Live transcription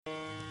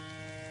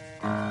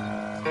Be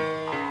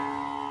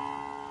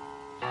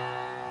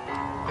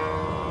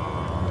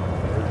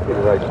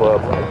the right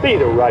club. Be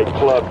the right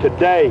club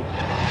today.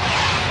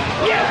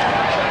 Yes!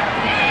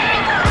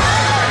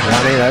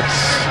 Johnny,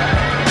 that's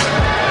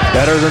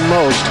better than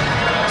most.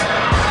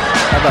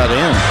 How about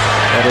in?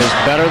 That is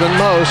better than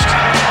most.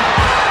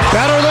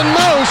 Better than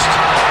most!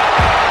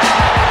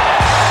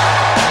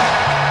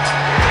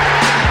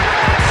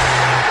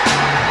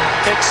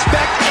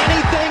 Expect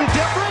anything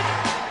different?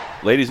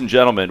 Ladies and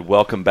gentlemen,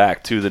 welcome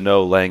back to the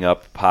No Laying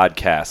Up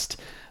podcast.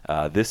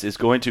 This is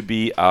going to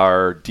be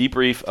our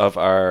debrief of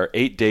our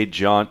 8-day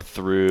jaunt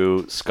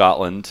through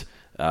Scotland.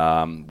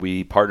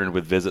 We partnered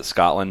with Visit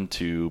Scotland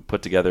to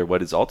put together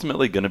what is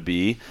ultimately going to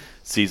be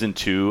Season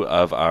 2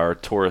 of our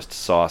Tourist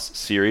Sauce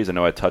series. I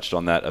know I touched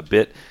on that a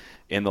bit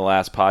in the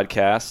last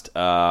podcast.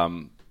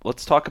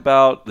 Let's talk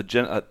about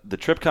the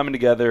trip coming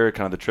together,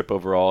 kind of the trip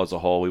overall as a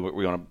whole. We're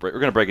going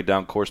to break it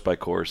down course by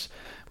course.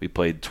 We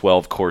played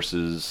 12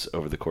 courses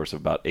over the course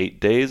of about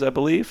 8 days, I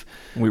believe.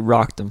 We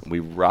rocked them.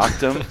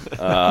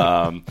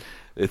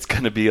 It's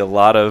going to be a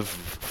lot of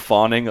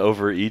fawning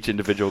over each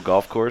individual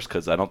golf course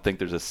because I don't think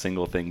there's a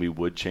single thing we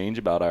would change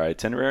about our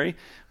itinerary.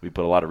 We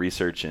put a lot of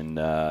research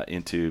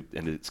into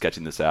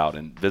sketching this out,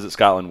 and Visit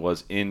Scotland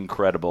was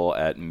incredible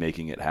at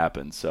making it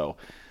happen. So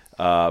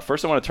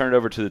first I want to turn it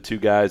over to the two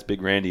guys,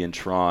 Big Randy and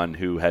Tron,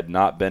 who had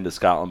not been to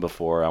Scotland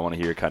before. I want to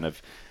hear kind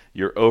of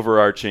your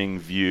overarching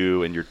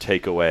view and your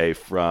takeaway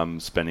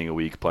from spending a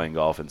week playing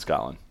golf in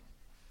Scotland.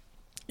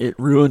 It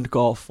ruined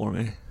golf for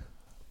me.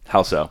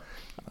 How so?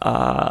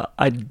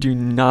 I do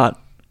not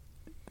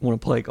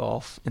want to play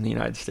golf in the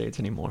United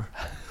States anymore.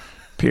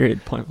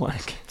 Period. Point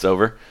blank. It's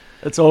over?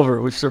 It's over.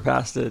 We've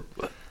surpassed it.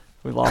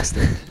 We lost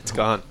it. It's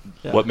gone.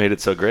 Yeah. What made it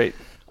so great?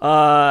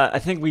 I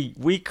think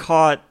we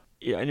caught,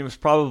 and it was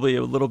probably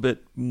a little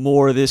bit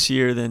more this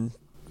year than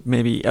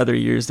maybe other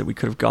years that we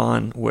could have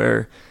gone,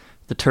 where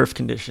the turf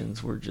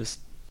conditions were just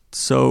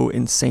so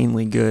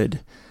insanely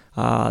good.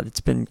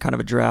 It's been kind of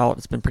a drought.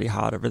 It's been pretty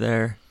hot over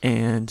there,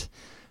 and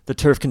the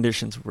turf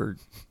conditions were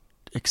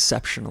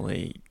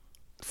exceptionally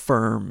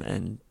firm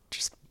and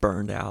just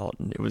burned out,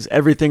 and it was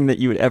everything that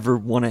you would ever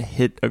want to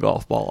hit a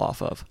golf ball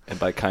off of. And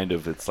by kind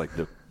of, it's like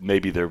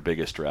maybe their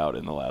biggest drought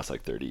in the last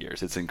 30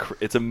 years.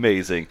 It's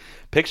amazing.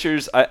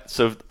 Pictures.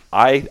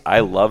 I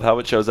love how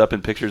it shows up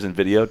in pictures and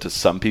video. To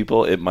some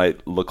people, it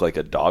might look like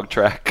a dog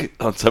track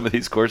on some of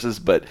these courses,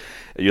 but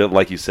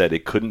like you said,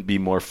 it couldn't be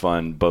more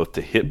fun both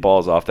to hit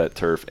balls off that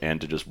turf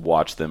and to just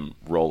watch them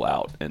roll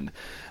out. And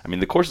I mean,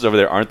 the courses over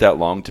there aren't that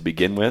long to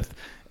begin with,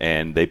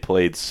 and they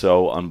played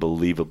so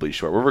unbelievably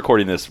short. We're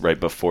recording this right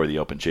before the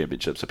Open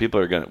Championship, so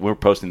we're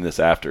posting this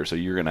after, so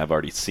you're gonna have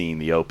already seen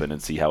the Open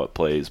and see how it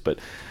plays. But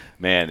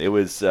man, I've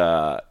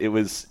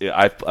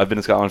been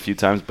to Scotland a few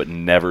times, but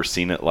never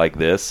seen it like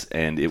this,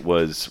 and it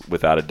was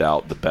without a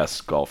doubt the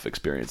best golf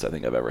experience I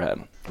think I've ever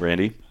had.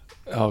 Randy?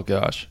 Oh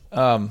gosh.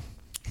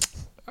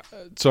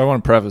 So I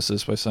want to preface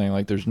this by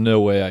saying there's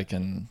no way I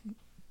can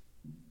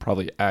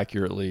probably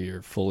accurately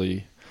or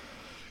fully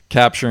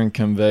capture and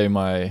convey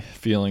my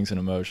feelings and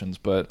emotions,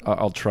 but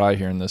I'll try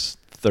here in this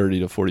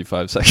 30 to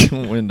 45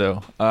 second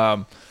window.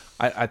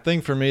 I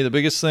think for me, the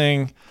biggest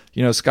thing,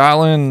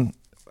 Scotland,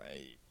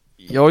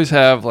 you always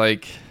have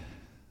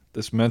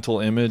this mental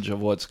image of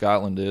what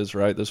Scotland is,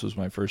 right? This was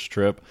my first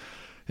trip,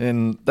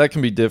 and that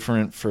can be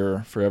different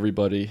for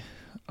everybody,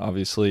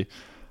 obviously.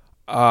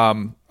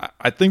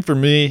 I think for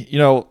me,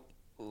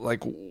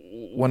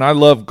 when I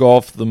love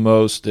golf the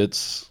most,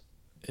 it's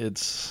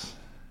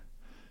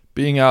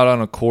being out on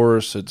a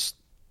course, it's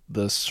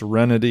the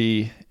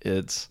serenity,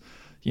 it's,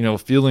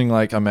 feeling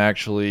like I'm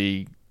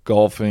actually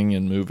golfing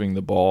and moving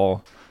the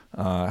ball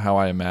how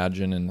I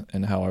imagine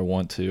and how I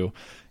want to.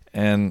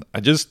 And I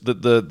just,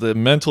 the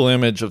mental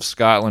image of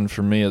Scotland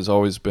for me has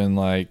always been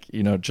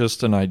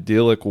just an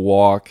idyllic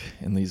walk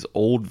in these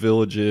old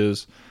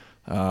villages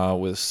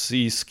with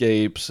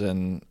seascapes,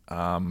 and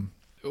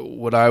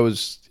what I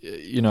was,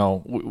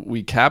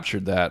 we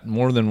captured that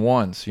more than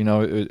once.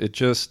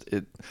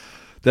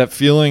 That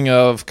feeling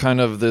of kind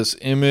of this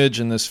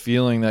image and this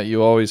feeling that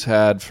you always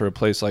had for a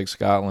place like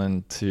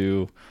Scotland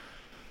to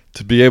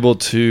be able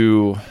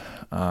to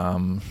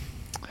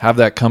have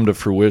that come to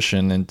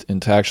fruition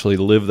and to actually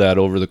live that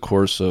over the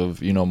course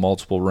of,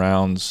 multiple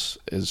rounds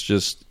is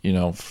just,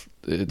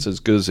 it's as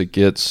good as it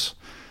gets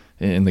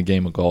in the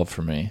game of golf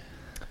for me.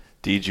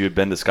 Deej, you had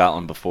been to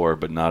Scotland before,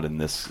 but not in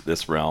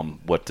this realm.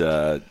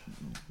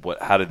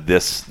 How did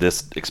this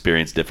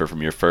experience differ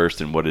from your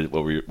first, and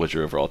what's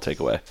your overall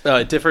takeaway?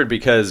 It differed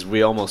because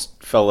we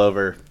almost fell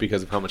over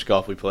because of how much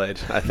golf we played.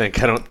 I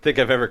don't think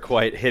I've ever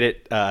quite hit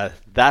it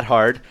that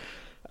hard,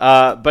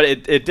 but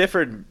it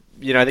differed.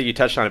 I think you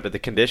touched on it, but the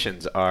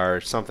conditions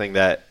are something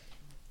that,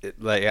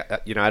 I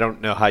don't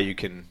know how you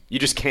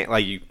just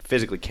can't, you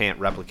physically can't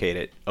replicate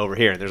it over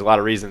here. And there's a lot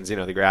of reasons,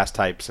 the grass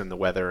types and the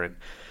weather and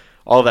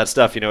all of that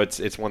stuff.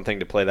 It's one thing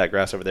to play that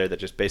grass over there that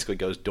just basically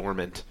goes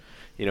dormant.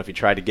 If you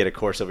tried to get a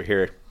course over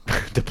here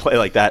to play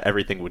like that,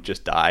 everything would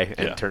just die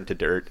and turn to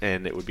dirt,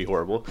 and it would be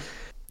horrible.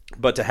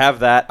 But to have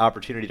that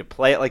opportunity to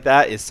play it like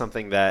that is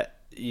something that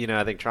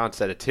I think Tron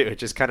said it too. It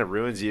just kind of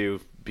ruins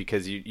you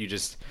because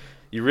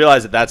you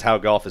realize that that's how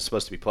golf is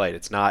supposed to be played.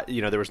 It's not,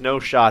 there was no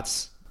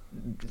shots,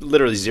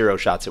 literally 0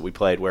 shots that we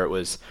played where it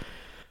was,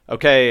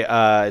 okay,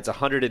 it's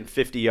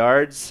 150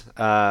 yards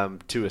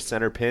to a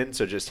center pin,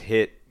 so just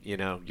hit,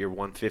 your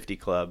 150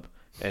 club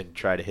and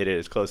try to hit it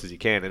as close as you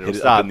can, and it'll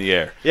stop. Up in the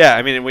air. Yeah,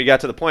 I mean, and we got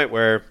to the point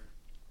where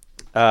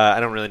I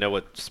don't really know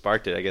what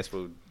sparked it. I guess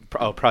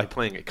probably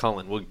playing at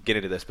Cullen. We'll get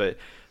into this, but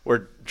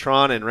where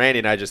Tron and Randy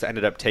and I just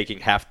ended up taking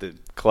half the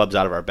clubs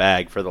out of our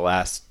bag for the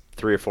last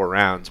 3 or 4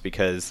 rounds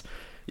because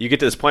you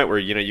get to this point where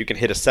you can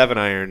hit a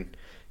 7-iron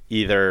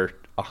either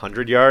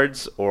 100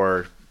 yards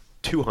or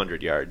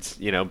 200 yards,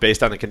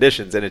 based on the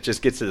conditions, and it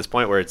just gets to this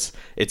point where it's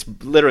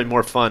literally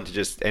more fun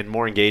and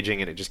more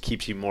engaging, and it just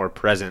keeps you more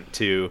present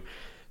to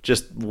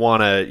just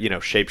want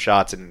to shape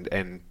shots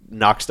and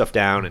knock stuff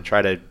down and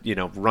try to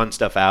run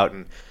stuff out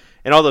and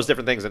all those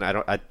different things, and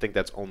I think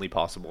that's only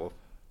possible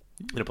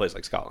in a place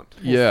like Scotland.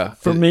 Yeah.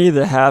 For me,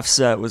 the half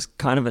set was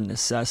kind of a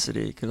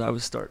necessity because I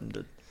was starting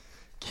to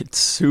get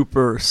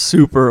super,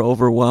 super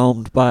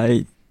overwhelmed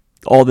by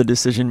all the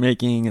decision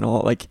making and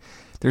all. Like,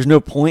 there's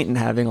no point in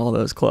having all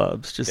those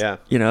clubs. Just,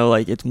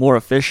 it's more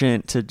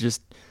efficient to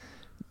just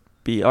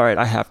be, all right,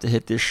 I have to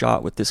hit this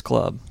shot with this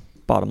club,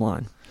 bottom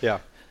line. Yeah.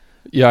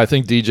 Yeah, I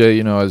think,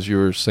 DJ, as you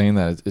were saying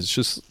that, it's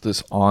just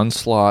this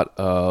onslaught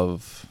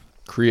of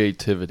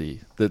creativity,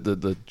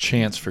 the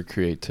chance for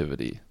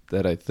creativity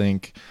that I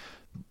think,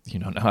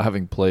 now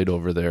having played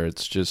over there,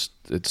 it's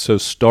so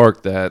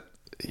stark that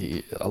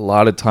a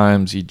lot of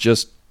times you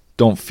just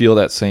don't feel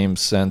that same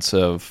sense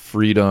of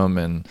freedom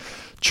and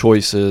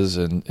choices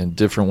and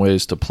different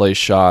ways to play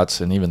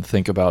shots and even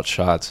think about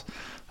shots.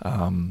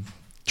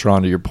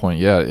 Tron, to your point,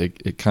 yeah,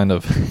 it kind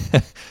of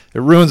it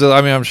ruins it.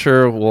 I mean, I'm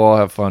sure we'll all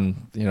have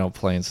fun,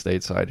 playing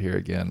stateside here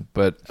again,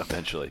 but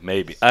eventually,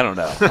 maybe, I don't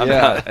know.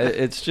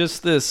 It's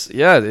just this.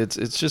 Yeah,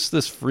 it's just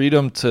this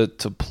freedom to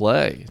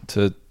play,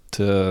 to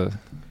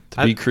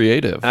be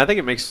creative. And I think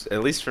it makes,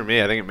 at least for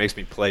me, I think it makes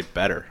me play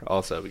better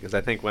also, because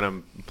I think when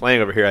I'm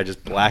playing over here, I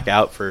just black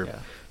out for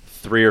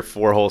 3 or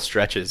 4 whole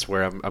stretches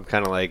where I'm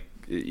kind of like,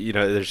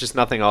 there's just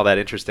nothing all that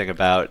interesting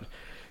about,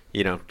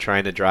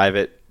 trying to drive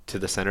it to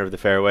the center of the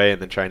fairway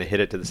and then trying to hit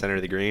it to the center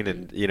of the green.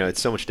 And,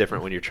 it's so much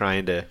different when you're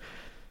trying to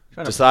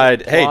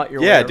decide, hey,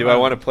 do I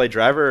want to play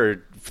driver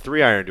or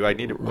 3-iron? Do I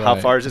need to, how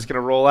far is this going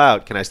to roll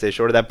out? Can I stay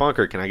short of that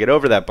bunker? Can I get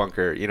over that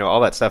bunker?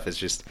 All that stuff is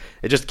just,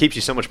 it just keeps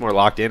you so much more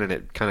locked in, and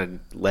it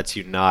kind of lets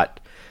you not,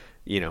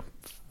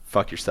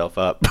 fuck yourself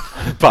up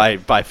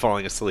by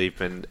falling asleep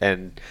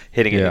and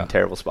hitting it in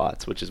terrible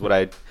spots, which is what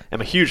I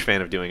am a huge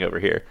fan of doing over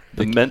here.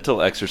 The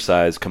mental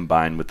exercise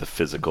combined with the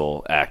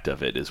physical act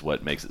of it is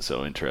what makes it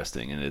so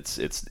interesting. And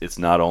it's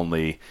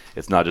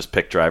not just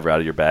pick driver out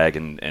of your bag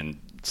and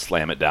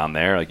slam it down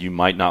there. Like, you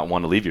might not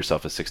want to leave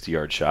yourself a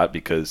 60-yard shot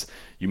because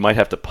you might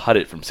have to putt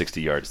it from 60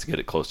 yards to get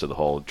it close to the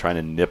hole, trying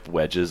to nip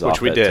wedges off.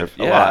 Which we that did turf.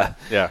 a lot.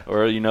 Yeah.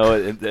 Or,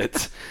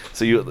 it's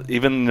so you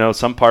even,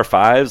 some par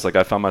 5s, like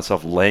I found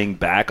myself laying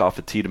back off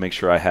a tee to make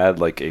sure I had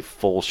like a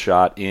full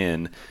shot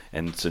in.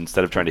 And so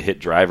instead of trying to hit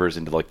drivers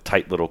into like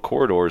tight little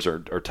corridors or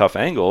tough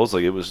angles,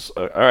 like it was,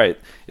 all right,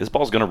 this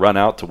ball's going to run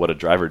out to what a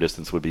driver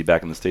distance would be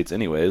back in the States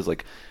anyways.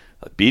 Like,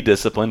 be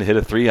disciplined, hit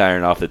a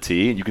 3-iron off the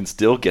tee, and you can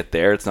still get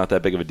there. It's not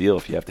that big of a deal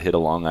if you have to hit a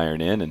long iron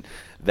in. And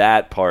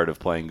that part of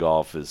playing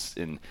golf is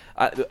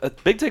a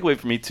big takeaway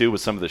for me too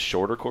was some of the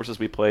shorter courses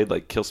we played,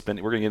 like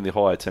Kilspindy. We're going to get into the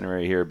whole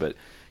itinerary here, but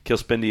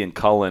Kilspindy and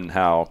Cullen,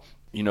 how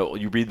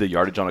you read the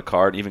yardage on a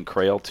card. Even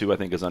Crail too, I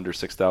think, is under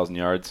 6,000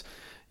 yards.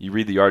 You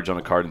read the yardage on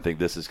a card and think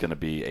this is going to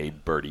be a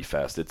birdie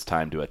fest. It's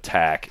time to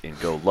attack and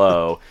go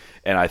low.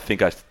 And I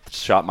think I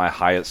shot my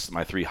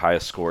 3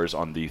 highest scores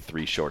on the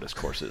 3 shortest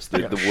courses.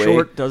 The way,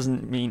 short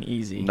doesn't mean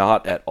easy.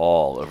 Not at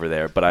all over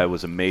there. But I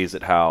was amazed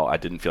at how I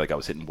didn't feel like I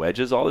was hitting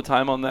wedges all the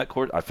time on that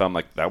course. I found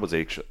like that was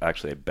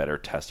actually a better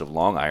test of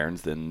long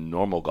irons than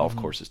normal golf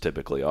courses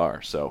typically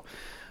are. So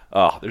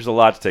there's a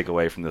lot to take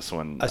away from this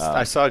one.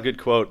 I saw a good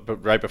quote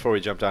right before we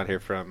jumped on here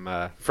from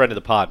friend of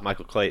the pod,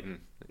 Michael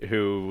Clayton,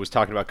 who was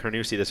talking about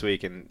Carnoustie this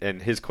week,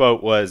 and his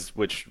quote was,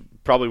 which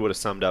probably would have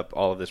summed up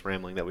all of this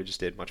rambling that we just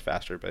did much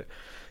faster, but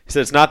he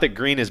said, "It's not that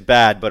green is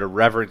bad, but a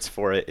reverence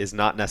for it is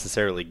not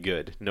necessarily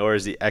good, nor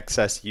is the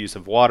excess use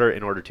of water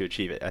in order to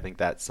achieve it." I think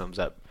that sums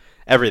up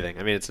everything.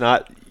 I mean, it's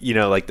not,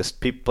 like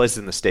the places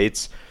in the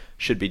States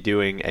should be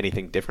doing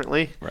anything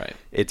differently. Right.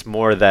 It's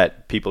more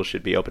that people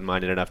should be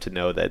open-minded enough to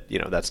know that,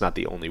 that's not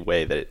the only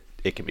way that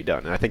it can be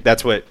done. And I think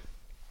that's what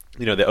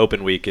the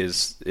Open Week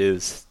is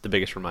the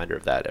biggest reminder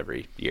of that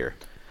every year.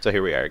 So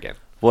here we are again.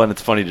 Well, and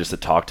it's funny just to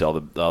talk to all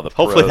the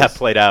Hopefully pros. that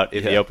played out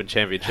in the Open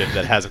Championship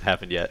that hasn't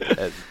happened yet,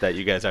 that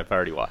you guys have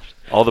already watched.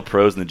 All the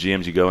pros and the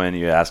GMs, you go in,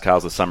 you ask,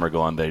 how's the summer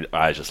going? Their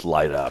eyes just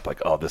light up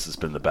like, oh, this has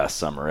been the best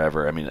summer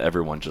ever. I mean,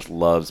 everyone just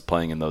loves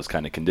playing in those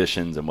kind of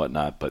conditions and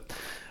whatnot. But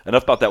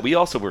enough about that. We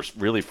also were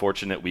really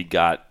fortunate. We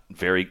got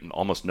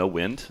almost no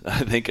wind,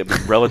 I think,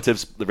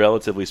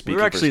 relatively speaking, we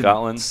were actually for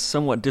Scotland.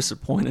 Somewhat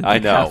disappointed I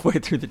know. halfway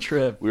through the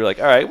trip. We were like,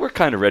 all right, we're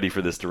kind of ready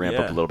for this to ramp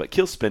up a little bit.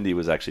 Kilspindy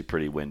was actually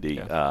pretty windy.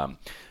 Yeah.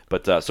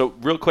 But so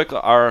real quick,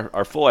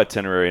 our full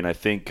itinerary, and I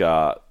think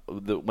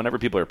whenever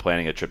people are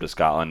planning a trip to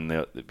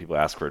Scotland, people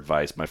ask for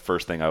advice. My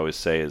first thing I always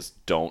say is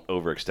don't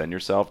overextend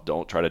yourself.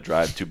 Don't try to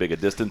drive too big of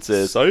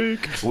distances.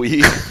 Psych.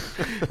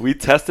 We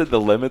tested the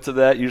limits of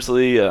that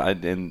usually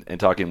in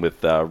talking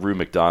with Rue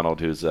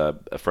McDonald, who's a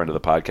friend of the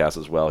podcast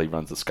as well. He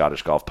runs the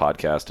Scottish Golf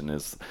Podcast and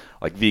is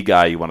like the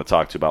guy you want to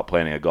talk to about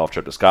planning a golf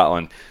trip to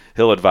Scotland.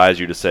 He'll advise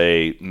you to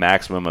say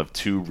maximum of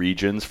 2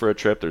 regions for a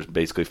trip. There's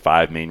basically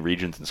 5 main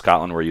regions in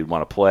Scotland where you'd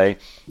want to play.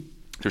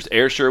 There's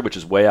Ayrshire, which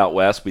is way out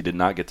west. We did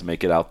not get to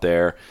make it out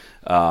there.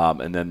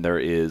 And then there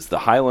is the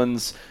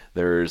Highlands.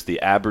 There's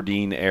the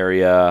Aberdeen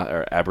area,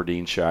 or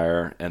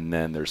Aberdeenshire. And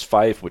then there's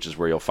Fife, which is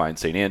where you'll find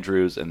St.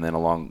 Andrews. And then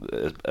along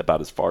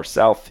about as far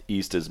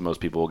southeast as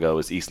most people will go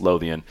is East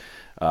Lothian,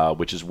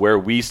 which is where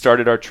we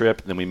started our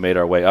trip. Then we made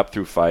our way up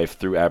through Fife,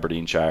 through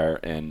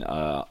Aberdeenshire, and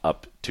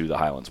up to the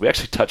Highlands. We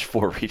actually touched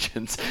 4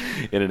 regions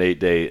in an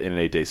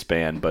 8-day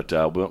span, but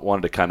we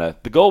wanted to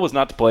the goal was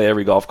not to play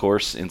every golf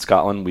course in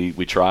Scotland.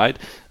 We tried,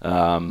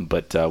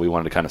 but we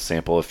wanted to kind of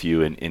sample a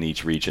few in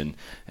each region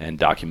and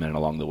document it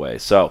along the way.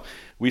 So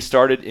we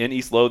started in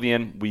East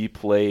Lothian. We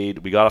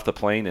got off the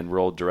plane and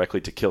rolled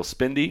directly to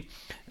Kilspindie.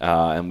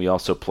 And we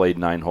also played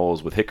 9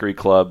 holes with Hickory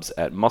clubs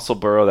at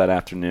Musselburgh that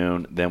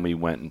afternoon. Then we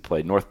went and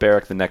played North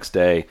Berwick the next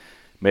day,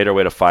 made our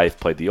way to Fife,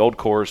 played the Old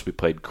Course. We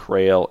played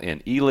Crail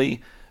and Ely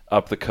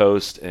up the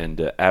coast,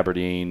 and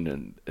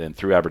Aberdeen, and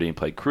through Aberdeen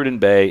played Cruden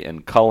Bay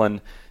and Cullen,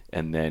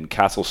 and then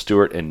Castle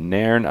Stewart and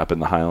Nairn up in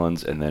the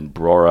Highlands, and then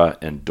Brora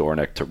and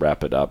Dornoch to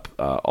wrap it up,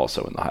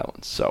 also in the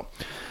Highlands. So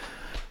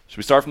should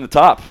we start from the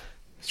top?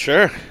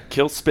 Sure.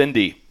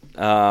 Kilspindie.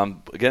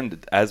 Again,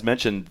 as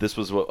mentioned, this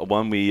was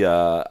one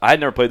I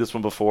had never played this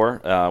one before.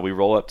 We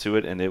roll up to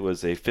it, and it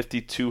was a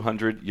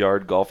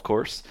 5,200-yard golf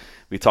course.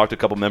 We talked to a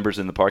couple members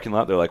in the parking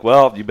lot. They're like,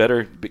 well, you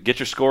better get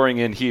your scoring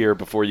in here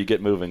before you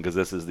get moving because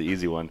this is the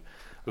easy one.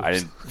 Oops. I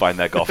didn't find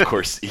that golf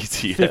course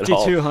easy at all.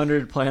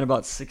 5,200 playing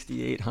about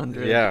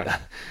 6,800. Yeah.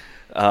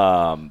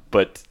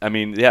 But I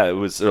mean, yeah, it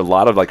was a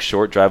lot of like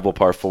short drivable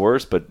par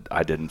 4s, but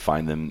I didn't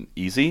find them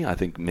easy. I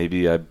think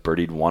maybe I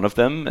birdied one of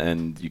them,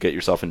 and you get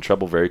yourself in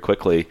trouble very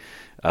quickly.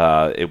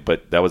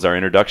 But that was our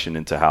introduction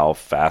into how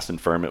fast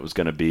and firm it was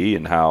going to be,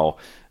 and how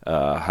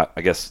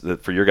I guess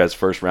for your guys'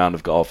 first round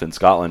of golf in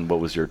Scotland, what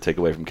was your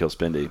takeaway from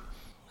Kilspindie?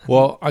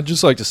 Well, I'd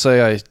just like to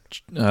say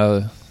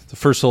the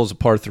first hole is a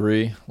par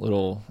 3,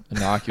 little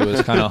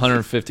innocuous, kind of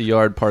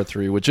 150-yard par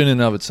 3, which in and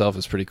of itself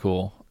is pretty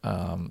cool.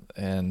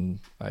 And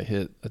I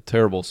hit a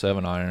terrible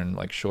 7-iron,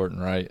 like short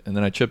and right, and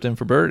then I chipped in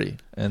for birdie.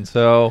 And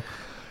so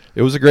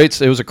it was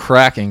a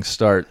cracking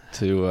start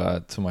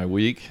to my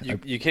week.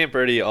 You can't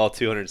birdie all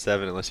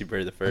 207 unless you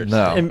birdie the first.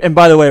 No. And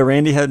by the way,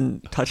 Randy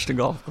hadn't touched a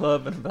golf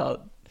club in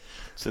about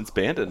since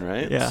Bandon,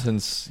 right? Yeah.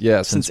 Since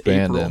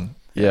Bandon.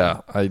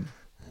 April. Yeah.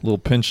 Little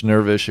pinched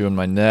nerve issue in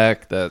my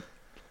neck that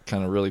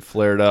kind of really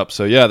flared up.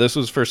 So yeah, this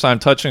was first time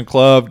touching a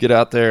club, get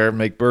out there,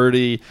 make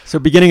birdie. So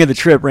beginning of the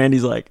trip,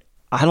 Randy's like,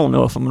 I don't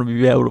know if I'm going to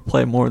be able to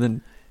play more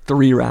than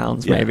 3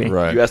 rounds, maybe.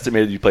 Right. You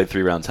estimated you played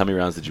 3 rounds. How many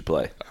rounds did you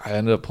play? I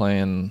ended up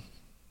playing,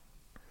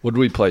 what did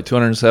we play,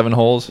 207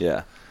 holes?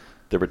 Yeah.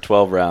 There were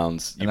 12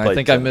 rounds. And I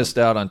think I missed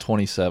out on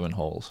 27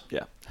 holes.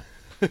 Yeah.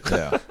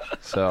 Yeah.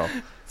 So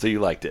you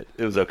liked it.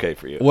 It was okay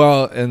for you.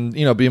 Well, and,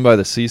 being by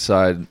the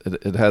seaside,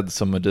 it had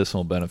some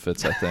medicinal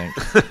benefits, I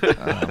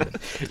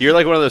think. You're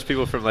like one of those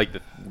people from like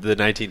the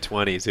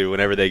 1920s who,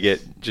 whenever they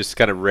get just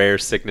kind of rare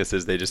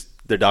sicknesses,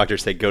 their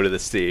doctors say, go to the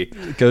sea.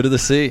 Go to the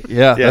sea.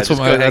 Yeah, that's what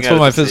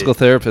my physical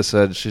therapist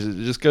said. She said,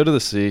 just go to the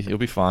sea. You'll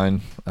be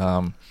fine.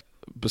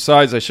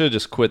 Besides, I should have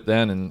just quit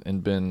then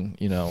and been,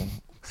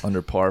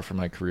 under par for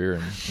my career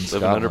in Scotland.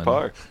 Living under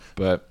par.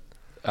 But,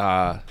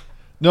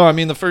 no, I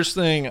mean, the first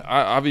thing,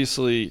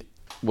 obviously,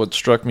 what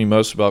struck me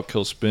most about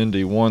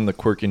Kilspindie, one, the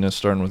quirkiness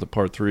starting with a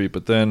par 3,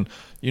 but then,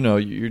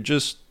 you're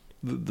just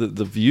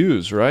the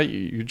views, right?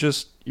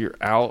 You're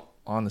out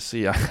on the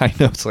sea. I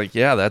know it's like,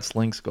 yeah, that's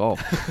links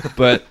golf,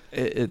 but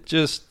it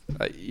just,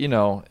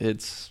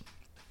 it's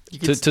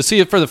to see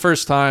it for the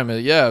first time.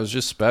 It was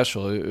just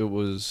special. It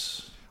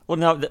was. Well,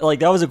 now,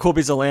 like that was a cool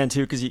piece of land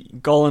too, because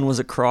Gullin was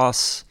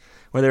across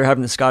where they were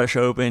having the Scottish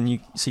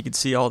Open. So you could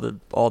see all the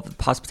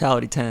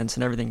hospitality tents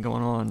and everything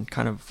going on,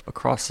 kind of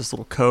across this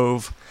little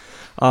cove.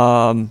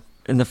 In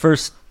the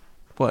first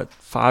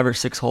 5 or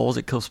 6 holes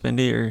at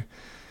Kilspindie,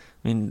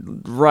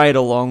 right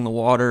along the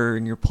water,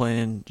 and you're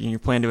playing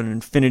to an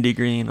infinity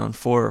green on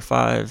 4 or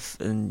 5,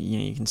 and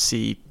you can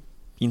see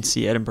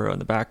Edinburgh in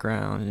the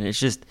background, and it's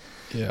just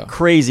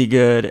crazy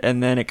good.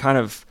 And then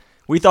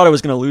we thought it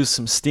was going to lose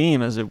some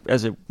steam as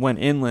it went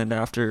inland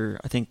after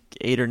I think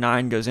 8 or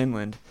 9 goes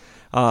inland,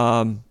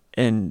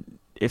 and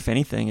if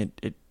anything,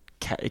 it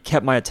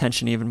kept my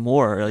attention even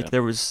more.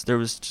 There was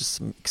just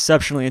some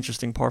exceptionally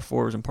interesting par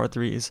 4s and par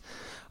 3s.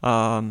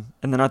 And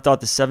then I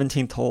thought the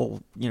 17th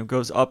hole,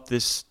 goes up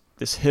this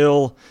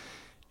hill,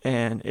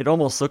 and it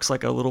almost looks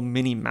like a little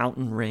mini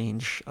mountain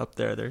range up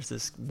there. There's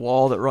this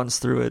wall that runs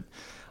through it.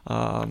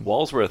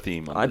 Walls were a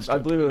theme. On this I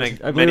trip. believe it was.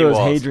 Many I believe it was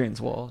walls.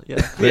 Hadrian's wall.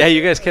 Yeah. Yeah,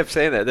 you guys kept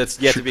saying that.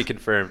 That's yet to be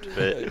confirmed.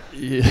 But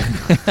Yeah.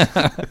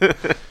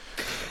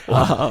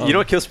 you know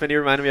what Kill Spindy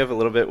reminded me of a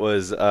little bit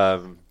was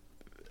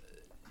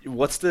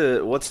what's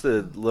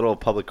the little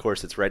public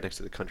course that's right next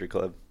to the country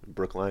club in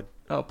Brookline?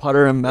 Oh,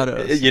 Putter and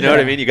Meadows. You know what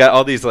I mean? You got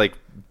all these like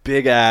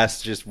big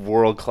ass, just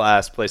world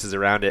class places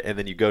around it, and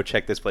then you go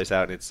check this place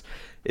out, and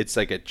it's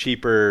like a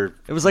cheaper.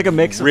 It was like a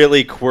mix of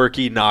really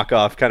quirky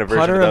knockoff kind of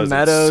version Putter of those. and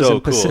Meadows It's so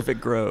and cool.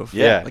 Pacific Grove.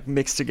 Yeah. Like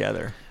mixed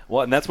together.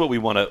 Well, and that's what we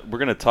want to. We're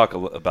going to talk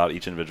about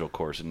each individual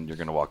course, and you're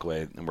going to walk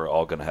away, and we're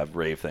all going to have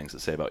rave things to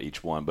say about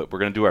each one. But we're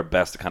going to do our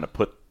best to kind of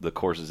put the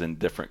courses in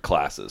different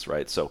classes,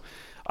 right? So,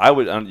 I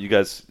would. You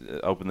guys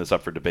open this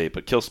up for debate,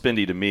 but Kill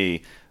Spindy to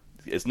me,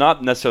 it's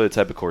not necessarily the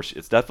type of course.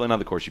 It's definitely not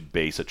the course you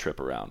base a trip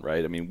around,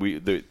 right? I mean,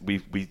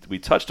 we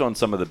touched on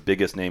some of the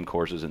biggest name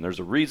courses, and there's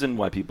a reason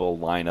why people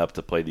line up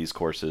to play these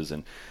courses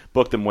and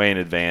book them way in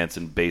advance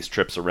and base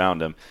trips around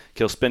them.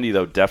 Kill Spindy,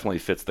 though, definitely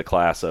fits the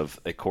class of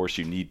a course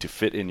you need to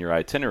fit in your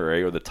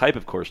itinerary, or the type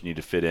of course you need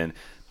to fit in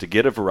to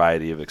get a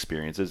variety of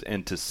experiences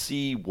and to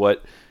see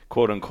what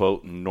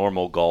quote-unquote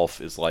normal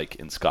golf is like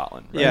in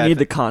Scotland. Right? You need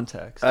the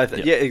context.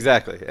 Yeah,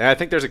 exactly. And I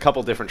think there's a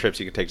couple different trips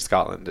you can take to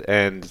Scotland.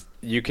 And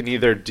you can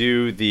either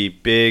do the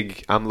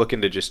big, I'm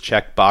looking to just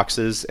check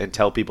boxes and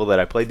tell people that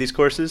I played these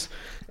courses.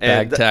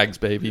 And Bag tags,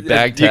 baby.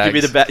 Bag you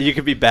tags. You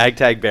could be bag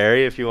tag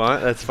Barry if you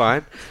want. That's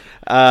fine.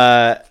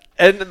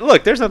 And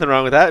look, there's nothing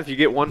wrong with that. If you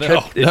get one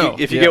trip,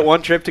 if you get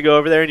one trip to go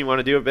over there and you want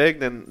to do it big,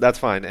 then that's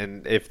fine.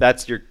 And if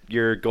that's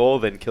your goal,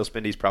 then Kill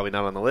Spindy's probably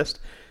not on the list.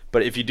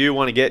 But if you do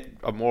want to get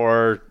a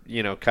more,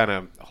 kind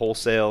of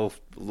wholesale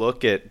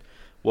look at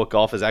what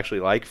golf is actually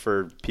like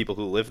for people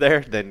who live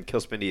there, then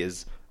Kill Spindy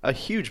is a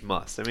huge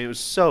must. I mean, it was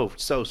so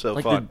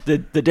like fun. the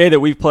day that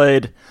we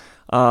played,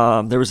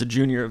 there was a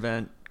junior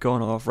event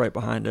going off right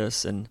behind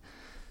us, and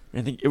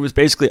I think it was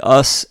basically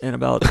us and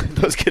about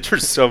Those kids were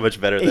so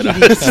much better than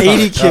 80, us.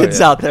 80 kids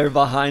yeah. out there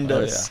behind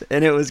Oh, us,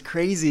 and it was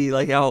crazy.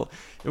 Like how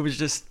it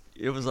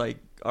was like,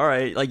 all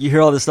right, like you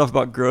hear all this stuff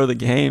about grow the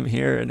game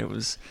here, and it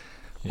was.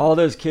 All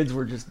those kids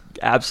were just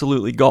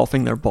absolutely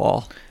golfing their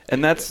ball.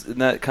 And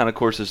that kind of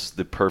course is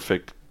the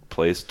perfect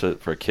place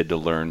for a kid to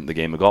learn the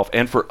game of golf,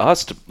 and for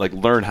us to like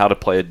learn how to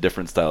play a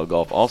different style of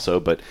golf also.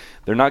 But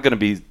they're not going to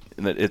be.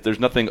 There's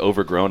nothing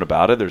overgrown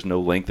about it. There's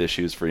no length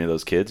issues for any of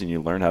those kids, and you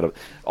learn how to.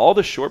 All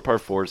the short par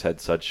fours had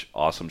such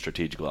awesome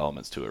strategical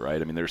elements to it, right?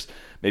 I mean, there's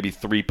maybe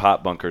 3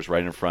 pot bunkers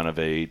right in front of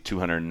a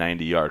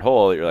 290-yard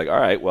hole. That you're like,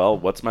 all right, well,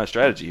 what's my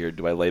strategy here?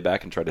 Do I lay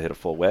back and try to hit a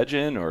full wedge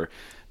in, or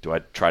do I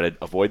try to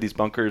avoid these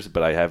bunkers,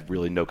 but I have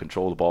really no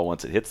control of the ball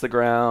once it hits the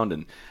ground?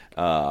 And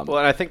well,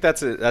 and I think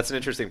that's an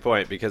interesting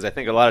point, because I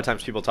think a lot of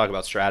times people talk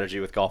about strategy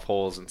with golf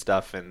holes and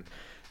stuff, and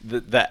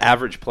the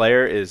average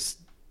player is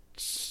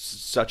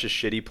such a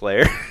shitty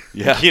player.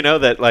 Yeah.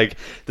 That like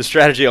the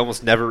strategy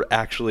almost never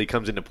actually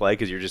comes into play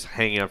because you're just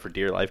hanging out for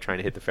dear life trying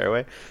to hit the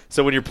fairway.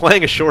 So when you're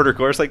playing a shorter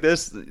course like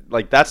this,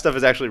 like that stuff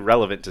is actually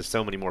relevant to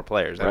so many more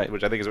players, right.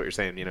 Which I think is what you're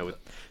saying, with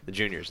the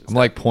juniors. And I'm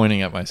like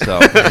pointing at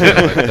myself.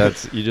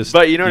 That's you just.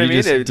 But you know what I mean?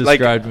 Just It,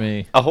 described like,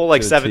 me. A whole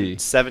like to a T.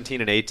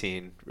 17 and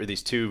 18 are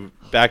these two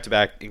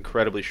back-to-back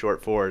incredibly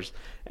short fours,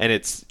 and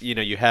it's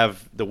you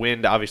have the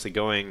wind obviously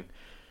going,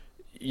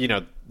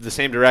 the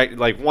same direct.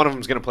 Like one of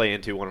them's going to play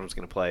into, one of them's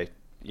going to play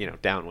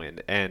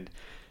downwind, and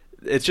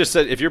it's just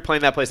that if you're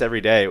playing that place every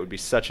day, it would be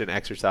such an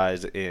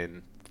exercise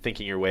in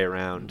thinking your way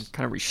around.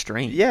 Kind of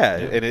restraint. Yeah,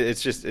 and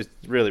it's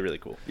really really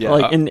cool. yeah,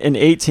 Like in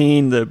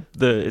 18,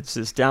 it's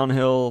this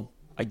downhill.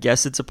 I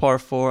guess it's a par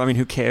 4. I mean,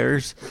 who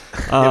cares?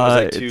 It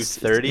was like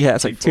 230. Yeah,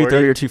 it's like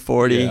 230 or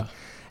 240. Yeah.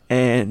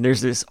 And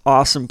there's this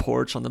awesome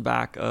porch on the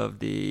back of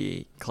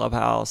the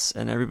clubhouse,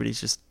 and everybody's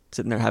just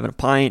sitting there having a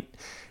pint.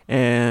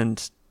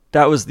 And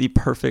that was the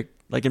perfect,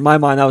 like in my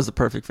mind, that was the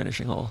perfect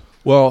finishing hole.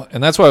 Well,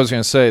 and that's what I was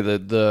going to say,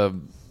 that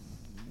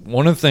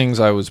one of the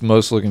things I was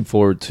most looking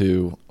forward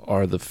to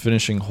are the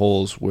finishing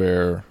holes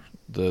where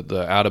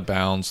the out of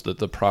bounds, that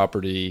the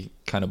property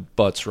kind of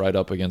butts right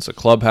up against the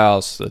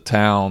clubhouse, the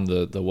town,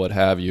 the what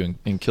have you.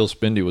 And Kill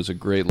Spindy was a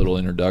great little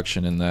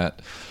introduction in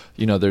that,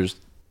 there's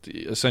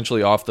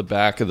essentially off the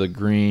back of the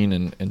green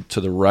and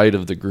to the right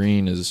of the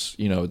green is,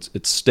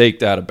 it's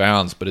staked out of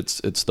bounds, but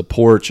it's the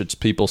porch, it's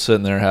people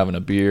sitting there having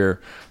a beer.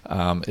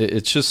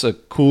 It's just a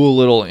cool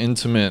little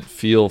intimate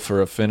feel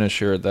for a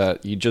finisher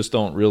that you just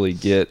don't really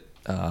get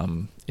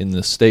in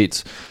the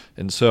States.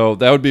 And so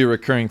that would be a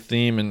recurring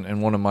theme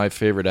and one of my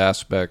favorite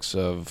aspects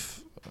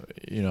of,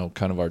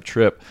 kind of our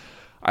trip.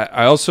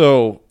 I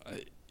also,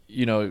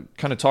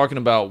 kind of talking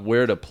about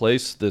where to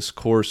place this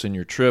course in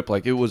your trip,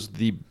 like it was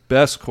the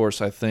best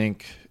course, I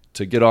think,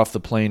 to get off the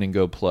plane and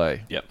go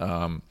play. Yep.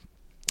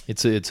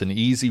 It's an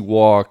easy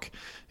walk.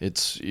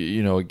 It's,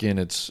 again,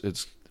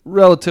 it's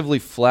relatively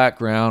flat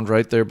ground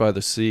right there by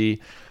the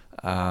sea.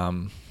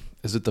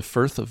 Is it the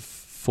Firth of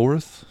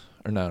Forth?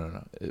 Or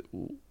no.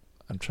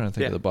 I'm trying to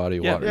think of the body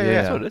of water. Yeah,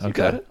 that's what it is. You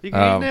okay. got it. You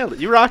nailed it.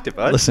 You rocked it,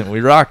 bud. Listen,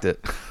 we rocked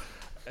it.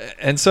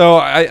 And so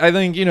I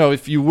think,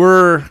 if you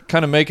were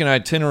kind of making an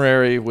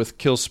itinerary with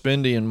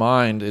Kilspindie in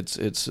mind,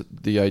 it's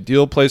the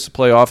ideal place to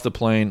play off the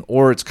plane,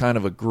 or it's kind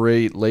of a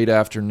great late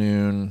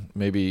afternoon,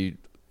 maybe,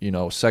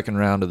 second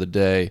round of the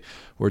day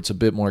where it's a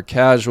bit more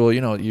casual.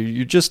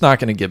 You're just not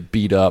going to get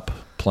beat up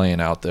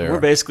playing out there. We're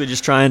basically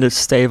just trying to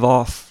stave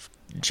off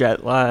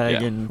jet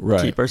lag and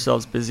right. keep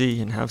ourselves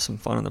busy and have some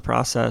fun in the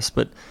process.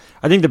 But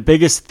I think the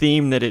biggest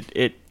theme that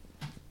it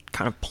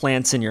kind of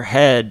plants in your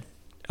head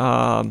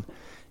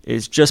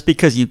is just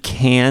because you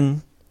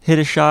can hit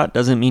a shot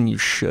doesn't mean you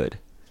should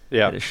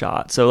hit a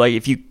shot. So like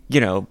if you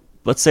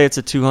let's say it's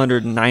a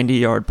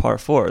 290-yard par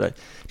 4, that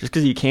just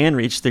because you can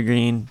reach the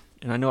green,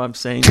 and I know I'm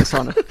saying this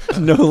on a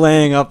no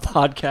laying up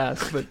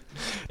podcast, but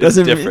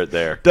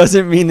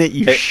doesn't mean that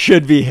you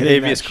should be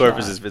hitting habeas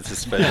corpus has been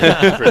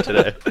suspended for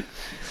today.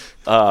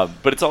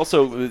 But it's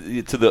also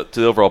to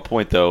the overall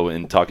point, though,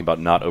 in talking about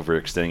not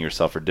overextending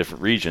yourself for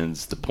different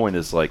regions. The point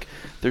is like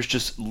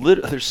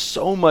there's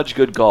so much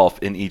good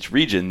golf in each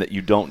region that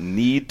you don't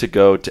need to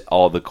go to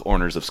all the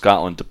corners of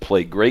Scotland to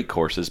play great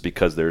courses,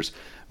 because there's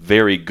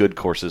very good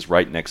courses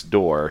right next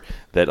door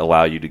that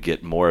allow you to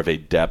get more of a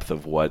depth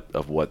of what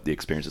the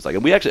experience is like.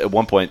 And we actually at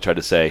one point tried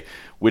to say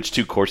which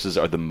two courses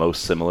are the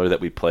most similar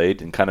that we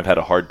played, and kind of had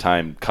a hard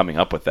time coming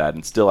up with that.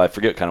 And still, I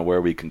forget kind of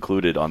where we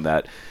concluded on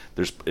that.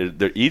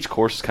 Each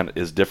course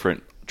is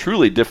different,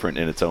 truly different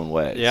in its own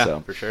way. Yeah, so.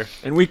 for sure.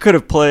 And we could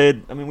have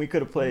played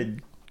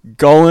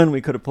Gullin,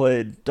 we could have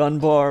played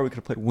Dunbar, we could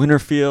have played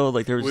Winterfield.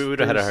 Like we would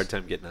have had a hard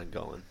time getting on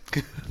Gullin.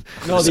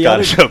 No, the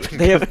Scottish Open.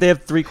 They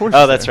have 3 courses.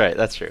 Oh, that's there. right.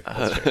 That's true.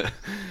 Come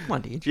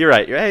on, Deej. You're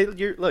right.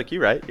 You're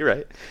right. You're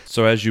right.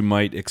 So as you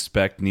might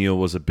expect, Neil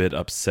was a bit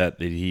upset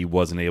that he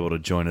wasn't able to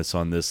join us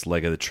on this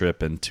leg of the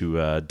trip and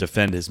to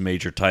defend his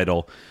major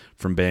title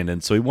from Bandon.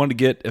 So he wanted to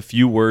get a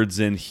few words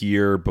in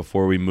here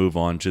before we move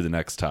on to the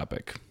next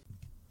topic.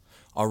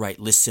 All right,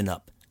 listen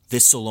up.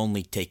 This'll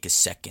only take a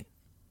second.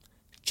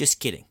 Just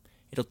kidding.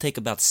 It'll take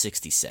about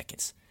 60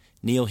 seconds.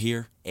 Neil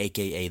here,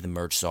 a.k.a. the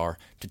Merch Czar,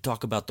 to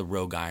talk about the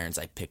Rogue irons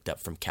I picked up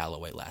from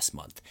Callaway last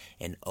month.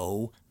 And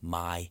oh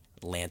my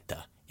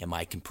Lanta, am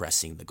I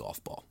compressing the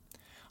golf ball.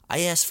 I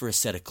asked for a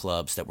set of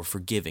clubs that were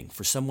forgiving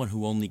for someone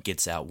who only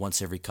gets out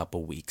once every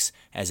couple weeks,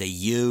 has a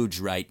huge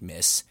right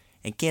miss,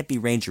 and can't be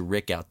Ranger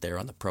Rick out there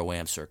on the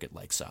Pro-Am circuit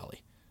like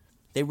Solly.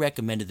 They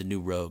recommended the new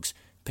Rogues,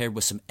 paired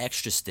with some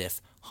extra stiff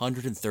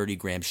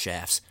 130-gram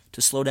shafts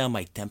to slow down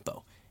my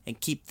tempo and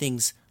keep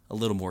things a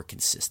little more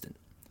consistent.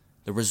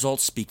 The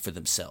results speak for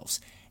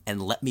themselves,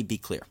 and let me be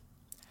clear.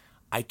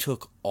 I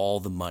took all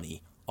the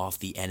money off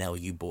the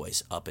NLU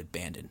boys up at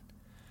Bandon.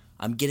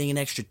 I'm getting an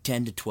extra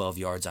 10 to 12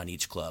 yards on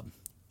each club,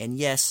 and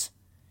yes,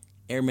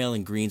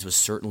 airmailing greens was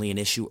certainly an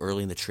issue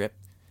early in the trip,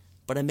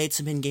 but I made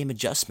some in-game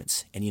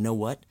adjustments, and you know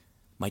what?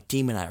 My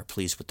team and I are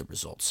pleased with the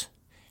results.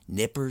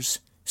 Nippers,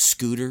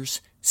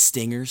 scooters,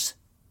 stingers.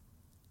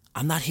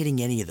 I'm not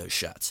hitting any of those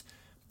shots,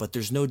 but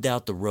there's no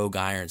doubt the Rogue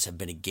irons have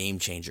been a game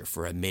changer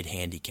for a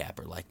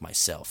mid-handicapper like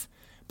myself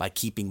by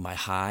keeping my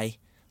high,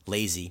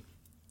 lazy,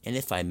 and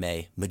if I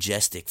may,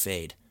 majestic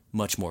fade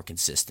much more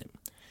consistent.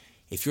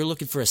 If you're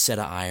looking for a set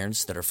of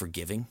irons that are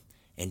forgiving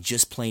and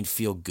just plain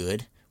feel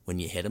good when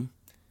you hit them,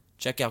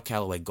 check out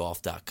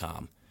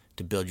CallawayGolf.com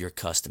to build your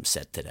custom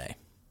set today.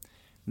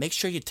 Make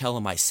sure you tell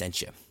them I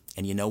sent you,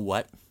 and you know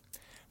what?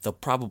 They'll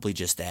probably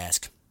just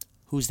ask,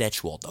 who's that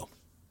Schwaldo?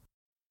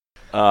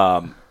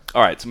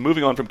 All right, so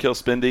moving on from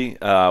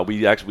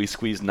Kilspindie, we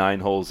squeezed 9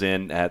 holes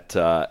in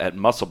at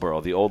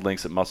Musselburgh, the old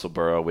links at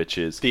Musselburgh, which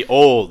is the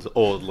old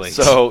links.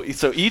 So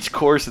each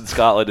course in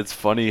Scotland, it's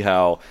funny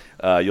how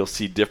you'll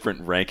see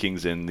different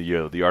rankings in the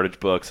yardage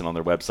books and on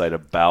their website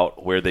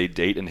about where they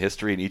date in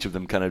history, and each of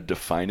them kind of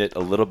define it a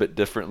little bit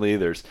differently.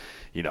 There's,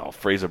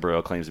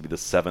 Fraserburgh claims to be the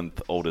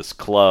 7th oldest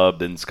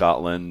club in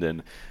Scotland,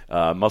 and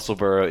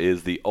Musselburgh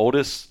is the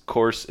oldest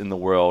course in the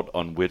world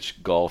on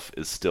which golf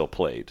is still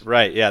played.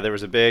 Right, yeah, there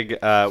was a big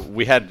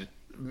we had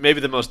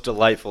maybe the most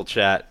delightful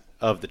chat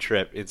of the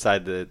trip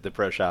inside the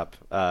pro shop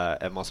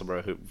at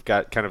Musselburgh, who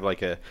got kind of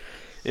like a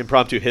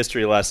impromptu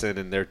history lesson,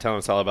 and they're telling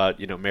us all about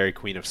Mary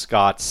Queen of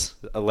Scots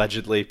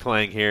allegedly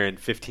playing here in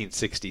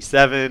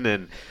 1567,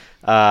 and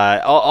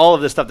all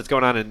of this stuff that's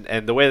going on.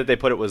 And the way that they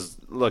put it was,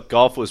 look,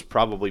 golf was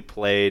probably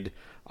played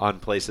on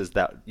places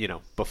that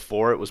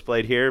before it was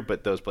played here,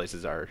 but those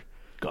places are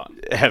gone,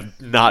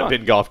 have not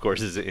been golf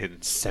courses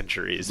in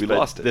centuries. We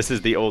lost it. This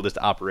is the oldest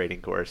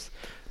operating course,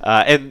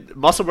 and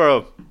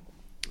Musselburgh.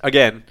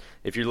 Again,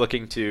 if you're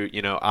looking to,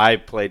 I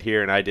played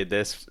here and I did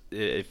this.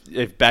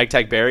 If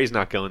Bagtag Barry's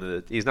not going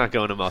to, he's not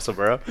going to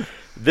Musselburgh.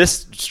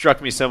 This struck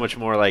me so much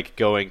more like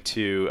going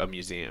to a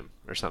museum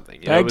or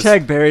something.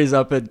 Bagtag Barry's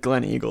up at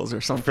Glen Eagles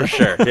or something. For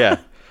sure,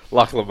 yeah.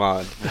 Loch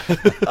Lomond.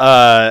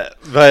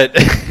 But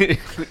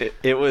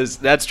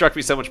that struck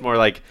me so much more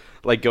like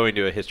going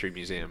to a history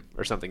museum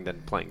or something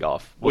than playing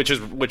golf, which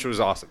was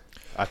awesome,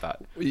 I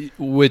thought.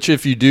 Which,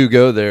 if you do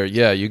go there,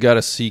 yeah, you got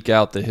to seek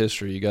out the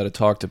history. You got to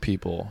talk to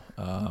people.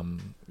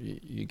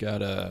 You got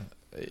to,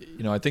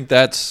 I think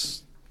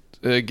that's,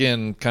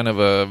 again, kind of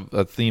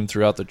a theme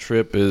throughout the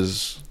trip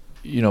is,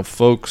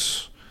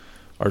 folks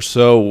are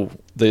so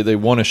they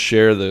want to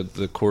share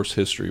the course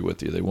history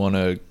with you. They want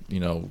to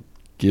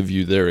give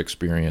you their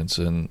experience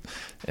and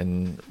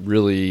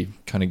really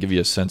kind of give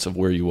you a sense of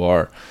where you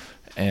are.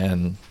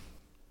 And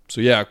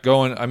so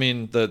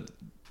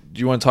do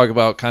you want to talk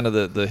about kind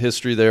of the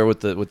history there with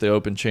the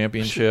Open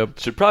Championship?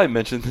 Should probably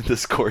mention that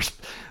this course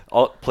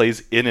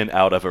plays in and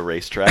out of a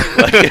racetrack.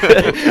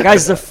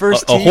 Guys, the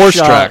first a tee horse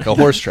shot, track, a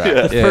horse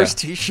track. The first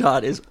tee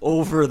shot is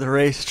over the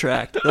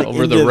racetrack,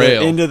 over the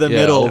rail, into the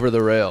middle, over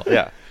the rail.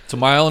 Yeah, it's 1.25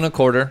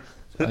 miles.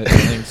 I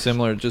think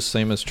similar, just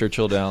same as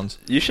Churchill Downs.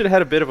 you should have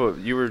had a bit of a.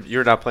 You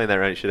were not playing that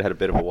right. You should have had a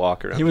bit of a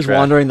walk around. He was the track.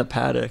 wandering the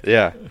paddock.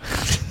 Yeah.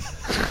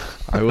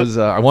 I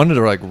wanted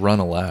to run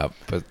a lap,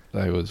 but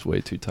I was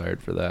way too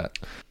tired for that.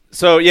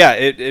 So yeah,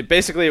 it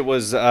basically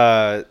was like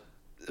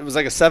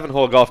a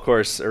 7-hole golf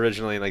course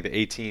originally in like the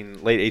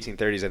late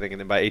 1830s, I think, and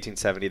then by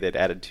 1870 they'd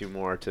added 2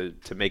 more to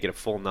make it a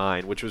full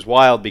 9, which was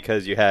wild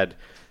because you had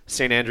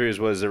St. Andrews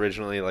was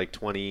originally like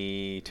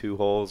 22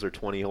 holes or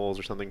 20 holes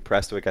or something.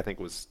 Prestwick I think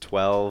was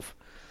 12.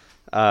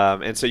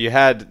 And so you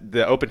had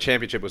the Open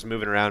Championship was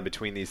moving around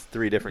between these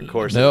 3 different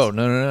courses.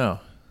 No.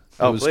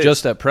 It was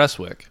just at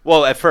Prestwick.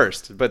 Well, at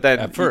first, but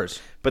then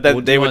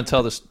they would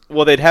tell this.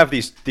 Well, they'd have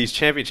these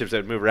championships that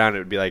would move around. It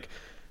would be like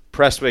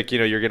Prestwick,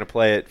 you're going to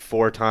play it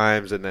 4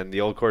 times, and then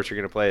the old course you're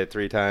going to play it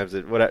 3 times,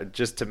 and whatever,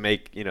 just to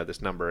make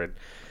this number. And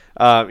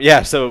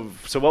so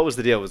what was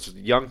the deal? Was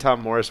Young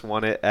Tom Morris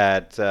won it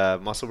at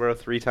Musselburgh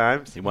 3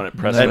 times? He won it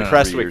Prestwick,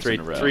 Prestwick 3 years in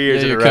a row. 3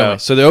 years in a row.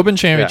 So the Open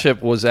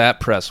Championship was at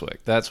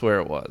Prestwick. That's where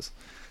it was,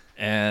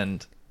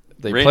 and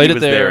they Randy played it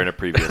was there in a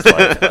previous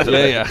life.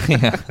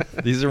 yeah.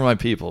 These are my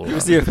people. He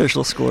was the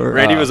official scorer.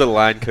 Randy was a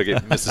line cook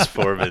at Mrs.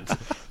 Foreman's.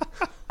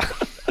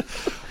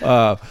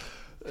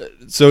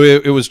 So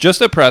it was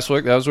just at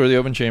Prestwick. That was where the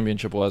Open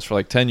Championship was for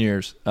like 10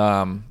 years.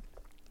 Young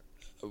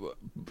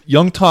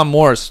Tom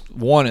Morris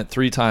won it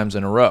 3 times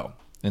in a row.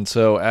 And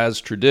so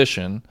as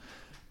tradition,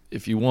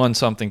 if you won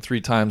something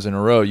 3 times in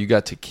a row, you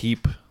got to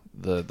keep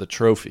the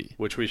trophy.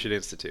 Which we should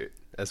institute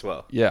as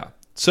well. Yeah.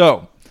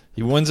 So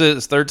he wins it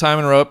his 3rd time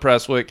in a row at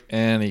Prestwick,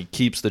 and he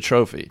keeps the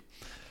trophy.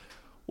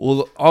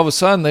 Well, all of a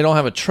sudden, they don't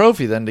have a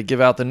trophy then to give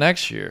out the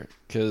next year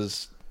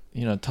because,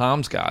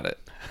 Tom's got it.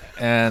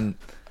 And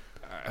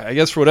I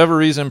guess for whatever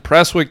reason,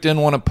 Prestwick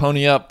didn't want to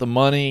pony up the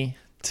money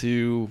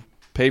to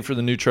pay for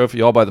the new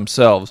trophy all by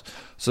themselves.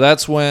 So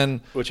that's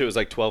when... Which it was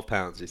like 12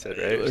 pounds, you said,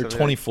 right? Or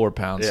 24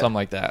 pounds, something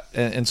like that.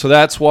 And so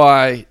that's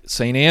why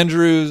St.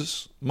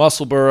 Andrews,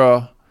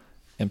 Musselburgh,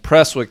 and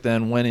Prestwick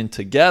then went in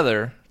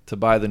together to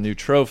buy the new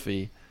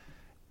trophy.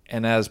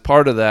 And as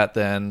part of that,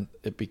 then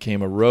it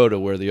became a rota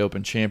where the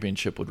Open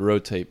Championship would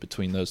rotate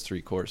between those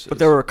 3 courses. But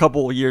there were a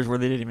couple of years where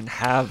they didn't even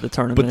have the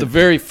tournament. But the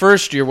very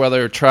first year, while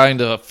they were trying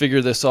to figure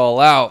this all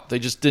out, they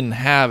just didn't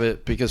have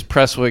it because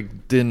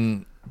Prestwick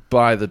didn't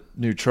buy the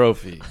new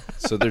trophy.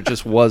 So there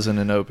just wasn't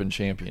an Open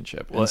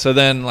Championship. And so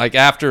then,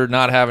 after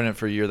not having it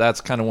for a year, that's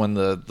kind of when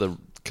the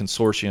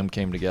consortium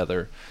came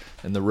together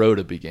and the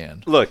rota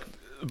began. Look.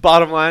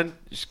 Bottom line,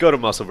 just go to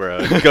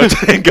Musselburgh and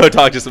go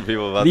talk to some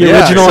people about the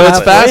original. So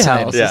it's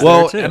fascinating. Yeah.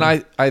 Well, and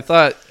I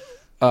thought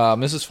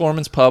Mrs.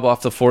 Foreman's Pub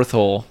off the 4th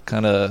hole,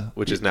 kind of,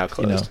 which is now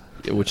closed,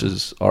 which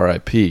is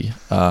R.I.P.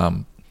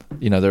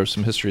 There was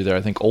some history there.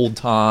 I think Old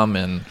Tom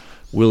and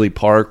Willie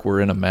Park were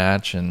in a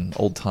match, and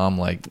Old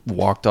Tom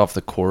walked off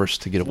the course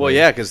to get away. Well,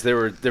 yeah, because there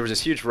was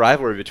this huge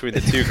rivalry between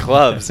the 2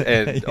 clubs,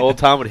 and Old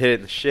Tom would hit it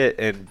in the shit,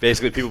 and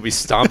basically people would be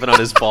stomping on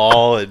his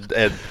ball and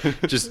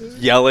just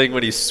yelling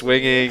when he's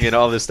swinging and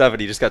all this stuff,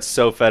 and he just got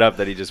so fed up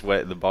that he just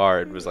went in the bar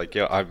and was like,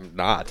 "Yo, I'm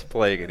not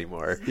playing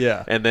anymore."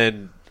 Yeah, and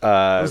then. It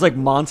was like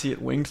Monty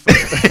at Winged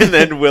Foot. And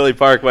then Willie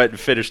Park went and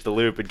finished the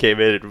loop and came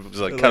in and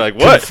was what?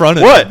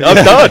 Confronted what? I'm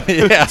done.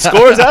 Yeah.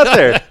 Scores out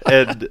there.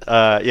 And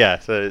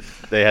so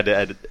they had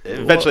to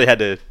eventually had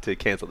to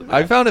cancel the match.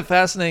 I found it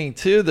fascinating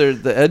too.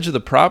 The edge of the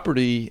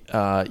property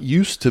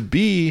used to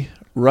be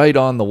right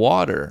on the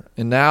water,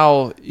 and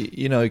now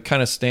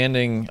kind of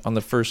standing on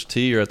the first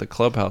tee or at the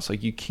clubhouse,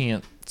 you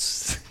can't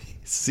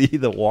see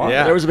the water.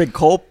 Yeah. There was a big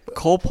coal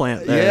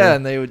plant there. Yeah,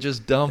 and they would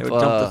just dump, the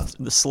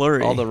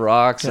slurry, all the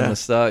rocks and the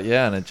stuff.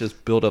 Yeah, and it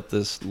just built up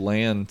this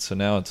land. So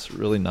now it's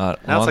really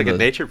not. Now on it's like the a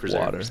nature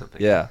preserve water. or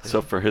something. Yeah.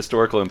 So for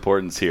historical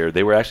importance here,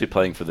 they were actually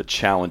playing for the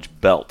Challenge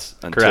Belt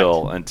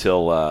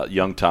until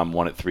Young Tom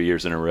won it 3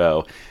 years in a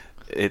row.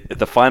 At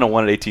the final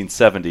one at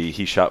 1870,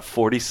 he shot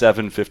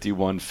 47,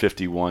 51,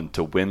 51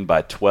 to win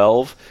by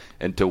 12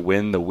 and to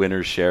win the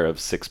winner's share of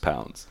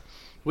 £6.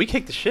 We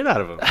kicked the shit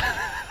out of him.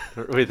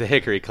 With the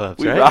Hickory clubs,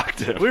 we right? rocked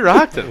him. We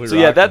rocked him.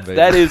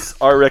 That is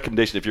our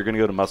recommendation. If you're going to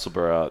go to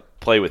Musselburgh,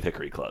 play with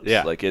Hickory clubs.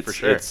 Yeah, for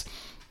sure.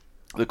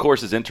 The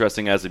course is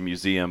interesting as a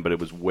museum, but it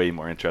was way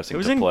more interesting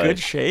to play. It was in good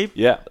shape.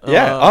 Yeah.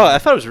 Yeah. I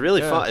thought it was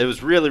really fun. It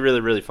was really, really,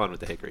 really fun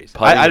with the Hickories.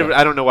 I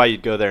don't know why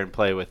you'd go there and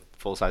play with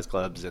full-size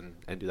clubs and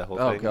do that whole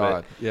thing.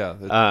 Oh,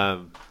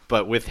 God.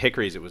 But with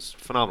Hickories, it was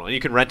phenomenal. And you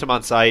can rent them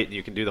on site, and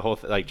you can do the whole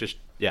thing. It's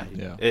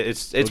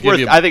They'll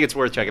worth. I think it's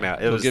worth checking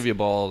out. They'll give you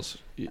balls.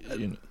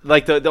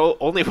 The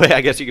only way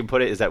I guess you can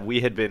put it is that we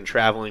had been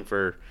traveling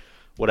for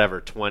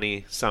whatever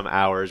 20 some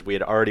hours. We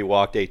had already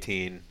walked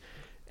 18,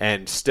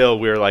 and still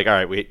we were like,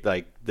 all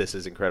right, this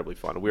is incredibly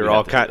fun. We were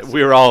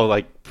all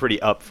like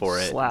pretty up for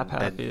it. Slap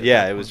And happy.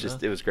 yeah, it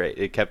was great.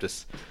 It kept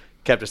us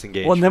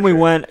engaged. Well, and then for we sure.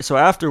 went. So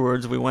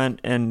afterwards, we went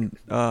and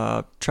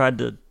tried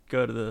to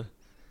go to the.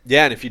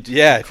 Yeah, and if you do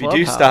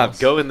stop, Clubhouse.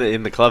 go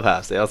in the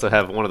clubhouse. They also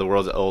have one of the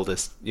world's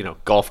oldest,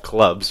 golf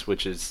clubs,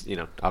 which is,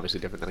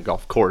 obviously different than a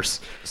golf course.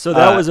 So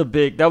that was a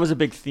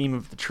big theme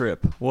of the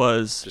trip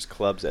was Just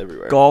clubs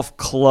everywhere. golf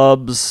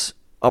clubs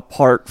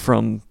apart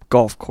from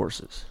golf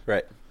courses.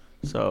 Right.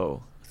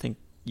 So I think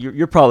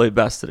you're probably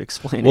best at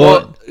explaining.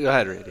 Well, it. Go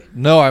ahead, Randy.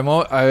 No,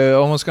 I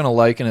almost gonna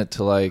liken it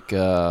to like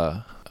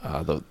the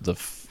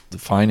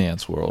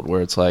finance world,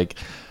 where it's like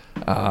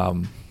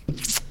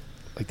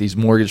these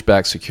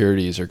mortgage-backed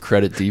securities or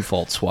credit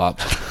default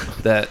swaps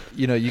that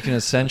you can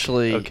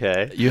essentially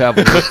you have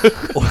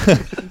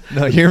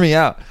no, hear me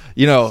out.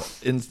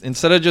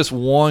 Instead of just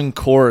one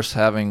course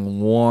having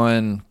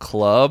one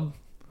club,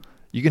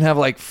 you can have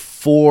like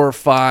 4,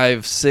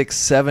 5, 6,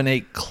 7,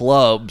 8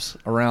 clubs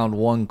around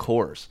one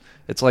course.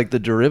 It's like the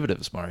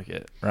derivatives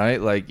market,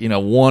 right? Like,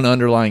 one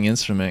underlying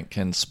instrument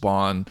can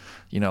spawn,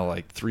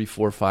 like 3,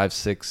 4, 5,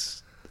 6,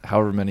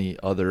 however many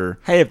other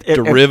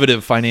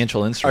derivative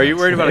financial instruments. Are you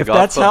worried about a If golf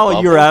that's club how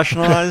bubble? you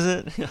rationalize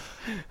it.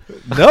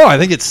 No, I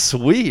think it's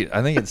sweet.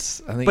 I think it's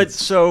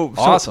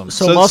awesome.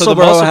 So the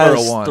Musselboro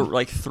has one.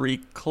 like 3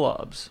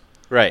 clubs.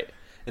 Right.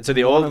 And so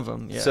the One of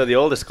them, yeah. so the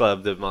oldest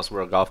club, the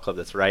Musselboro Golf Club,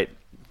 that's right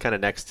kind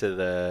of next to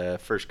the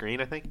first green,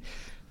 I think.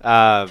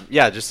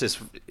 Just this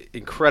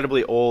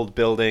incredibly old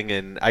building,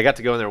 and I got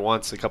to go in there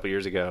once a couple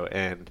years ago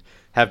and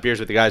have beers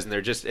with the guys, and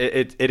they're just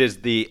it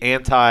is the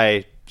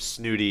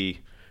anti-snooty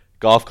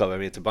golf club. I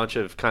mean, it's a bunch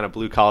of kind of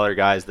blue collar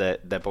guys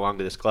that belong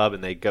to this club,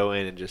 and they go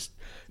in and just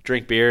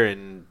drink beer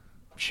and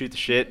shoot the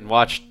shit and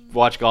watch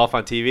golf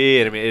on TV.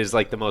 And I mean, it is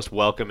like the most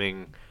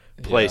welcoming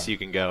place you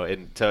can go.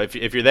 And so if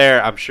you're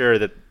there, I'm sure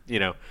that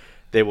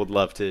they would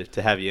love to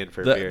have you in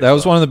for a beer. That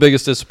was one of the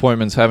biggest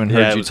disappointments, having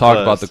heard you talk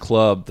closed. about the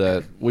club,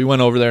 that we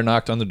went over there,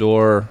 knocked on the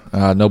door,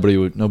 nobody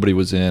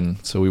was in,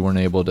 so we weren't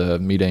able to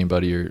meet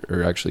anybody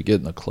or actually get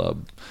in the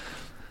club.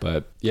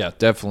 But yeah,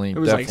 definitely. It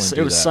was definitely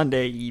it was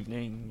Sunday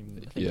evening.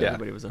 I think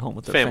everybody was at home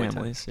with their Family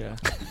families. Yeah.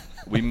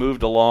 We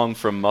moved along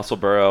from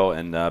Musselboro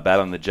and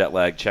battling the jet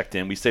lag, checked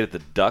in. We stayed at the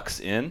Ducks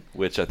Inn,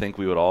 which I think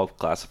we would all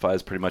classify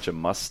as pretty much a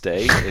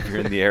must-stay if you're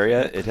in the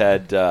area. It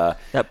had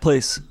that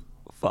place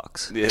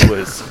fucks. It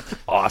was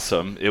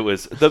awesome. It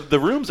was the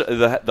rooms.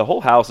 The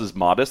whole house is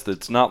modest.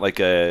 It's not like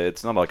a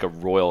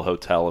royal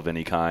hotel of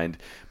any kind,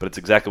 but it's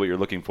exactly what you're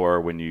looking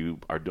for when you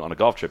are on a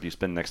golf trip. You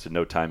spend next to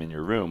no time in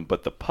your room.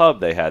 But the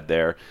pub they had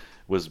there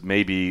was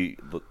it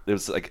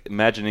was like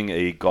imagining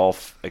a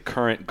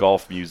current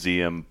golf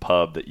museum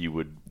pub that you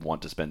would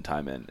want to spend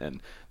time in.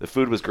 And the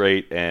food was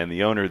great, and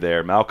the owner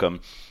there,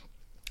 Malcolm,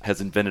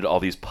 has invented all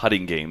these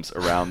putting games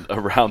around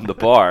the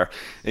bar,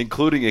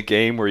 including a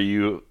game where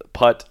you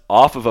putt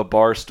off of a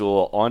bar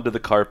stool onto the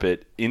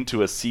carpet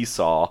into a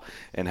seesaw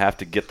and have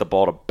to get the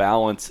ball to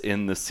balance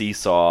in the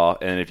seesaw,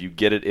 and if you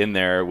get it in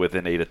there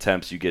within 8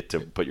 attempts, you get to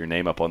put your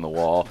name up on the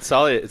wall.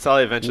 Solly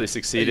eventually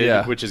succeeded,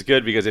 Yeah. which is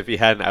good, because if he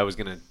hadn't, I was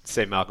going to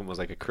say Malcolm was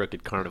like a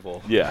crooked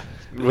carnival. Yeah.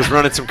 Was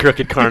running some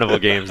crooked carnival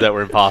games that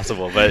were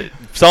impossible, but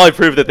Solly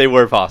proved that they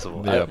were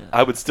possible. Yeah.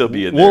 I would still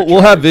be in there.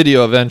 We'll have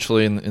video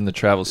eventually in the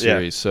travel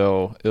series,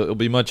 so it'll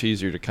be much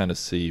easier to kind of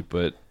see.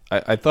 But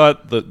I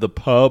thought the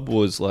pub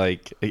was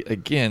like,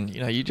 again,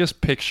 you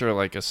just picture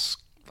like a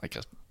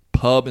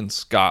pub in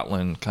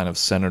Scotland kind of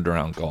centered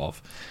around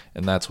golf,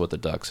 and that's what the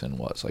Ducks Inn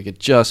was. Like, it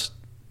just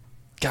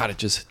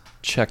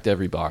checked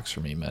every box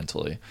for me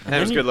mentally. And it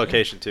was a good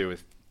location too,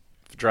 with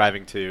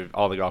driving to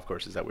all the golf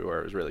courses that we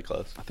were. It was really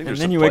close. I think And there's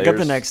then some you wake up the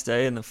players- next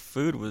day and the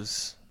food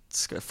was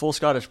full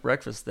Scottish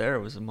breakfast. There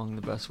was among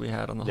the best we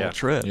had on the whole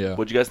trip. Yeah.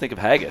 What'd you guys think of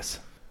haggis?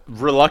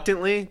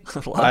 Reluctantly,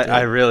 Loved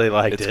I it. really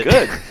liked It's it.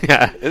 good.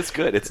 Yeah. It's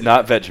good. It's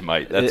not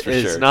Vegemite, that's for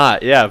sure. It's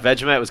not. Yeah,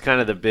 Vegemite was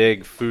kind of the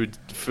big food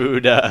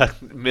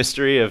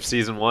mystery of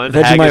season 1.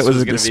 Vegemite Haggis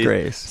was a gonna be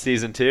disgrace.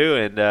 season 2,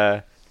 and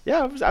I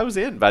was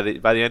in by the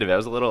end of it. I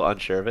was a little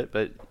unsure of it,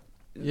 but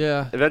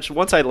Yeah, eventually,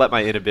 once I let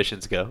my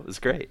inhibitions go, it was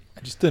great.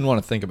 I just didn't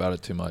want to think about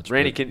it too much.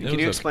 Randy, but can it you was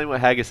okay. explain what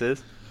haggis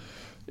is?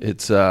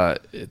 It's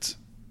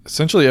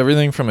essentially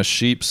everything from a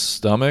sheep's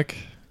stomach,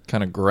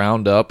 kind of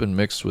ground up and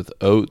mixed with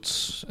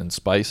oats and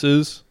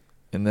spices,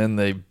 and then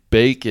they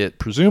bake it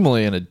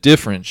presumably in a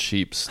different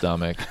sheep's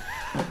stomach.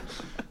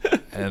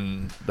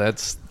 And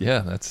that's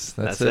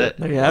it.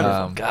 There you have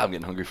it. God, I'm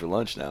getting hungry for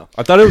lunch now.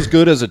 I thought it was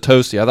good as a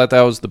toasty. I thought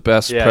that was the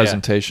best Yeah,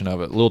 presentation of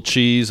it. A little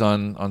cheese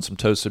on some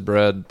toasted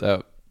bread.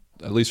 That,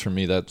 at least for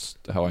me, that's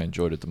how I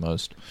enjoyed it the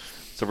most.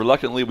 So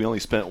reluctantly, we only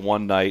spent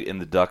one night in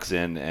the Ducks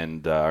Inn,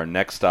 and our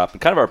next stop, and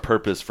kind of our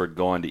purpose for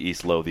going to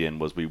East Lothian,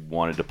 was we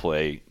wanted to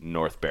play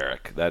North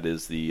Berwick. That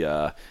is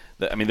the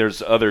I mean,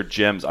 there's other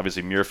gems.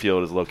 Obviously,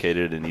 Muirfield is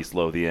located in East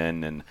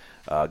Lothian, and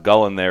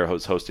Gullin there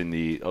hosting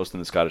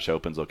the Scottish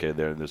Opens located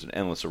there. And there's an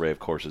endless array of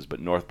courses, but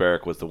North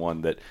Berwick was the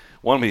one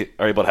we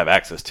are able to have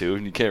access to,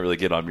 and you can't really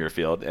get on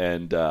Muirfield.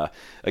 And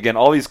again,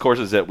 all these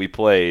courses that we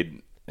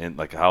played, and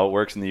like how it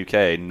works in the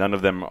UK, none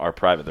of them are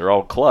private. They're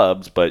all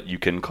clubs, but you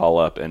can call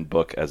up and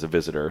book as a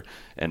visitor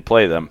and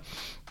play them.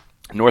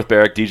 North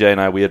Berwick, DJ and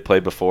I, we had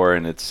played before,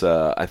 and it's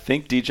I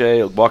think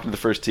DJ, walking to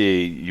the first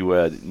tee,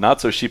 you not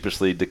so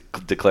sheepishly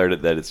declared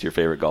it that it's your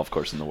favorite golf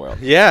course in the world.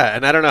 Yeah,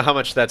 and I don't know how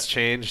much that's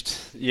changed,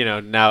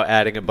 now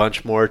adding a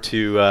bunch more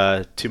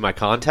to my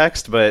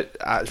context, but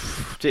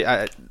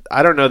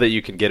I don't know that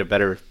you can get a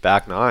better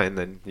back nine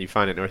than you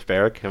find at North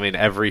Berwick. I mean,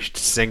 every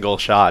single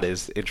shot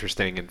is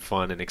interesting and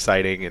fun and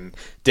exciting and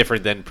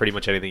different than pretty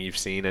much anything you've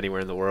seen anywhere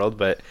in the world,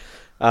 but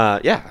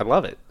yeah, I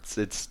love it.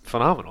 It's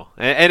phenomenal,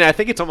 and I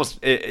think it's almost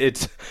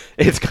it's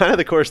kind of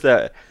the course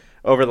that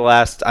over the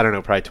last, I don't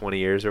know, probably 20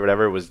 years or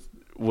whatever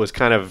was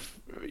kind of,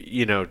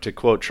 to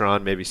quote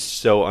Tron, maybe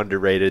so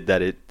underrated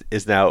that it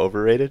is now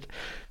overrated.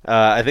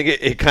 I think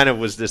it kind of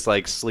was this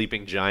like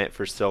sleeping giant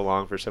for so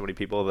long for so many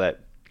people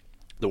that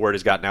the word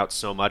has gotten out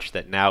so much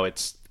that now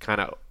it's kind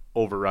of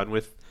overrun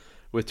with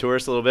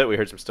tourists a little bit. We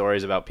heard some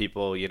stories about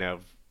people,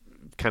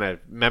 kind of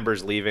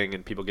members leaving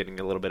and people getting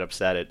a little bit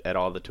upset at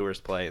all the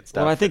tourist play and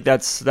stuff. Well, I think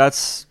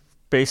that's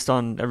based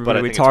on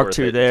everybody we talked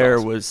to there.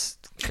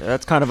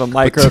 That's kind of a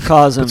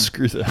microcosm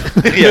screw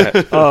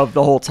that. of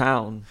the whole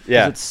town.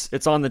 Yeah, it's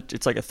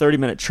like a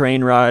 30-minute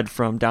train ride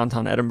from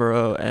downtown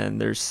Edinburgh, and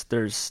there's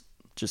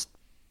just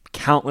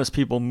countless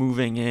people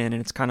moving in,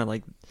 and it's kind of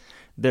like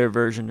their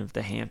version of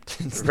the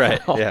Hamptons.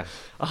 Right. Now.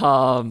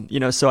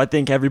 Yeah. So I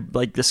think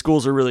the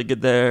schools are really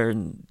good there,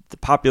 and the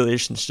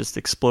population's just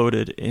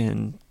exploded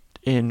in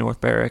North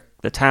Berwick,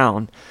 the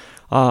town.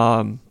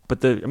 But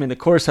the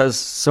course has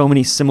so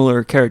many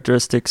similar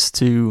characteristics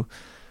to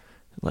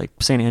like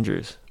St.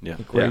 Andrews. Yeah.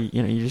 Like where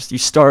you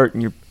start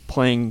and you're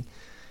playing,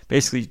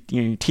 basically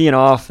you're teeing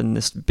off in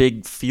this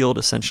big field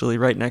essentially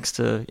right next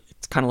to,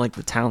 it's kind of like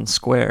the town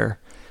square,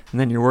 and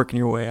then you're working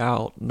your way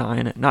out,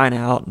 nine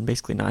out and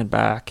basically 9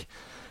 back.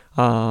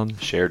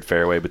 Shared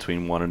fairway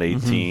between 1 and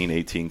 18,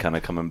 18 kind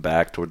of coming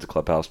back towards the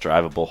clubhouse,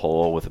 drivable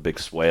hole with a big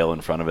swale in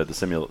front of it. The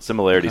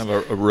similarities. Kind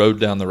of a road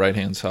down the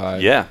right-hand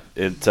side. Yeah,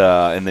 and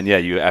then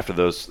you after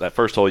that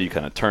first hole you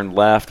kind of turn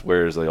left,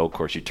 whereas the old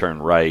course you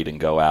turn right and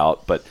go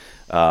out. But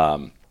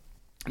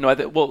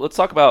let's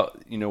talk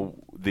about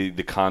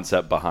the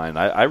concept behind.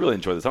 I really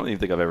enjoy this. I don't even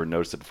think I've ever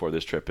noticed it before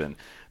this trip. And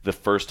the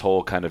first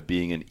hole kind of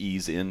being an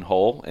ease-in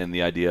hole, and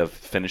the idea of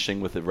finishing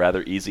with a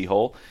rather easy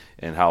hole,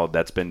 and how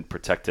that's been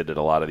protected at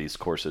a lot of these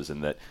courses,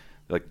 and that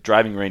like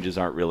driving ranges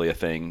aren't really a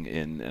thing.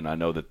 And I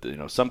know that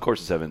some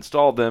courses have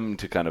installed them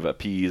to kind of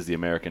appease the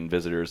American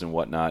visitors and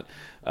whatnot.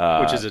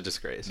 Which is a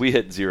disgrace. We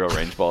hit 0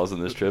 range balls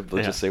in this trip.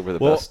 Let's just say we're the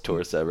best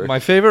tourists ever. My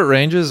favorite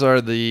ranges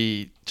are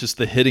just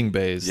the hitting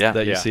bays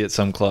that you Yeah. see at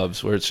some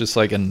clubs, where it's just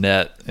like a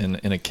net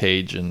in a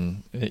cage,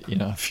 and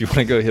if you want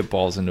to go hit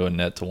balls into a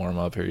net to warm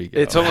up, here you go.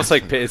 It's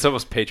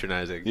almost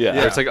patronizing. Yeah.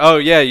 Where it's like, oh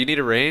yeah, you need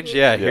a range?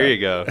 Yeah, here you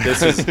go.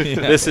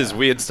 This is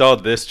we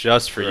installed this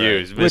just for you,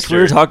 Which Mr. we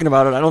were talking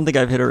about it. I don't think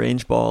I've hit a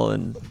range ball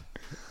in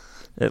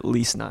at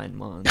least 9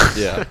 months.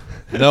 Yeah.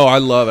 No, I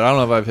love it. I don't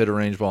know if I've hit a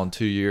range ball in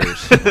 2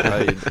 years.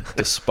 I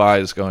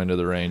despise going to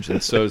the range.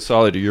 And so,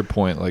 Solly, to your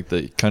point, like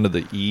the kind of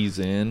the ease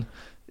in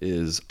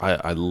is,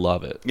 I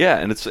love it. Yeah,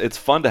 and it's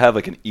fun to have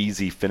like an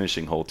easy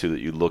finishing hole too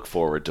that you look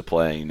forward to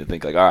playing, to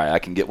think like, all right, I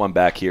can get one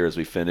back here as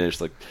we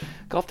finish. Like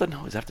golf doesn't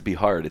always have to be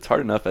hard. It's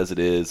hard enough as it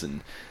is.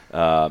 And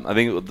I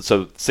think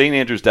so. St.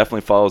 Andrews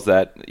definitely follows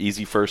that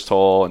easy first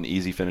hole and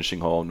easy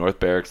finishing hole. North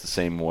Berwick's the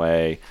same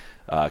way.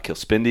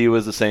 Kilspindie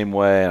was the same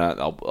way, and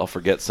I'll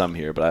forget some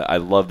here, but I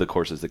love the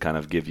courses that kind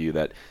of give you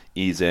that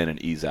ease in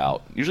and ease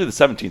out. Usually the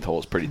 17th hole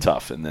is pretty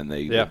tough, and then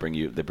they bring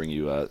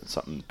you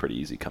something pretty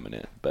easy coming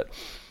in. But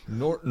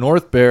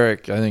North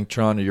Berwick, I think,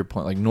 Tron, to your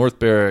point, like North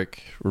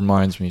Berwick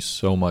reminds me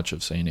so much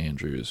of St.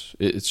 Andrews.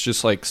 It's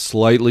just like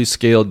slightly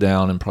scaled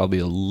down and probably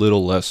a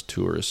little less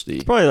touristy.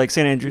 It's probably like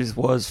St. Andrews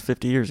was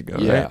 50 years ago,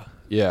 right?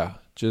 Yeah.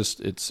 Just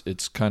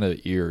it's kind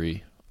of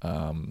eerie.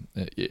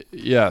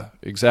 Yeah,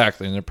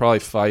 exactly. And they're probably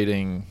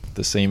fighting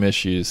the same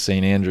issues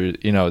St. Andrews,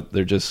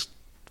 they're just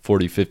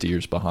 40, 50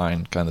 years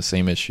behind, kind of the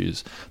same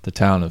issues the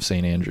town of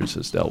St. Andrews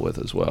has dealt with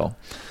as well.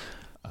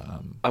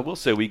 I will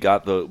say we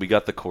got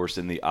the course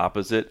in the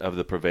opposite of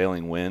the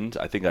prevailing wind.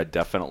 I think I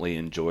definitely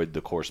enjoyed the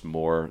course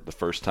more the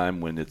first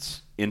time when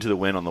it's into the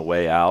wind on the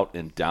way out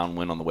and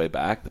downwind on the way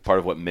back. The part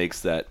of what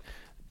makes that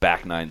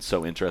back nine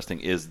so interesting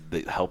is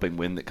the helping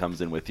wind that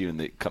comes in with you,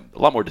 and a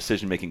lot more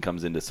decision making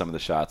comes into some of the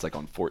shots, like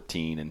on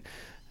 14 and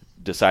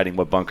deciding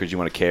what bunkers you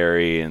want to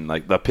carry, and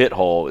like the pit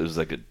hole is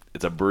like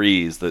it's a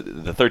breeze. The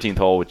 13th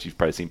hole, which you've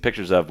probably seen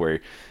pictures of, where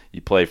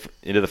you play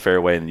into the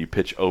fairway and then you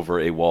pitch over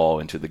a wall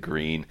into the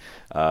green.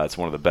 It's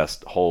one of the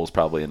best holes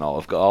probably in all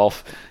of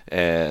golf,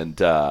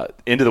 and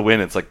into the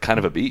wind it's like kind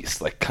of a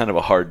beast, like kind of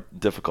a hard,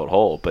 difficult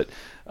hole. But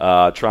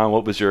Tron,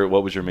 what was your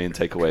main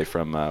takeaway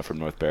from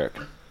North Berwick?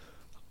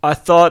 I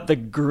thought the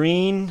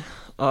green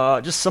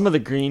Just some of the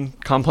green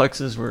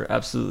complexes were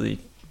absolutely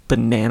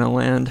banana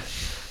land.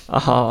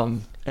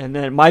 And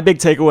then my big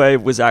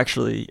takeaway was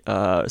actually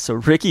so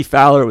Ricky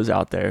Fowler was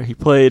out there. He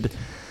played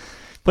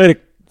a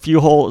few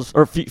holes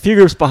or few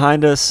groups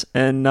behind us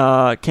and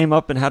came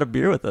up and had a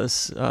beer with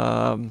us.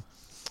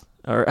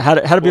 Or had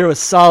a beer with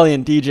Solly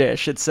and DJ, I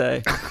should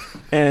say.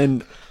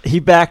 And he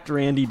backed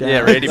Randy down.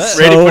 Yeah, Randy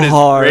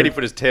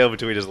put his tail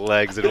between his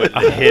legs and went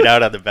and hit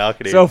out on the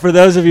balcony. So for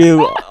those of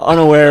you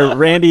unaware,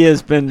 Randy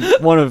has been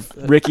one of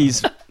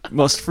Ricky's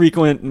most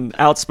frequent and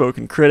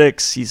outspoken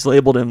critics. He's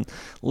labeled him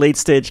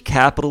late-stage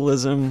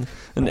capitalism,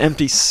 an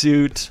empty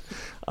suit,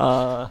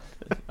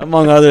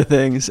 among other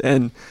things.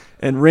 And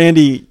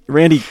Randy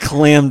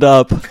clammed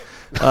up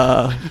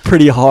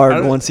pretty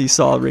hard once he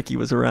saw Ricky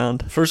was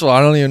around. First of all,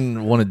 I don't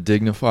even want to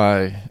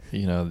dignify,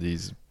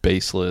 these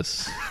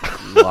baseless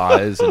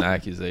lies and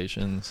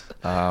accusations.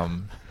 A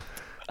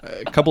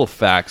couple of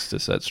facts to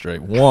set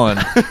straight. One,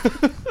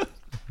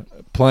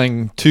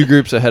 playing two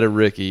groups ahead of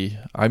Ricky,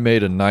 I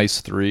made a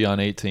nice 3 on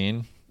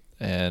 18,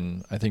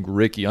 and I think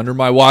Ricky, under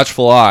my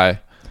watchful eye,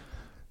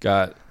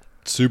 got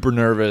super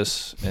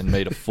nervous and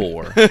made a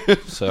 4.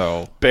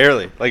 So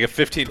barely, like a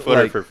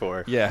 15-footer for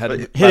 4. Yeah,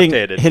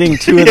 hitting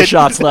 2 of the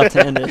shots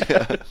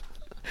left-handed.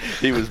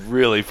 He was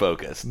really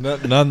focused.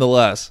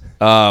 Nonetheless,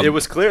 it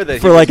was clear that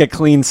for a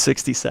clean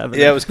 67.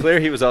 Yeah, it was clear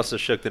he was also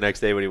shook the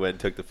next day when he went and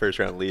took the first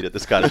round lead at the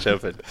Scottish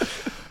Open.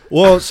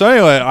 Well, so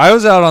anyway, I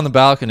was out on the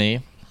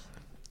balcony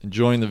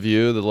enjoying the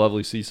view, the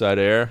lovely seaside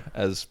air,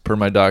 as per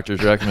my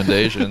doctor's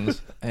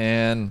recommendations,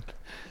 and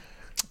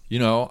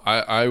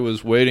I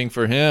was waiting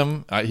for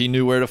him. He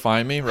knew where to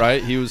find me,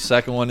 right? He was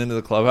second one into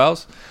the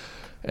clubhouse,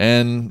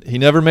 and he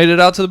never made it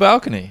out to the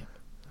balcony.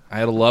 I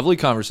had a lovely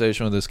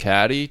conversation with his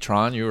caddy,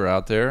 Tron. You were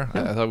out there.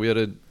 I thought we had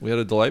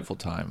a delightful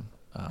time.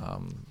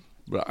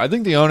 But I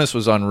think the onus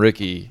was on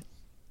Ricky.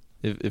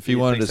 If he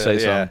wanted to say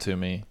something to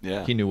me,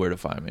 he knew where to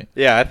find me.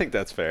 Yeah, I think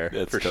that's fair.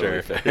 That's for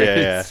totally sure. Fair.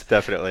 Yeah,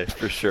 definitely.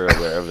 For sure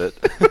aware of it.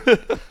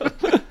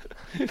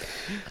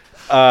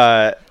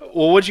 Well,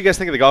 what did you guys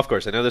think of the golf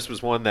course? I know this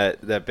was one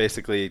that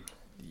basically,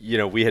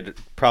 we had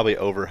probably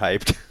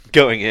overhyped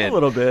going in. A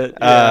little bit.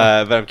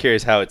 Yeah. But I'm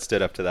curious how it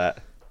stood up to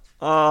that.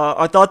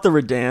 I thought the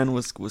Redan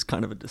was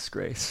kind of a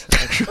disgrace,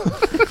 actually.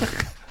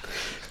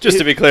 Just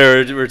to be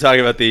clear, we're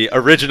talking about the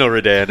original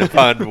Redan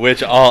upon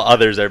which all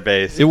others are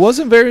based. It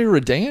wasn't very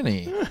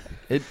Redan-y.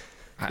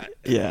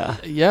 Yeah,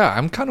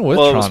 I'm kind of with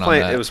Tron on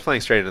that. It was playing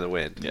straight into the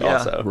wind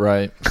also.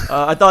 Right.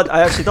 I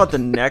actually thought the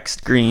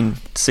next green,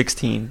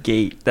 16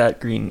 gate, that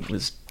green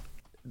was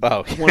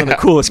one of the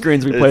coolest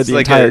greens we played the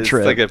entire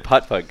trip. It's like a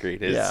putt-putt green.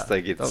 It's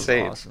like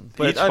insane. Awesome.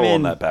 Each hole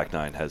in that back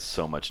 9 has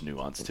so much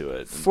nuance to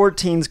it.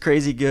 14's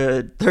crazy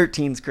good.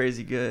 13's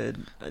crazy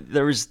good.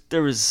 There was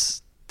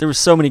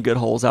so many good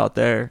holes out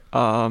there.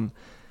 I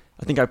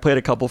think I played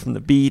a couple from the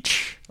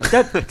beach.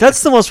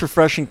 That's the most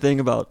refreshing thing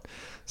about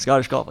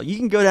Scottish golf. You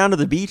can go down to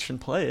the beach and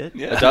play it.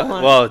 Yeah.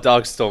 A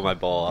dog stole my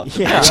ball off.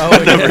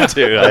 Number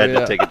 2. I had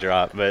to take a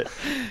drop. But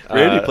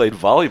Randy played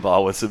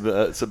volleyball with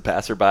some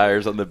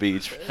passerbyers on the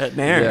beach at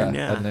Nairn.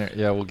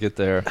 Yeah, we'll get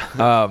there.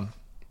 I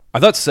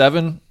thought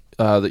 7,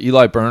 the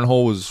Eli Byrne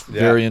hole was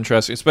very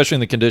interesting, especially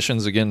in the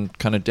conditions. Again,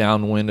 kind of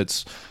downwind.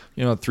 It's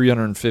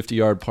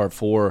 350-yard par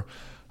 4.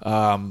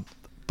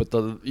 But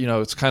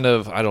it's kind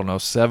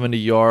of 70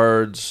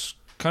 yards.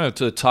 Kind of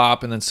to the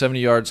top, and then 70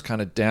 yards kind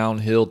of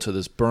downhill to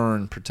this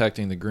burn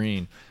protecting the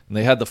green. And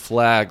they had the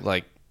flag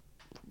like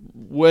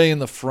way in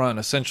the front,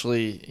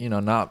 essentially,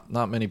 not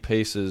many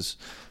paces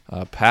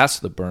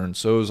past the burn.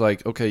 So it was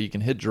like, okay, you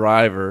can hit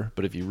driver,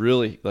 but if you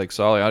really, like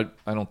Solly,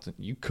 I don't think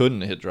you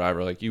couldn't hit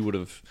driver. Like you would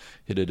have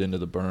hit it into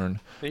the burn.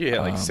 You hit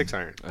like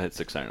 6-iron. I hit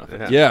 6-iron with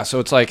it. Yeah, so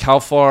it's like how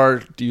far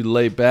do you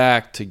lay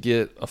back to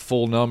get a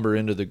full number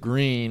into the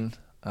green?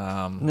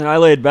 And then I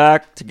laid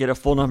back to get a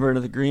full number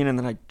into the green, and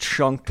then I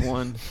chunked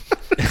one.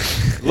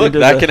 Look,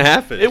 that can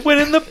happen. It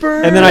went in the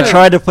burn. And then I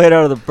tried to play it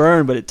out of the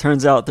burn, but it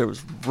turns out there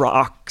was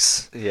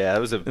rocks. Yeah, it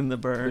was in the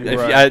burn.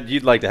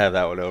 You'd like to have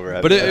that one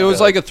over. But it was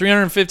like a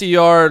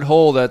 350-yard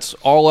hole that's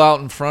all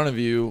out in front of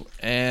you,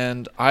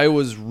 and I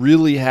was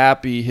really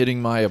happy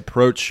hitting my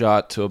approach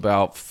shot to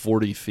about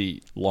 40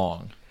 feet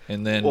long.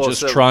 And then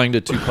trying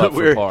to two-putt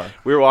for par.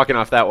 We were walking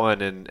off that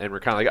one, and we're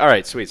kind of like, all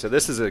right, sweet. So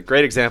this is a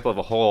great example of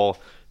a hole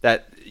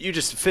that you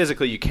just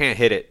physically you can't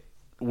hit it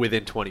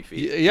within 20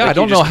 feet. Yeah, I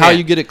don't know how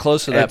you get it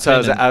close to that. So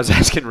I was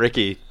asking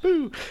Ricky.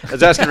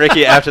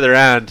 After the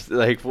round,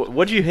 like,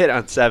 what did you hit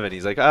on 7?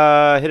 He's like,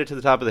 I hit it to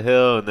the top of the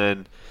hill, and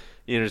then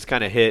just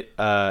kind of hit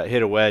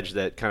a wedge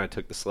that kind of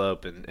took the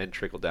slope and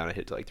trickled down. I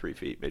hit to like 3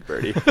 feet, made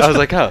birdie. I was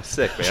like, oh,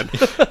 sick, man.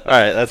 All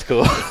right, that's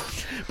cool.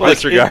 But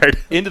disregard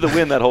into the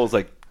wind. That hole's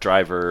like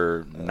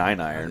driver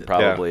 9-iron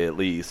probably at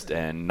least,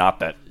 and not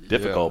that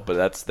difficult. But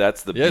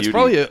that's the beauty. It's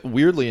probably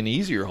weirdly an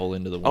easier hole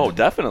into the wind. Oh,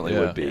 definitely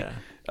would be.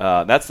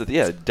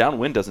 Yeah.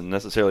 Downwind doesn't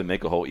necessarily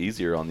make a hole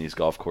easier on these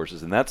golf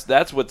courses, and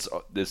that's what's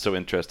is so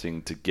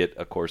interesting to get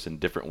a course in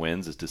different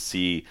winds is to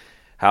see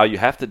how you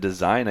have to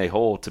design a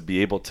hole to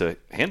be able to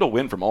handle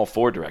wind from all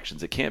four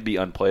directions. It can't be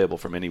unplayable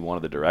from any one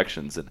of the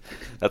directions, and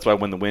that's why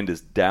when the wind is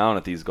down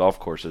at these golf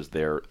courses,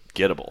 they're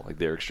gettable. Like,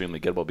 they're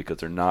extremely gettable because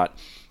they're not.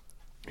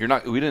 We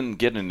didn't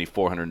get any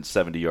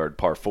 470-yard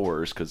par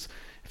fours, because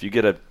if you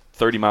get a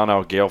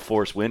 30-mile-an-hour gale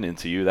force wind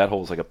into you, that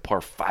hole's like a par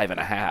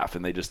 5.5,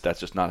 and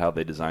that's just not how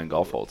they design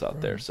golf holes out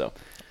there. So,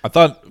 I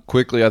thought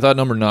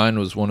number 9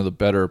 was one of the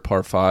better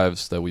par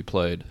 5s that we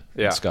played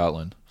in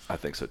Scotland. I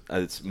think so.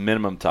 It's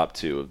minimum top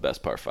 2 of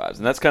best par 5s,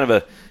 and that's kind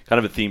of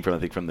a theme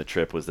from the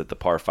trip, was that the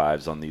par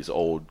 5s on these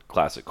old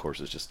classic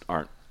courses just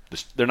aren't.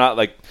 They're not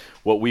like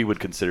what we would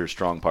consider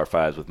strong par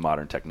 5s with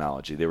modern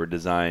technology. They were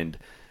designed.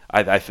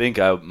 I think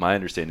my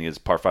understanding is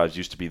par 5s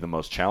used to be the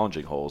most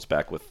challenging holes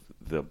back with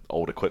the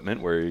old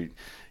equipment, where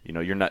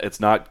you're not. It's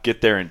not get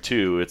there in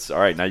 2. It's all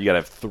right. Now you got to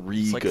have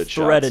 3 good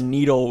shots. Thread a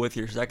needle with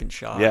your second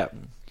shot. Yeah.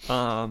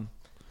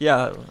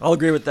 Yeah, I'll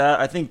agree with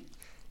that. I think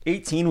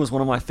 18 was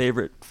one of my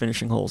favorite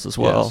finishing holes as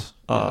well.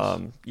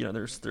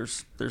 Yes.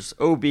 There's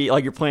OB,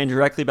 like you're playing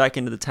directly back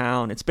into the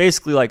town. It's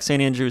basically like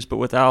St. Andrews, but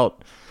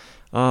without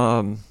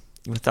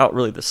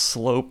really the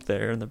slope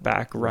there in the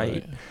back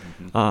right.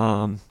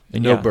 And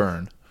no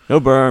burn. No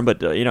burn,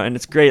 but and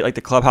it's great. Like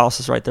the clubhouse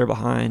is right there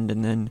behind,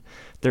 and then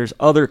there's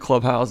other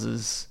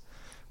clubhouses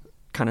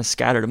kind of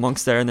scattered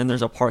amongst there, and then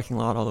there's a parking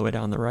lot all the way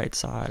down the right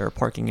side, or a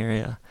parking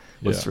area.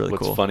 It's really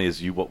cool. What's funny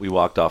is we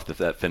walked off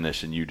that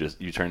finish, and you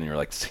turned and you're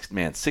like,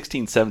 man,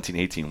 16, 17,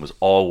 18 was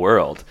all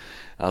world.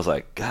 I was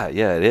like, God,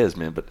 yeah, it is,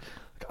 man. But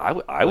I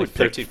would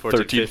 13,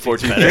 14,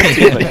 15.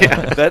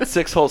 That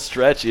 6-hole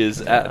stretch is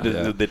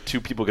the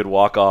 2 people could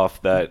walk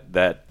off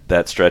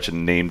that stretch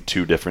and name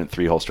 2 different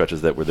 3-hole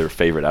stretches that were their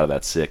favorite out of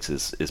that 6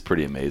 is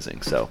pretty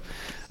amazing. So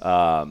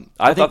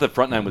I thought the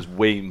front 9 was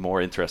way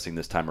more interesting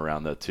this time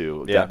around, though,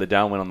 too. Yeah. The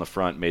downwind on the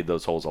front made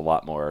those holes a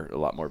lot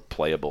more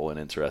playable and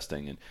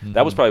interesting, and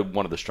that was probably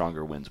one of the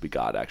stronger wins we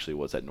got. Actually,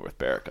 was at North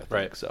Berwick, I think.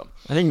 Right. So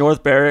I think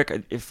North Berwick,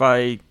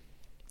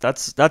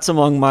 that's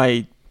among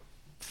my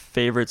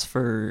favorites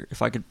for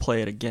if I could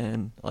play it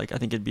again. Like, I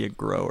think it'd be a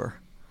grower.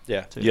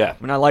 Yeah. Too. Yeah.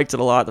 I mean, I liked it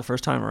a lot the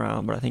first time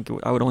around, but I think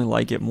I would only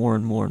like it more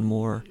and more and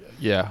more.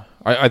 Yeah.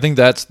 I think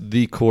that's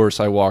the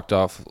course I walked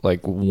off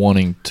like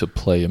wanting to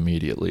play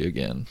immediately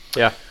again.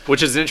 Yeah,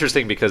 which is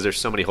interesting because there's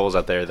so many holes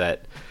out there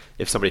that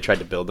if somebody tried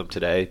to build them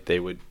today,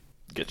 they would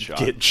get shot.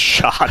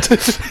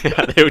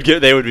 Yeah,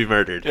 they would be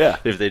murdered. Yeah.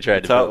 If they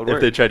tried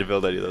to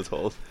build any of those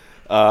holes.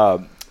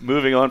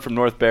 Moving on from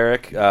North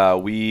Berwick,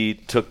 we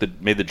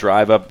made the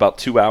drive up about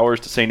 2 hours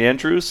to St.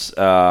 Andrews.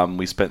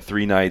 We spent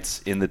 3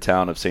 nights in the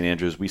town of St.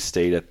 Andrews. We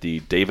stayed at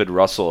the David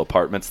Russell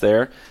Apartments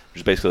there,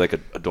 which is basically like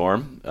a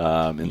dorm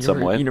in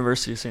some way.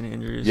 University of St.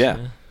 Andrews.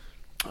 Yeah.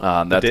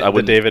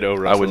 The David O.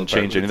 Russell I wouldn't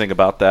change anything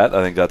about that.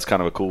 I think that's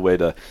kind of a cool way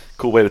to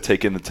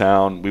take in the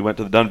town. We went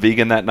to the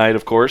Dunvegan that night,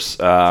 of course.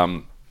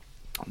 The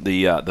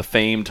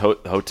famed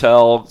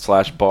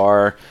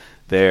hotel/bar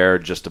there,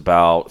 just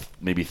about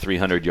maybe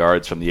 300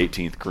 yards from the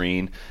 18th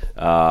green,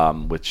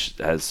 which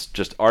has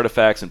just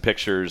artifacts and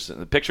pictures.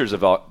 And the pictures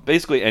of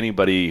basically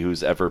anybody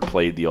who's ever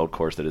played the old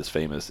course that is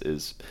famous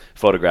is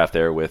photographed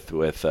there with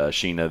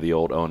Sheena, the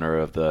old owner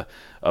of the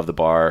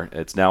bar.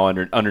 It's now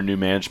under new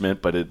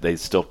management, but they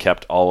still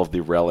kept all of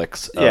the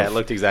relics. It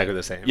looked exactly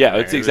the same. Yeah,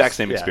 it's the exact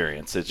same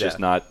experience. It's just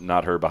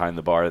not her behind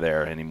the bar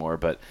there anymore,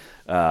 but.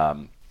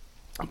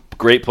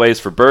 Great place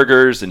for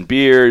burgers and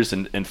beers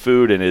and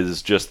food, and it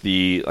is just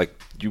you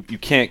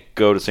can't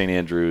go to St.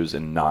 Andrews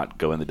and not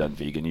go in the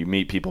Dunvegan. You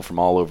meet people from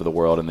all over the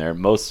world in there.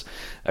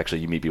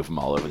 You meet people from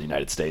all over the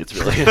United States,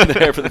 really, in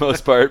there for the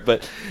most part.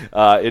 But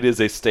it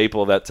is a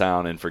staple of that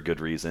town, and for good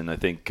reason. I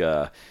think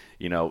a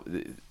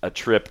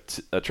trip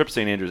to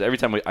St. Andrews. Every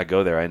time I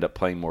go there, I end up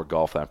playing more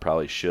golf than I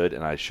probably should,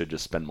 and I should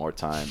just spend more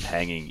time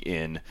hanging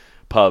in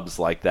pubs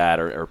like that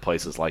or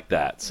places like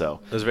that. So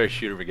that was a very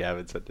Shooter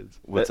McGavin sentence.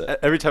 What's that?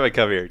 Every time I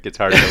come here, it gets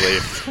harder to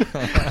leave.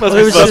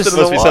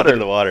 Must be something in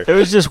the water. It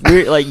was just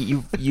weird. Like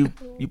you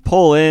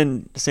pull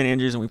in St.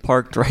 Andrews, and we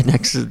parked right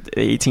next to the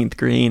 18th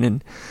green,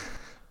 and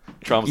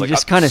Trump's you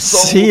just kind of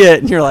see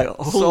it, and you're like,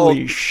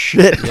 "Holy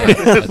shit!" Yeah.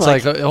 It's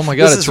like, oh my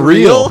god, it's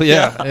real.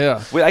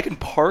 Yeah. Wait, I can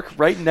park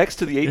right next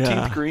to the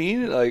 18th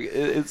green. Like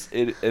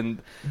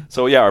and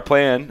so our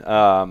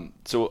plan.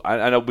 So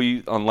I know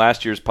on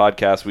last year's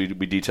podcast we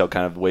detailed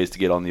kind of ways to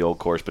get on the old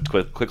course, but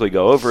quickly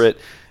go over it.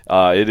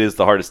 It is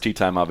the hardest tee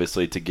time,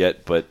 obviously, to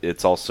get, but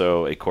it's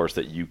also a course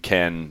that you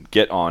can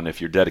get on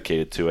if you're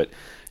dedicated to it.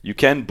 You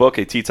can book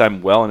a tee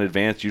time well in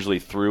advance, usually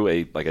through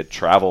a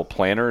travel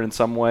planner in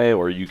some way,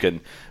 or you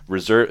can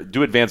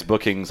do advanced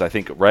bookings, I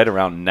think, right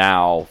around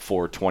now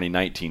for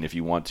 2019 if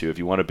you want to. If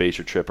you want to base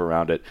your trip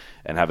around it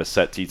and have a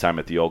set tee time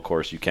at the old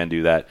course, you can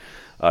do that.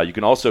 You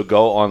can also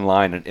go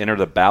online and enter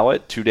the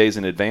ballot 2 days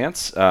in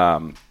advance.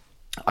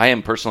 I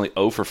am personally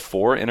 0 for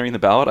 4 entering the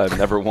ballot. I've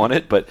never won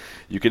it, but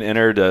you can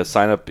enter to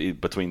sign up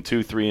between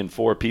 2, 3, and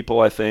 4 people,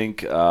 I think,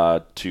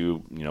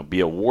 to be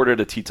awarded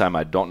a tee time.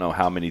 I don't know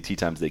how many tee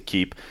times they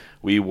keep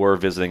we were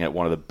visiting at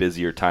one of the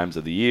busier times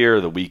of the year,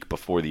 the week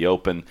before the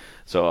Open.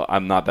 So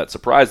I'm not that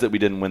surprised that we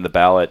didn't win the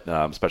ballot,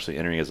 especially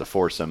entering as a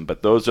foursome.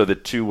 But those are the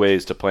two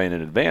ways to play in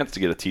advance to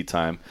get a tee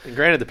time. And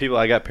granted, the people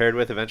I got paired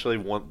with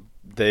eventually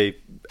they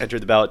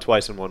entered the ballot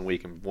twice in 1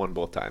 week and won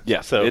both times. Yeah,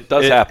 so it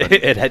does happen.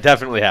 It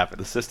definitely happened.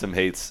 The system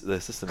hates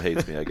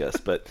me, I guess.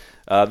 But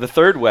the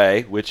third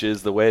way, which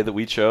is the way that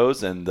we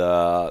chose, and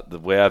the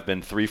way I've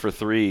been 3 for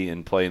 3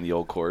 in playing the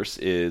old course,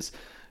 is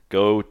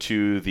go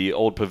to the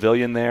old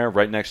pavilion there,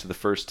 right next to the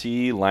first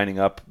tee, lining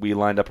up. We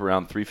lined up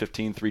around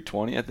 3:15,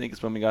 3:20, I think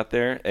is when we got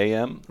there,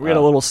 a.m. We had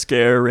a little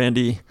scare,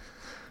 Randy.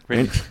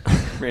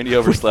 Randy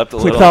overslept a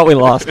little. We thought we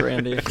lost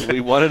Randy.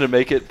 We wanted to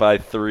make it by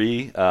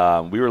 3.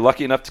 We were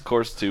lucky enough, of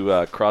course,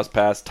 to cross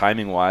paths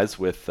timing-wise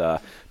with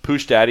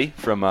Poosh Daddy,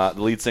 from the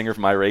lead singer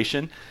from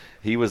Iration.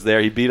 He was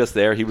there. He beat us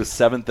there. He was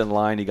 7th in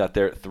line. He got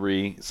there at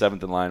 3.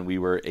 7th in line. We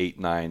were 8,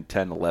 9,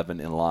 10, 11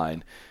 in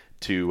line.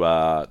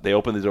 They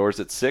open the doors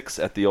at 6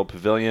 at the old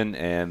pavilion,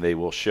 and they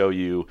will show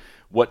you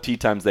what tee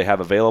times they have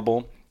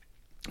available,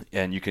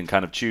 and you can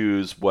kind of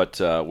choose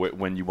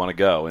when you want to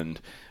go. And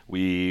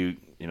we,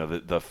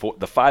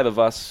 the 5 of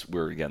us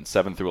were, again,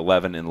 7 through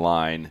 11 in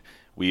line.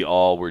 We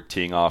all were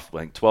teeing off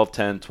like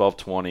 12:10,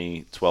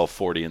 12:20,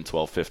 12:40, and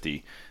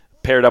 12:50.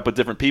 Paired up with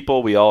different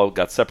people. We all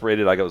got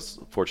separated. I was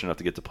fortunate enough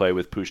to get to play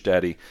with Poosh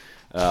Daddy,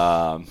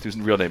 whose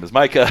real name is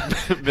Micah.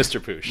 Mr.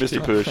 Poosh.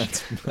 Mr.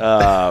 Poosh.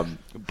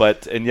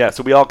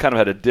 So we all kind of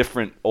had a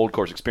different old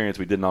course experience.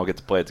 We didn't all get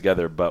to play it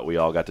together, but we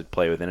all got to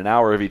play within an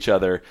hour of each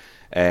other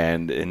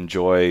and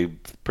enjoy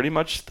pretty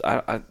much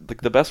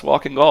the best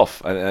walk in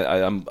golf.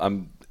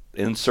 I'm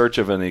in search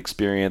of an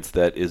experience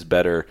that is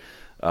better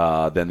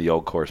than the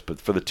old course. But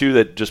for the two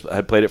that just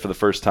had played it for the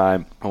first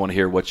time, I want to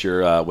hear what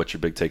your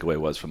big takeaway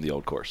was from the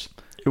old course.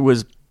 It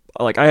was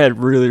like I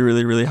had really,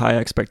 really, really high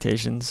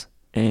expectations,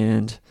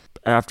 and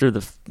after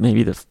the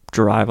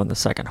drive on the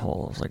second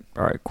hole, I was like,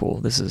 all right,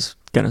 cool. This is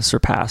going to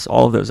surpass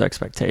all of those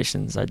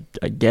expectations. I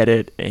get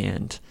it.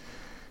 And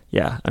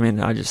yeah, I mean,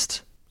 I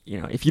just,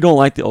 if you don't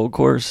like the old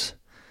course,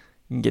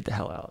 you can get the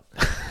hell out.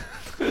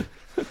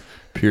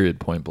 Period,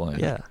 point blank.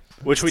 Yeah.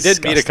 Which we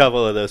did meet a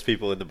couple of those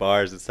people in the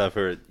bars and stuff who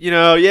were,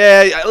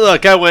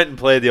 look, I went and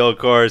played the old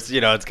course.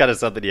 It's kind of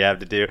something you have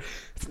to do.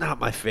 It's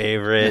not my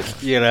favorite.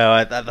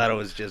 I thought it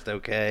was just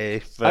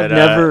okay. But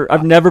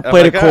I've never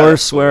played a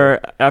course where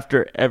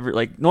after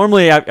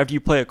normally after you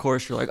play a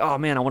course, you're like, oh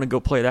man, I want to go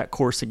play that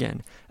course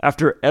again.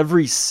 After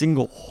every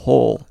single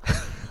hole,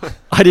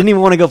 I didn't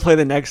even want to go play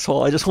the next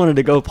hole. I just wanted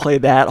to go play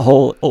that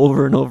hole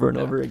over and over and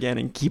over again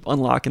and keep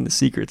unlocking the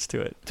secrets to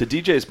it. To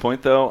DJ's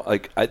point though,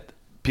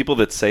 people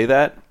that say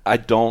that, I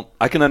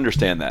can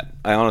understand that.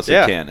 I honestly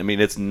can. I mean,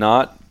 it's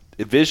not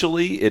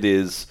visually, it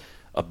is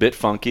a bit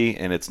funky,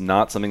 and it's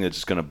not something that's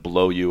just going to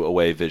blow you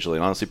away visually.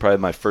 And honestly, probably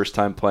my first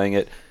time playing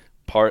it,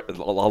 a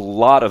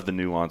lot of the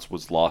nuance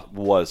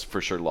was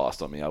for sure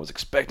lost on me. I was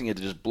expecting it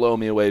to just blow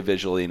me away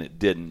visually, and it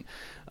didn't.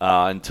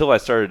 Until I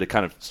started to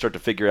kind of start to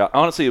figure out.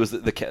 Honestly, it was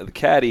the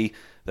caddy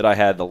that I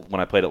had when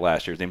I played it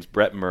last year. His name's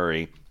Brett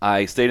Murray.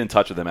 I stayed in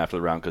touch with him after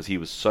the round because he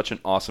was such an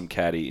awesome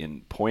caddy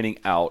in pointing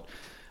out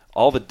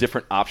all the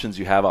different options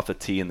you have off the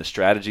tee and the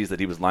strategies that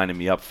he was lining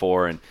me up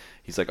for. And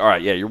he's like, all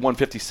right, yeah, you're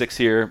 156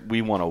 here.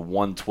 We want a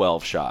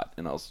 112 shot.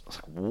 And I was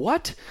like,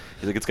 what?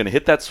 He's like, it's going to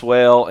hit that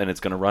swale, and it's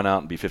going to run out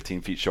and be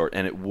 15 feet short.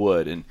 And it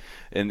would. And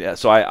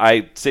so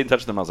I stayed in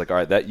touch with him. I was like, all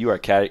right, you are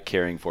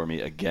carrying for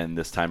me again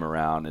this time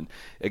around. And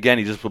again,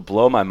 he just would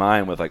blow my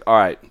mind with like, all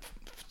right,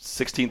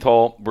 16th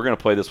hole, we're going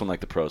to play this one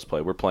like the pros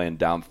play. We're playing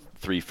down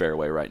 3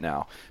 fairway right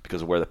now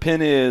because of where the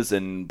pin is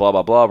and blah,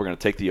 blah, blah. We're going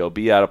to take the OB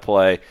out of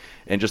play.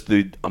 And just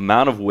the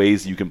amount of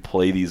ways you can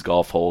play these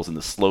golf holes and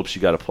the slopes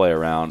you got to play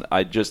around,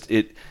 I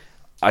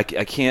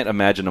can't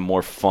imagine a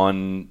more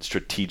fun,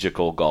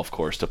 strategical golf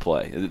course to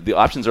play. The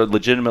options are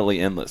legitimately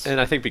endless. And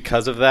I think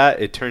because of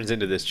that, it turns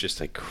into this just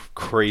like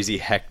crazy,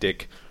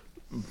 hectic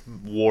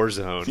war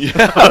zone.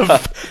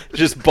 Yeah.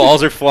 Just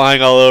balls are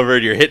flying all over,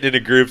 and you're hitting into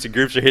groups, and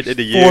groups are hitting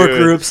into you. 4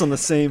 groups on the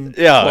same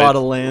plot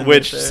of land.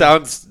 Which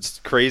sounds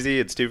crazy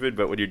and stupid,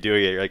 but when you're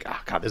doing it, you're like, oh,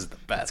 God, this is the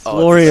best.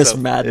 Glorious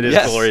madness. It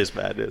is glorious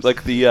madness.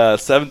 Like the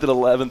 7th and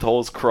 11th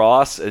holes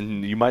cross,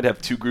 and you might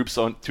have 2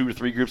 or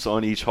 3 groups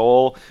on each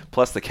hole,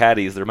 plus the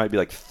caddies. There might be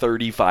like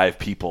 35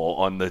 people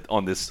on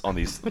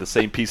the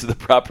same piece of the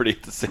property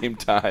at the same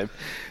time.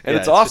 And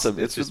it's awesome.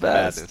 It's just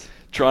best. Madness.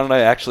 Tron and I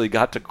actually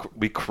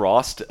we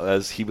crossed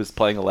as he was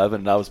playing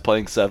 11 and I was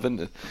playing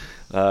 7.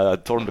 I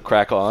told him to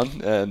crack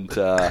on, and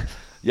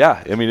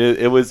yeah, I mean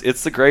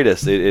it's the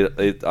greatest.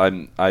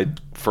 I'm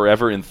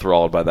forever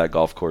enthralled by that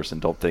golf course,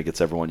 and don't think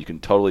it's everyone you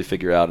can totally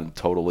figure out and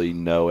totally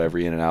know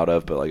every in and out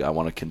of. But like I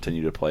want to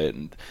continue to play it,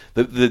 and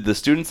the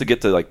students that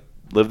get to like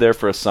live there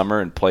for a summer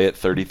and play it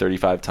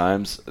 30-35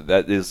 times,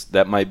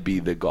 that might be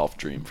the golf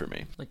dream for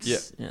me. Yeah.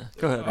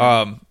 Go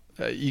ahead.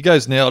 You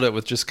guys nailed it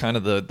with just kind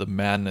of the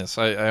madness.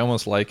 I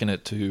almost liken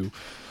it to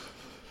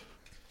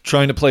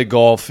trying to play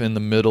golf in the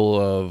middle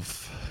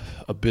of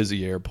a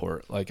busy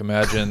airport. Like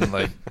imagine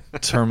like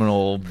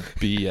Terminal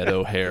B at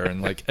O'Hare,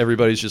 and like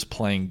everybody's just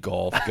playing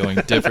golf, going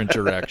different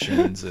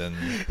directions, and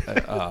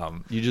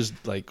you just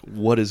like,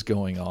 what is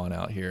going on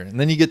out here? And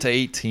then you get to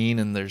 18,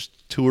 and there's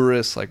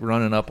tourists like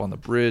running up on the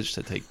bridge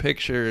to take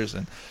pictures,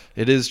 and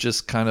it is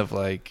just kind of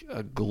like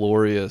a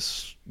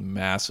glorious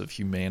mass of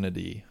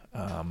humanity.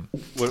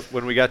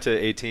 When we got to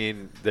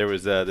 18, there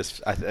was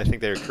this. I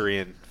think they were a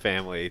Korean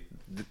family.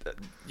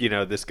 You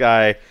know, this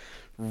guy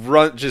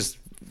just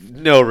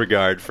no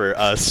regard for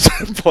us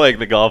playing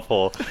the golf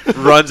hole.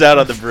 Runs out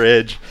on the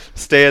bridge,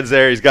 stands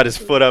there. He's got his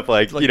foot up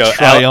like you know,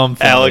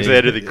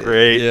 Alexander the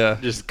Great. Yeah.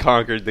 Just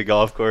conquered the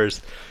golf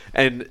course.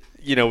 And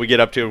you know, we get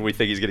up to him. We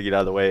think he's gonna get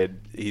out of the way, and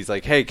he's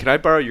like, "Hey, can I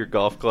borrow your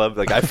golf club?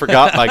 Like, I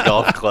forgot my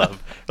golf club."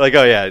 Like,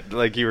 oh yeah,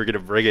 like you were gonna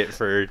bring it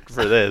for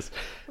this.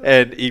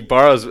 And he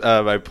borrows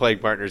my playing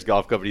partner's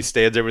golf club, and he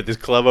stands there with his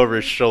club over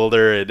his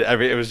shoulder, and I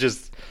mean, it was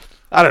just,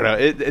 I don't know,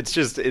 it's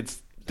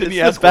Didn't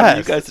he ask one of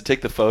you guys to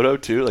take the photo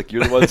too? Like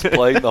you're the ones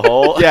playing the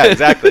hole. Yeah,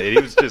 exactly. And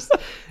he was just,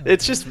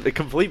 it's just a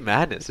complete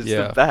madness. It's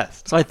the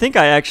best. So I think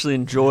I actually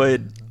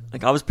enjoyed.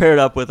 Like I was paired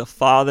up with a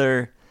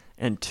father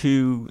and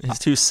his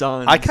two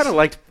sons. I kind of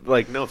liked,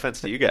 like, no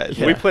offense to you guys,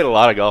 Yeah. we played a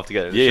lot of golf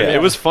together. Yeah.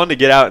 It was fun to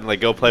get out and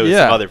like go play with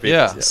some other people.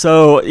 Yeah.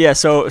 So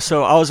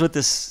I was with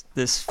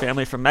this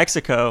family from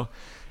Mexico,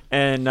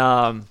 and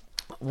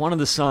one of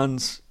the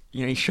sons,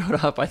 you know, he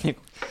showed up, I think,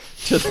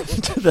 to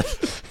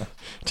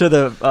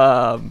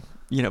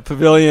the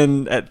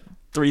pavilion at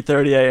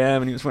 3:30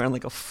 a.m. and he was wearing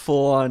like a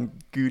full-on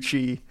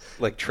Gucci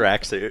Like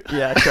tracksuit.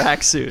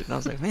 tracksuit, and I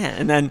was like, man.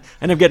 And then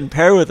I ended up getting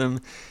paired with him,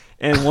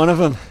 and one of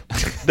them,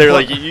 They're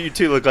like, you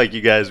two look like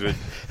you guys would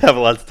have a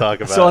lot to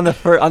talk about. so on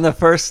the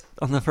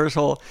first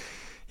hole,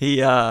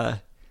 he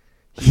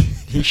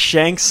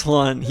shanks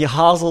one, he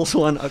hosels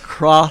one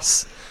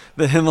across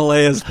the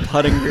Himalayas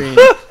putting green.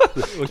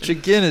 Which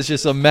again is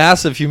just a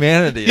mass of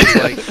humanity. It's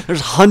like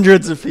There's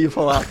hundreds of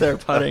people out there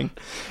putting,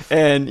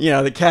 and you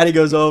know the caddy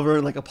goes over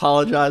and like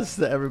apologizes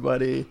to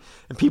everybody,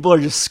 and people are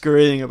just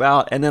scurrying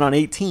about. And then on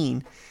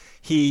 18,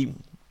 he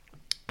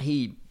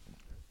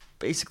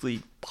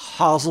basically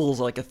hosels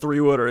like a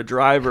 3-wood or a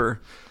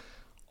driver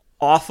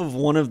off of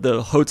one of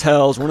the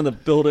hotels, one of the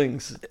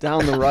buildings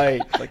down the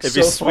right. Like It'd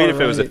be sweet if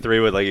it was a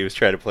 3-wood, like he was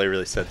trying to play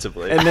really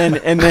sensibly. and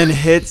then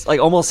hits like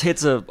almost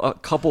hits a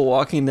couple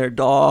walking their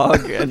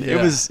dog, and it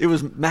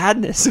was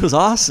madness. It was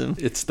awesome.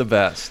 it's the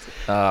best.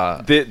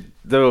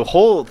 The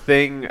whole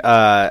thing.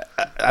 I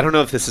don't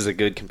know if this is a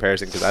good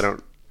comparison because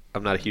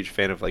I'm not a huge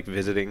fan of like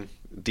visiting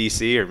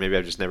DC, or maybe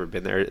I've just never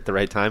been there at the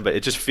right time. But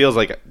it just feels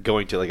like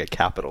going to like a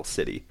capital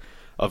city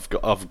of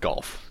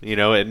golf, you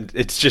know. And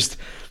it's just,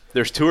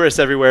 there's tourists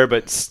everywhere,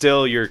 but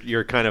still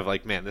you're kind of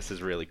like, man, this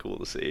is really cool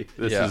to see.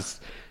 This is,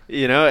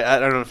 you know, I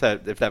don't know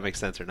if that makes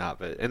sense or not.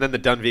 But and then the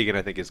Dunvegan,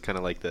 I think, is kind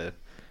of like the.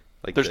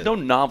 Like There's no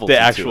novelty the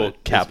to actual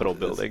it. Capitol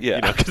It's- building. yeah.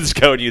 You know, because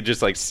go and you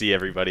just like see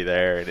everybody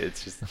there, and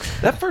it's just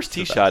That first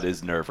tee shot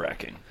is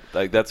nerve-wracking.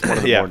 Like that's one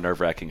of the Yeah. more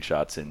nerve-wracking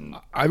shots in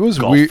I was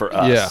golf weird. for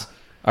us. Yeah,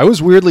 I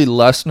was weirdly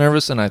less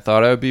nervous than I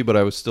thought I would be, but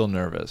I was still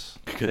nervous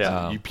Because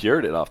Yeah. you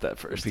pured it off that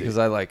first tee. because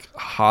I like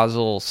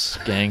hosel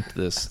skanked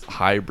this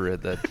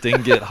hybrid that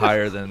didn't get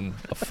higher than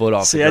a foot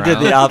off. See, the I did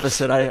ground. the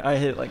opposite. I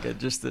hit like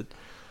just a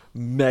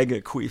mega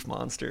queef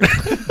monster.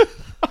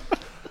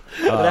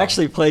 It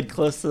actually played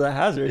close to the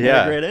hazard.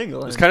 At a great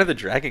angle. It's kind of the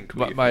dragon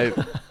queen.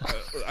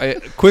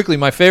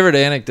 My favorite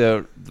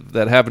anecdote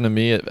that happened to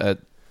me at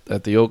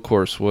the Oak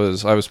Course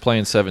was I was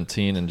playing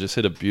 17 and just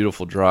hit a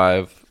beautiful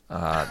drive,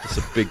 just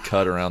a big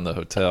cut around the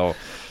hotel,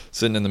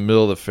 sitting in the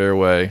middle of the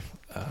fairway.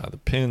 The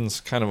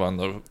pin's kind of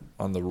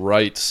on the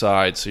right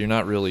side, so you're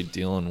not really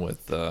dealing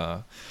with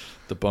the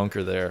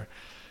bunker there.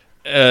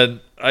 And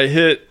I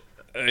hit,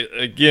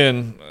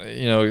 again,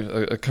 you know,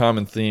 a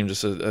common theme,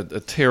 just a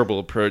terrible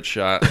approach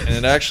shot. And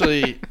it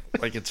actually,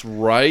 like, it's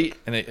right,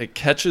 and it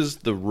catches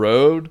the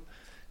road,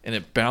 and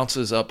it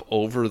bounces up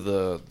over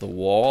the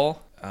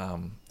wall,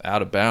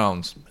 out of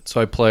bounds.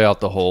 So I play out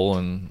the hole,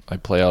 and I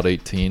play out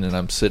 18, and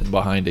I'm sitting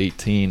behind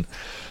 18,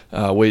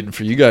 waiting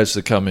for you guys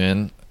to come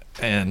in,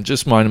 and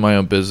just minding my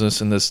own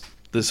business. And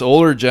this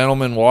older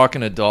gentleman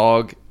walking a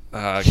dog,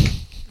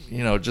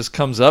 you know, just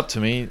comes up to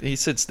me. He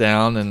sits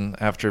down,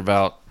 and after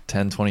about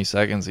 10, 20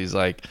 seconds, he's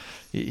like,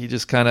 he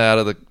just kind of out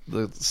of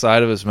the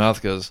side of his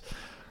mouth goes,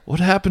 "What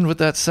happened with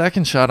that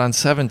second shot on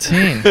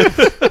 17?"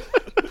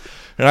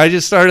 And I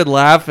just started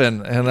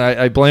laughing, and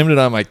I blamed it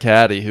on my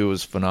caddy, who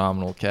was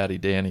phenomenal. Caddy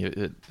Danny,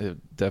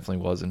 it definitely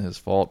wasn't his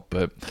fault.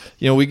 But,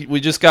 you know, we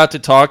just got to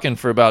talking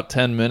for about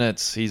 10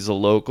 minutes. He's a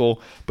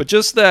local. But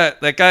just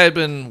that guy had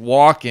been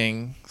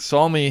walking,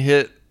 saw me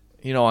hit,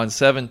 you know, on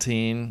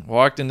 17,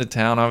 walked into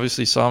town,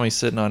 obviously saw me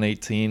sitting on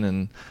 18,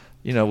 and,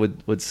 you know,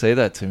 would say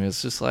that to me.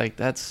 It's just like,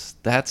 that's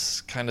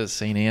kind of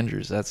St.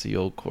 Andrews. That's the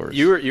Old Course.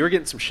 You were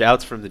getting some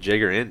shouts from the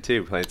Jigger Inn,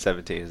 too, playing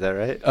 17. Is that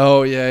right?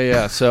 Oh,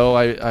 yeah. So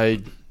I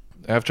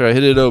after I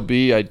hit it OB,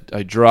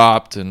 I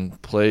dropped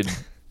and played,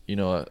 you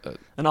know,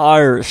 an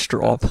Irish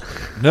drop.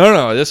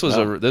 No, this was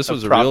a real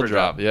proper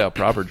drop. Yeah,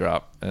 proper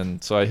drop.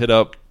 And so I hit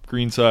up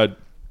greenside,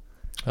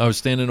 I was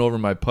standing over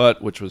my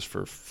putt, which was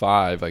for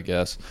 5, I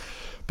guess.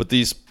 But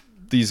these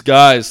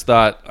guys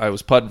thought I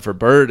was putting for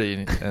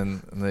birdie,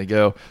 and they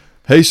go,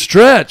 "Hey,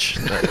 Stretch."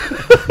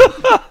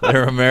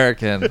 They're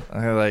American.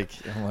 I'm like,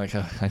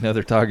 I know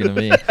they're talking to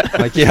me.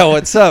 I'm like, yeah,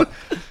 what's up?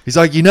 He's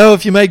like,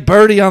 if you make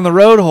birdie on the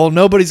road hole,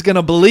 nobody's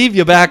gonna believe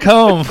you back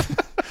home.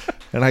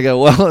 And I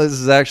go, well, this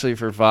is actually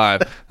for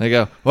 5. They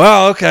go,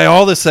 well, okay,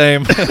 all the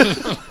same.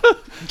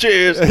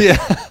 Cheers.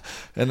 Yeah.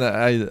 And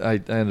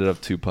I ended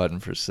up 2-putting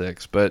for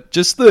 6. But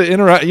just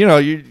the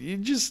you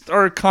just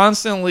are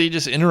constantly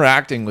just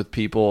interacting with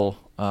people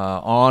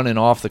on and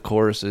off the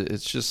course.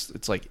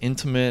 It's like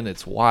intimate.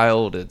 It's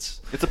wild.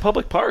 It's a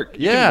public park.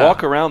 You Yeah. can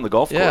walk around the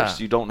golf course. Yeah.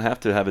 You don't have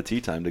to have a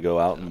tee time to go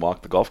out and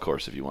walk the golf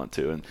course if you want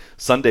to. And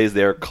Sundays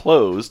they're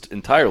closed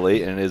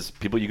entirely, and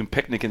you can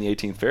picnic in the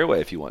 18th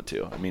fairway if you want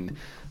to. I mean,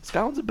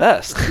 Scotland's the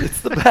best.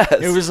 It's the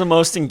best. It was the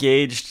most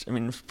engaged. I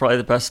mean, it was probably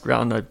the best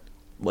round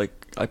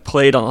I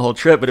played on the whole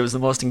trip, but it was the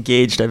most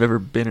engaged I've ever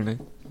been in a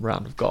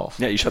round of golf.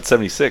 Yeah, you shot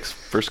 76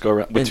 first go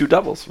around with 2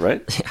 doubles,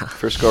 right? Yeah.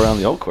 First go around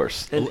the old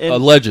course.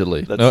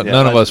 allegedly.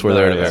 None of us were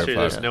there to That's true.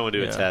 verify. There's no one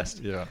to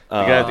attest. Yeah.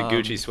 The guy with the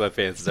Gucci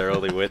sweatpants is our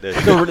only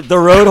witness. The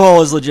road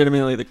hole is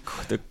legitimately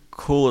the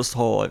coolest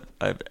hole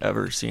I've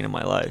ever seen in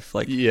my life.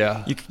 Like,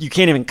 Yeah. you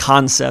can't even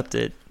concept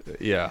it.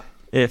 Yeah.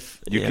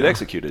 If You could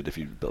execute it if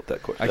you built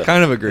that course. I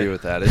kind of agree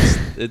with that.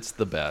 It's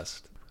the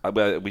best.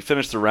 We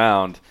finished the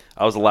round.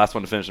 I was the last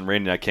one to finish, and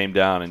Randy and I came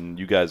down, and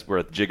you guys were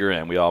at the Jigger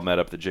Inn. We all met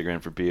up at the Jigger Inn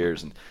for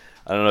beers, and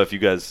I don't know if you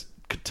guys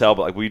could tell,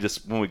 but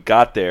when we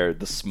got there,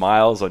 the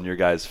smiles on your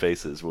guys'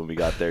 faces when we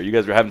got there. You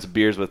guys were having some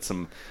beers with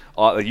some.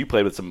 You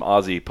played with some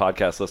Aussie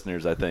podcast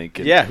listeners, I think.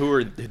 And yeah,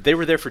 they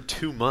were there for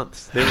 2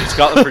 months. They were in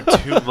Scotland for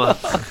 2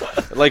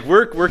 months. Like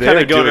we're kind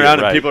of going around,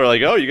 and people are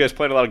like, "Oh, you guys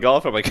playing a lot of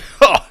golf?" I'm like,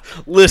 "Oh,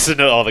 listen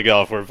to all the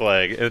golf we're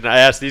playing." And I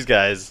asked these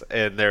guys,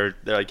 and they're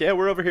like, "Yeah,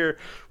 we're over here.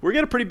 We're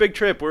getting a pretty big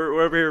trip.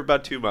 We're over here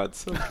about 2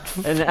 months."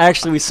 And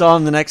actually, we saw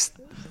him the next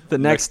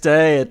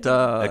day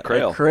at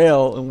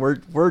Crail, and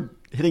we're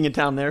hitting it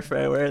down their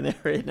fairway, and they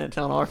were hitting it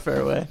down our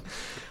fairway.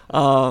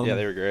 Yeah,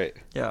 they were great.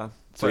 Yeah.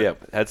 So yeah,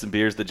 had some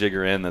beers the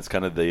Jigger Inn. That's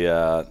kind of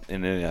the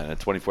in a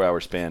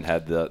 24-hour span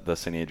had the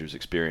St. Andrews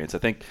experience. I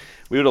think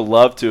we would have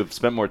loved to have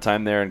spent more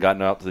time there and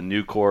gotten out to the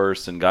new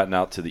course and gotten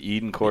out to the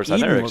Eden course. I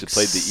never actually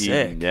played the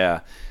Eden.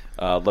 Yeah,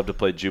 love to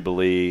play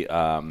Jubilee.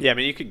 Yeah, I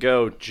mean you could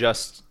go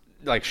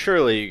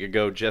surely you could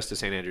go just to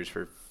St. Andrews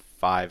for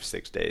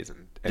 5-6 days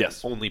and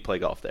yes. only play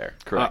golf there.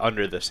 Correct.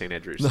 Under the St.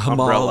 Andrews The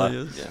umbrella.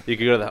 Himalayas. Yeah. You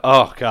could go to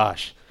oh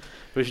gosh,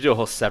 we should do a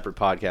whole separate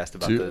podcast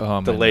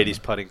about the ladies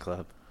putting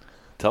club.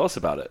 Tell us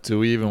about it. Do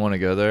we even want to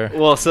go there?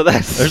 Well, so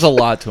there's a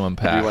lot to Do you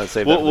unpack. want to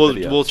save that for the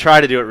video? We'll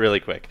try to do it really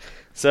quick.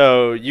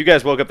 So you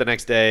guys woke up the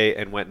next day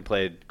and went and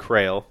played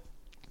Crail.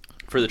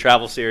 For the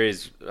travel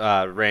series,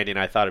 Randy and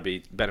I thought it'd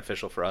be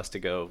beneficial for us to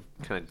go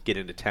kind of get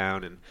into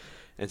town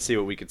and see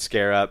what we could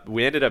scare up.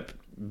 We ended up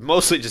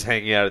mostly just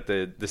hanging out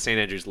at the St.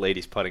 Andrews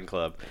Ladies Putting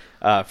Club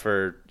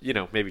for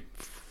maybe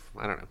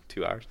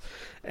 2 hours.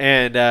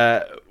 And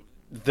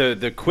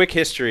the quick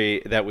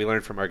history that we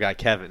learned from our guy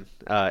Kevin,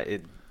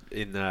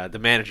 the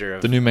manager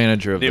of the new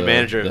manager of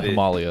the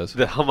Himalayas.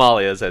 The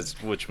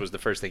Himalayas, which was the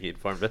first thing he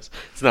informed us.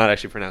 It's not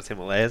actually pronounced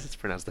Himalayas; it's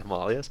pronounced the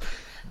Himalayas,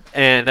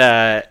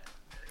 and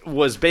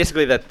was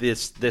basically that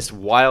this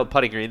wild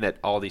putting green that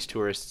all these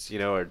tourists,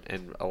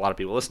 and a lot of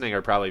people listening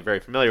are probably very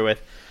familiar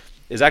with,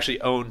 is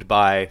actually owned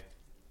by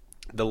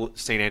the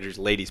St. Andrews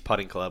Ladies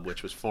Putting Club,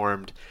 which was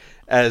formed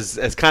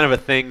as kind of a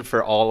thing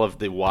for all of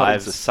the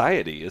wives. Putting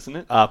Society, isn't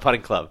it?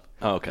 Putting Club.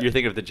 Oh, okay. You're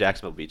thinking of the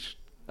Jacksonville Beach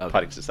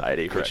Putting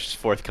Society, Correct. which is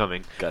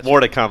forthcoming. Gotcha. More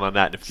to come on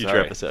that in a future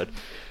Sorry. episode.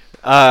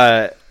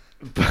 But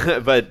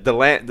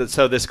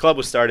so this club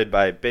was started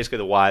by basically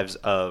the wives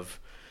of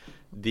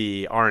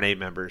the RNA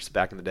members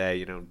back in the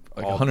day.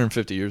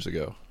 150 years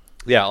ago.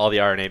 Yeah, all the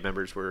RNA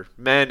members were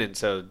men, and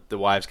so the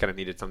wives kind of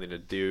needed something to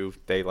do.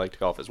 They liked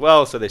golf as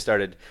well, so they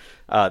started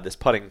this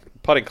putting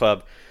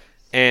club,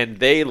 and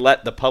they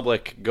let the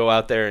public go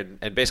out there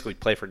and basically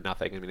play for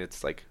nothing. I mean,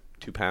 it's like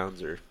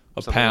 £2 or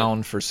a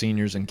pound for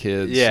seniors and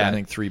kids. Yeah. I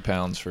think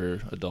 £3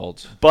 for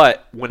adults.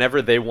 But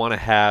whenever they want to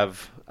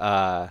have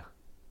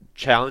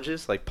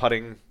challenges, like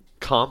putting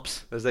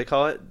comps, as they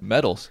call it,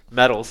 Medals,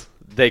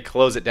 they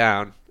close it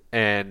down,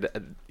 and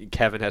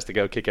Kevin has to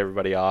go kick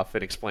everybody off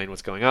and explain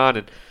what's going on,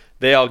 and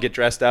they all get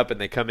dressed up, and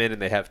they come in,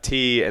 and they have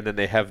tea, and then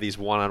they have these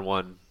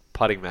one-on-one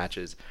putting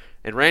matches.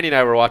 And Randy and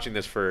I were watching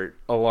this for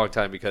a long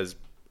time because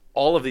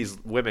all of these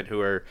women who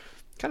are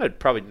kind of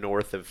probably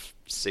north of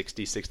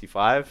 60,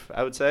 65,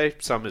 I would say.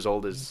 Some as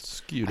old as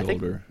skewed I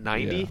think older.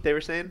 90, Yeah. they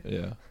were saying.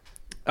 Yeah.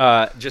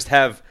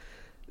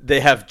 They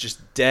have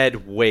just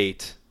dead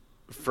weight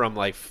from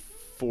like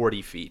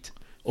 40 feet.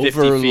 50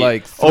 Over feet,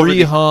 like over three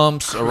the-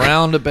 humps,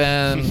 around a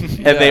bend.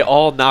 and they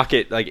all knock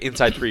it like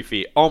inside 3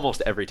 feet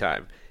almost every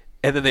time.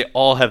 And then they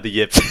all have the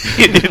yips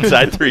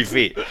inside 3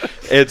 feet.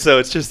 And so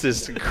it's just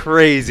this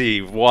crazy,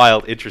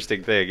 wild,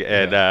 interesting thing.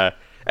 And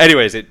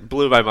anyways, it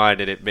blew my mind,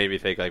 and it made me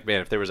think, like,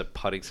 man, if there was a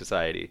putting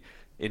society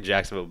in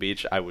Jacksonville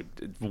Beach, I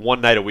would,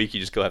 one night a week,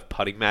 you just go have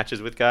putting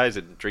matches with guys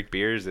and drink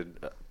beers, and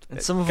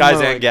And some of guys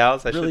them are, and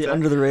gals, I should really say.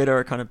 under the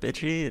radar, kind of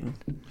bitchy. And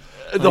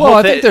Well,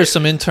 I think there's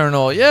some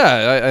internal.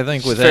 Yeah, I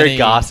think with very any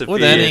gossipy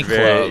with any and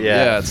very- club,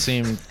 yeah. it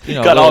seemed a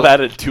Got all little-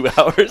 that in 2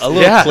 hours. a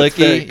little Yeah, it's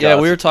very clicky. Yeah,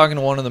 we were gossipy. talking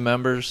to one of the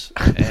members,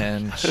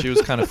 and she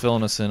was kind of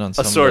filling us in on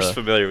some A source of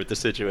the, familiar with the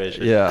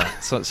situation. yeah,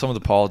 some of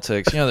the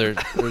politics.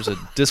 There's a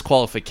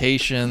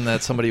disqualification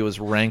that somebody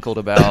was rankled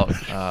about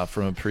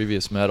from a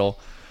previous medal.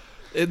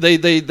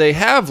 They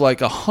have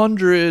like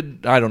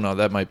 100. I don't know.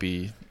 That might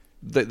be.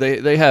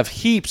 They have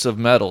heaps of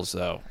medals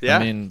though. Yeah. I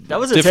mean, That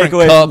was a different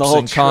takeaway cups from the whole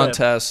and trip.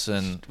 contests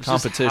and it's just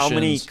competitions. how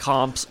many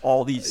comps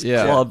all these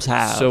clubs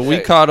have. So we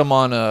caught them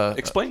on a.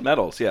 Explain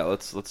medals. Yeah,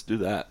 let's do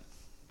that.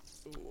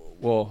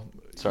 Well,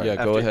 Sorry.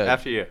 yeah, go ahead.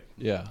 After you.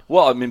 Yeah.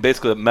 Well, I mean,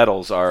 basically, the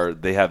medals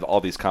they have all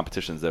these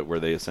competitions where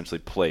they essentially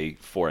play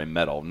for a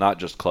medal, not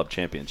just club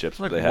championships.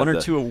 like but they have one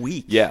or two a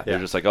week. Yeah, they're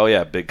just like, oh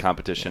yeah, big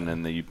competition,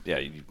 and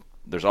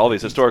there's all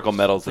these historical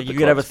medals that So the you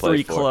could have a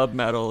clubs play 3-club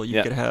medal. You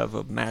Yeah. could have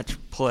a match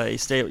play. You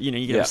could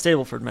Yeah. have a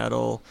Stableford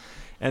medal,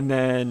 and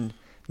then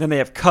they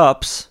have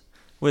cups,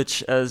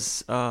 which,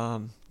 as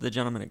the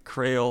gentleman at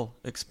Crail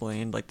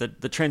explained, like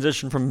the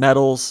transition from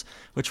medals,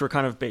 which were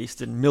kind of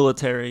based in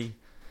military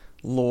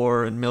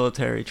lore and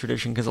military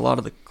tradition, because a lot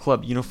of the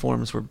club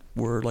uniforms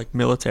were like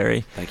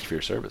military. Thank you for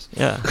your service.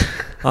 Yeah.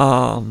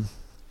 I'm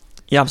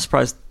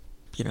surprised,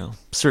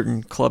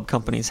 certain club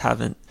companies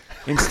haven't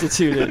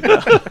instituted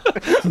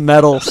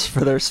medals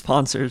for their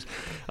sponsors.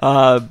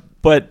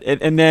 But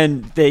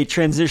then they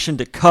transitioned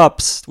to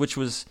cups, which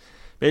was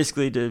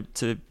basically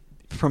to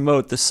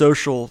promote the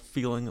social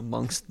feeling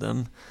amongst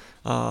them.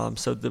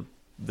 So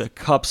the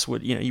cups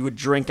would, you would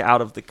drink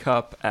out of the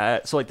cup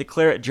so like the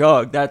claret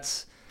jug,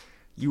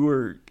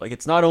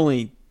 it's not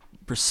only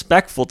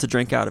respectful to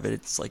drink out of it,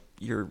 it's like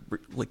you're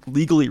like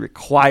legally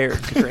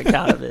required to drink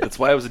out of it. That's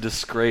why it was a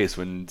disgrace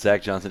when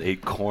Zach Johnson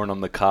ate corn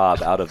on the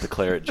cob out of the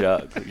claret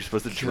jug. You're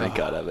supposed to drink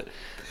out of it.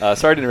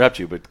 Sorry to interrupt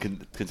you, but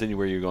continue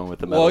where you're going with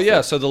the medals. Well,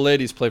 yeah. So the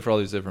ladies play for all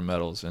these different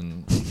medals,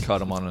 and caught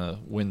them on a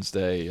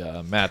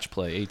Wednesday match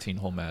play,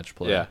 18-hole match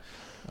play.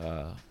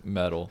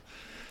 Medal.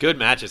 Good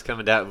matches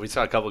coming down. We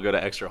saw a couple go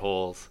to extra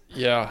holes.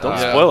 Yeah. Don't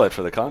spoil it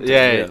for the contest.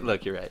 Yeah,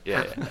 look, you're right.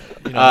 Yeah.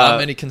 Not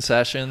many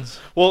concessions.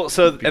 Well,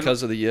 so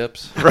because of the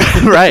yips.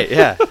 right,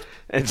 yeah.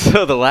 And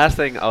so the last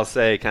thing I'll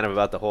say kind of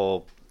about the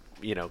whole,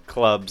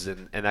 clubs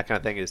and that kind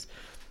of thing is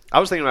I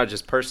was thinking about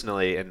just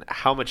personally and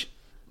how much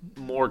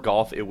more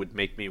golf it would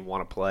make me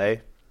want to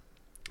play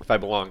if I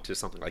belonged to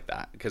something like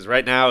that. Because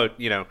right now,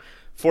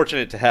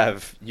 fortunate to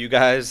have you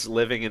guys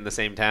living in the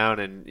same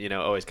town and,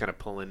 always kind of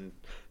pulling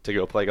to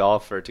go play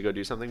golf or to go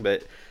do something.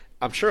 But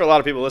I'm sure a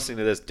lot of people listening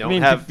to this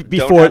don't have that.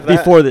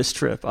 Before this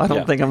trip. I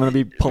don't think I'm going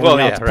to be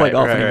pulling out to play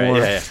golf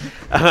anymore.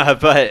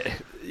 But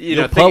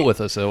You'll putt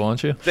with us, though,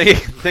 won't you?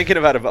 Thinking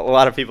about it, a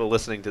lot of people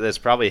listening to this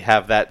probably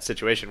have that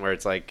situation where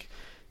it's like,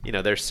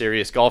 they're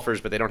serious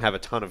golfers, but they don't have a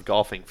ton of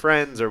golfing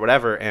friends or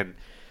whatever. And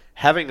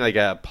having like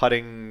not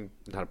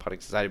a putting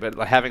society, but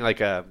like having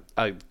like a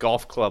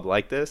golf club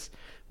like this,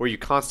 where you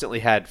constantly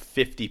had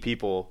 50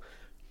 people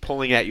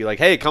pulling at you like,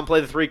 hey, come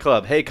play the 3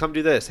 club. Hey, come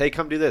do this. Hey,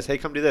 come do this. Hey,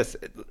 come do this.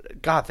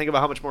 God, think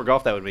about how much more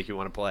golf that would make you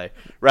want to play.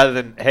 Rather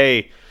than,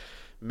 hey,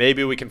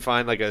 maybe we can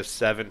find like a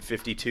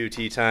 7:52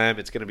 tee time.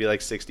 It's going to be like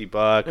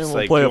 $60. And we'll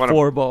like, play a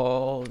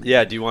 4-ball.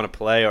 Yeah, do you want to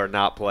play or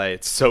not play?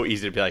 It's so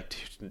easy to be like,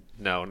 dude,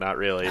 no, not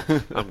really.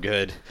 I'm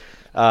good.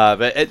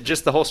 But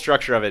just the whole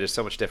structure of it is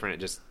so much different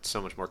and just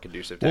so much more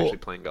conducive to actually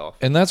playing golf.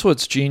 And that's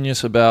what's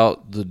genius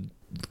about the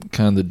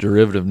kind of the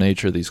derivative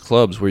nature of these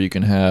clubs, where you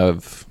can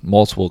have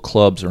multiple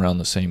clubs around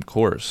the same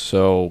course.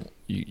 So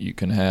you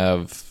can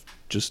have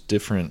just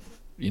different,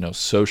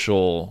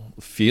 social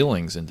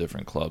feelings in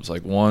different clubs.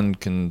 Like one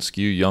can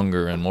skew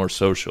younger and more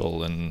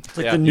social, and it's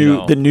like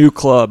the new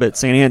club at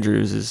St.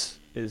 Andrews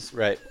is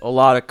right. A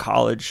lot of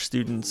college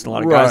students, and a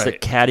lot of guys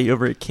that caddy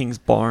over at King's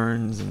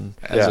Barnes, and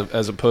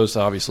as opposed to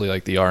obviously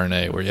like the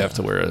RNA where you have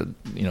to wear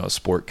a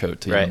sport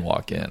coat to even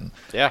walk in.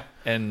 Yeah.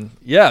 And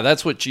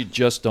that's what you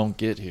just don't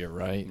get here,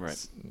 right?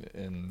 Right.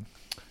 And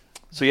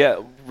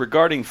so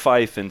regarding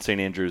Fife and St.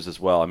 Andrews as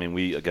well. I mean,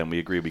 we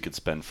agree we could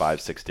spend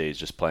 5-6 days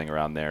just playing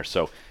around there.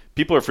 So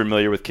people are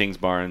familiar with Kings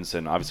Barnes,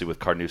 and obviously with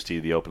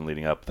Carnoustie, the Open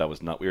leading up,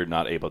 we were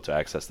not able to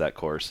access that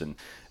course, and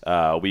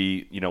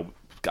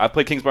I've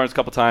played Kings Barnes a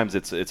couple times.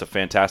 It's a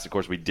fantastic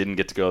course. We didn't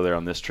get to go there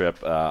on this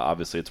trip.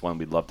 Obviously, it's one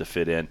we'd love to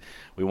fit in.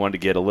 We wanted to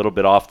get a little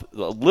bit off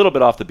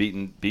the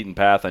beaten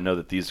path. I know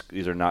that these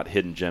are not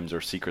hidden gems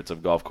or secrets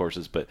of golf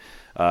courses, but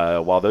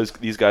while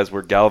these guys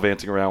were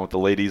gallivanting around with the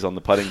ladies on the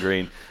putting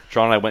green,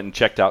 Sean and I went and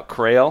checked out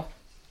Crail,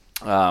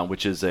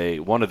 which is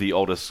one of the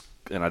oldest,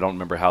 and I don't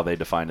remember how they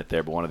define it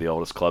there, but one of the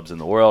oldest clubs in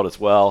the world as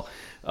well.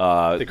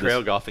 The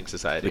Crail Golfing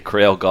Society. The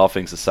Crail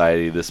Golfing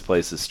Society. This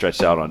place is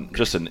stretched out on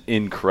just an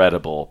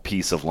incredible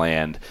piece of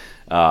land,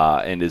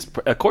 and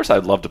of course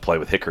I'd love to play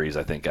with hickories.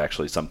 I think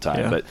actually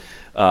sometime. Yeah.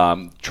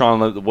 But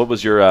Tron, what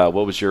was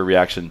your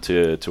reaction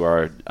to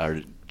our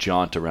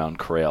jaunt around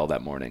Crail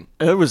that morning?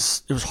 It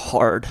was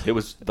hard. It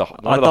was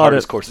one of the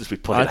hardest courses we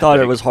played. I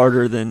thought it was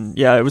harder than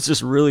it was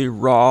just really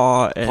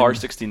raw. And par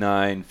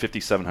 69,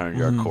 5,700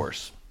 yard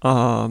course.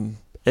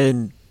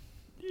 And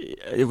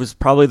it was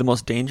probably the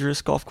most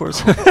dangerous golf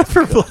course I've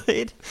ever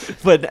played,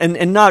 but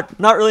and not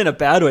really in a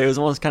bad way. It was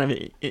almost kind of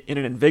in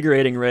an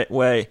invigorating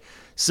way,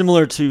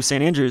 similar to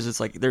St. Andrews. It's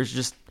like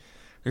there's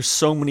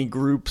so many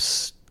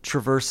groups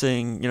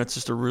traversing. It's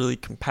just a really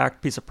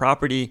compact piece of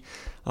property.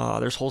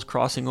 There's holes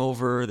crossing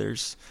over.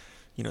 There's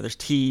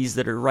tees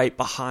that are right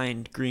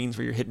behind greens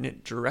where you're hitting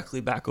it directly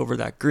back over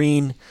that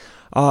green.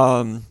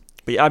 But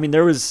yeah, I mean,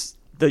 there was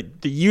the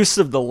use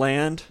of the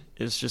land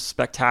is just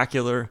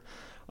spectacular.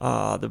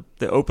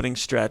 The opening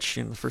stretch,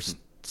 the first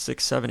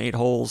 6, 7, 8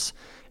 holes,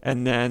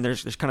 and then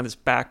there's kind of this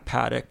back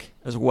paddock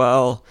as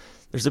well.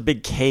 There's a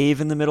big cave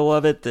in the middle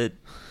of it that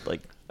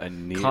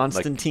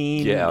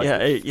Constantine,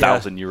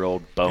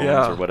 1,000-year-old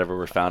bones or whatever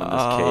were found in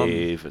this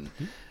cave, and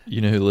you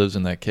know who lives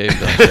in that cave,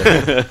 don't you?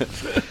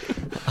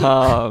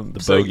 The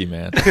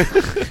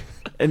bogeyman.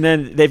 And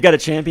then they've got a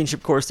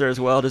championship course there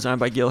as well, designed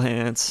by Gil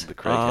Hance. The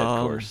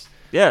Craighead course.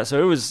 Yeah,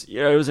 so it was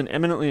an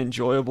eminently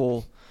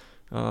enjoyable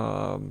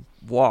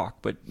walk,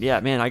 but yeah,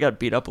 man, I got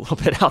beat up a little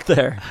bit out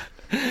there.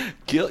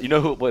 Gil,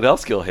 what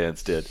else Gil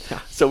Hance did?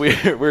 So we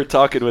were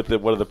talking with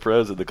one of the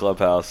pros in the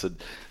clubhouse and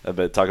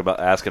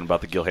asking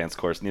about the Gil Hance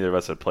course. Neither of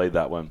us had played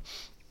that one,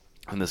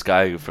 and this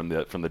guy from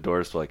the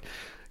doors was like,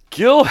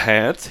 Gil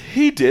Hance,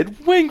 he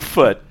did Winged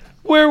Foot,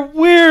 where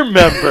we're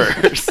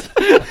members.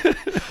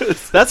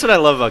 That's what I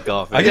love about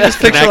golf. I can just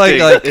picture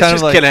like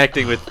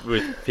connecting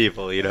with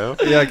people, Yeah,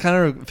 I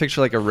kind of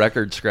picture like a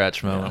record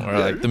scratch moment where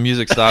like the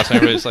music stops and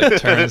everybody just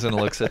like turns and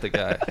looks at the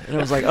guy. And I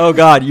was like, oh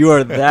God, you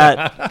are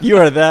that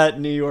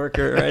New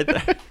Yorker right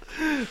there.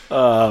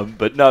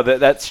 But no,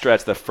 that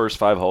stretch, the first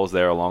 5 holes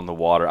there along the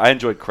water, I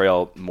enjoyed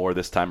Crail more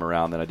this time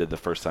around than I did the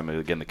first time.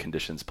 Again, the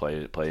conditions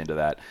play into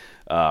that.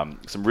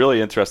 Some really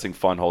interesting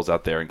fun holes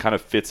out there, and kind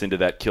of fits into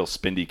that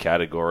Kilspindie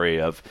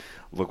category of,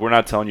 look, we're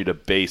not telling you to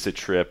base a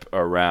trip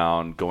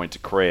around going to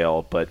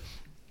Crail, but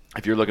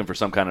if you're looking for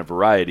some kind of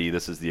variety,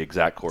 this is the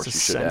exact course it's you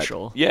should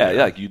essential. have.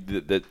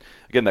 Yeah.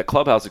 Again, that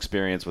clubhouse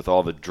experience with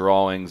all the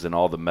drawings and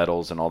all the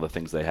medals and all the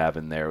things they have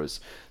in there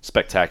was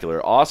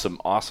spectacular.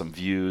 Awesome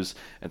views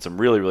and some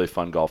really, really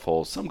fun golf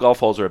holes. Some golf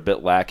holes are a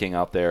bit lacking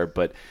out there,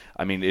 but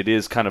I mean, it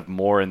is kind of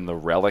more in the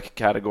relic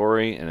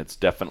category, and it's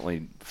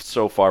definitely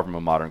so far from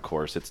a modern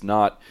course. It's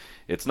not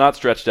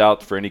stretched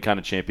out for any kind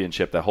of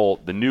championship.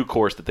 The new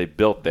course that they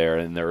built there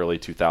in the early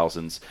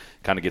 2000s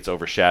kind of gets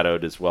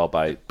overshadowed as well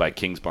by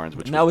Kingsbarns,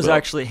 which was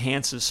actually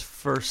Hance's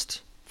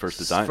first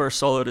design, first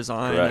solo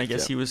design. Correct, I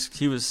guess he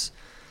was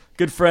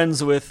good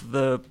friends with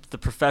the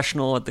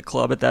professional at the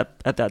club at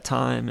that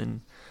time,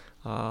 and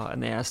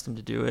they asked him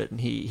to do it,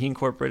 and he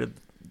incorporated.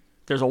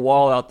 There's a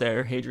wall out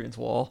there, Hadrian's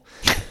Wall,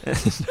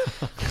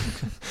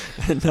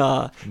 and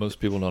most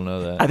people don't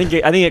know that. I think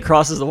it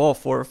crosses the wall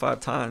 4 or 5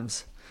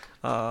 times.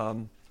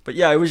 But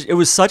yeah, it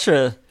was such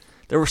a.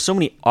 There were so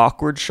many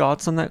awkward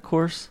shots on that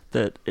course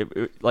that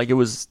it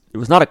was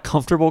not a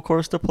comfortable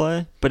course to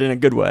play, but in a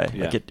good way.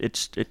 Yeah. Like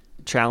it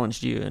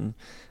challenged you and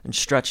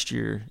stretched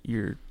your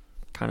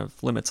kind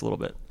of limits a little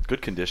bit.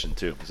 Good condition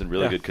too. It's in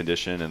really good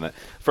condition, and the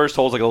first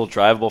hole's like a little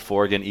drivable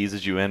 4. Again,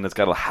 eases you in. It's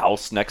got a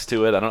house next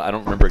to it. I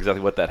don't remember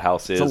exactly what that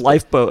house is. It's a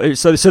lifeboat.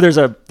 So there's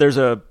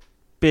a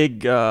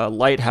big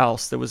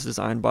lighthouse that was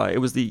designed by.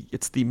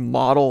 It's the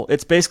model.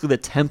 It's basically the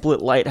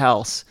template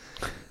lighthouse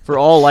for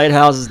all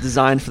lighthouses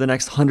designed for the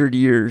next 100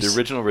 years. The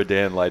original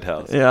Redan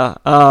lighthouse. Yeah.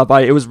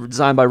 It was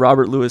designed by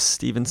Robert Louis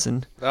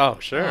Stevenson. Oh,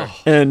 sure.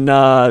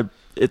 And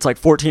it's like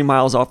 14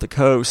 miles off the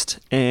coast,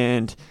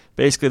 and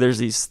basically there's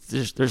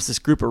this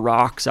group of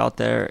rocks out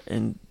there,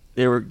 and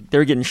they were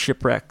getting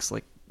shipwrecks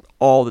like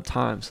all the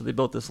time. So they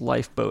built this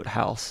lifeboat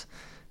house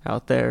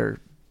out there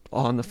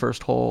on the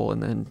first hole,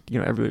 and then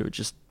everybody would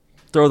just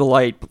throw the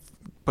light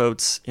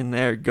boats in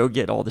there, go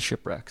get all the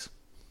shipwrecks.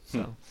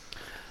 So.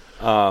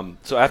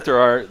 So after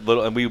our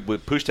little, and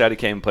Pooch Daddy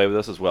came and played with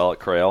us as well at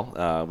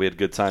Crail. We had a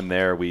good time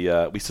there. We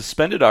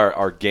suspended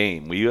our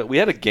game. We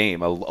had a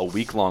game, a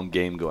week-long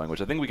game going,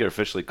 which I think we could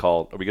officially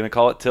call. Are we going to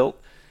call it Tilt?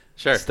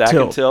 Sure. Stack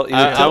and Tilt.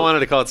 I wanted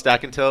to call it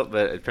Stack and Tilt,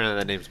 but apparently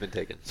that name's been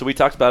taken. So we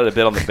talked about it a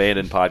bit on the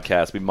Bandon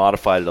podcast. We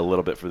modified it a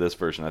little bit for this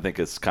version. I think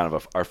it's kind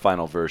of our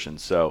final version.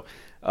 So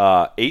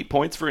 8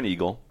 points for an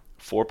eagle,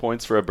 4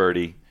 points for a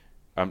birdie,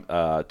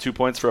 2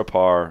 points for a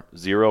par,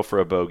 0 for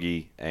a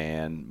bogey,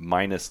 and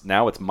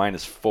now it's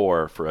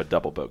 -4 for a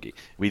double bogey.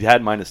 We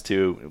had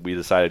 -2. We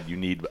decided you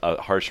need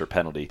a harsher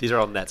penalty. These are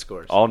all net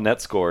scores. All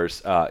net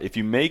scores. If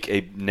you make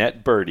a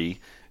net birdie,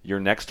 your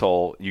next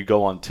hole, you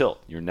go on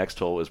tilt. Your next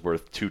hole is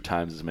worth 2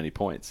 times as many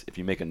points. If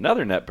you make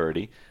another net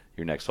birdie,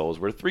 your next hole is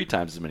worth 3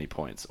 times as many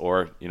points.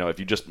 Or, if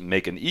you just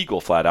make an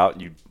eagle flat out,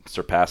 you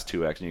surpass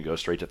 2x and you go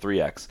straight to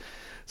 3x.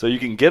 So you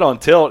can get on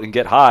tilt and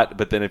get hot,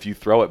 but then if you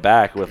throw it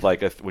back with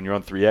when you're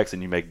on 3x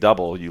and you make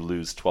double, you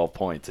lose 12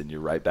 points and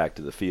you're right back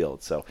to the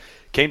field. So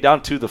came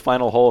down to the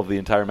final hole of the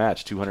entire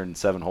match,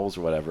 207 holes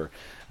or whatever.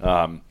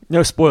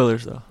 No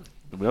spoilers though.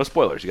 No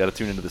spoilers. You got to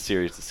tune into the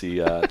series to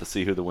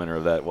see who the winner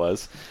of that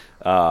was.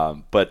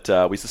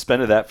 But we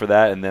suspended that for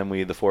that, and then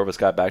the 4 of us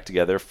got back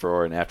together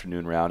for an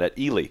afternoon round at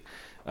Ely,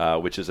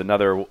 which is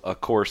another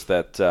course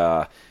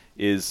that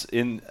is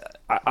in.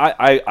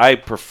 I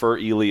prefer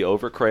Ely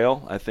over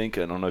Crail. I think.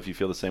 I don't know if you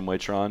feel the same way,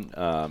 Tron.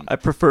 I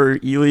prefer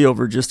Ely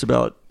over just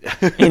about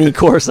any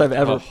course I've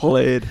ever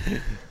played.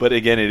 But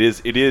again, it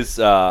is.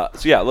 So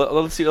yeah,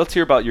 let's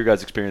hear about your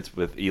guys' experience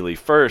with Ely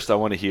first. I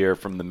want to hear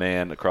from the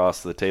man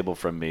across the table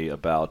from me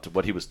about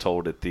what he was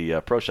told at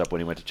the pro shop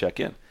when he went to check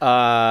in.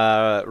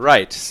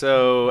 Right.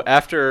 So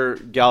after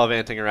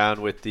gallivanting around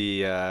with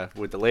the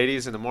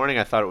ladies in the morning,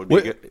 I thought it would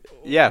be good.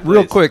 Yeah.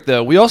 Real please. quick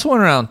though, we also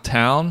went around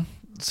town.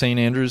 St.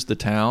 Andrews, the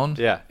town.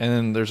 Yeah. And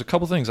then there's a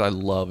couple things I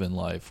love in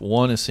life.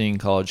 One is seeing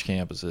college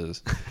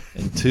campuses,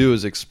 and two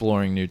is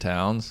exploring new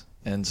towns.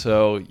 And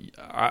so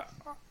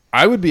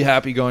I would be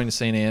happy going to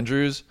St.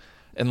 Andrews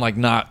and like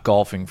not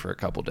golfing for a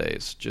couple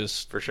days,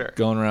 just for sure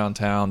going around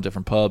town,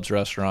 different pubs,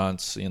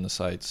 restaurants, seeing the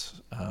sights.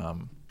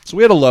 So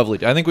we had a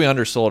lovely. I think we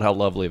undersold how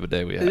lovely of a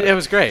day we had. It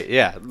was great.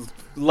 Yeah,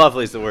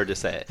 lovely is the word to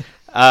say it.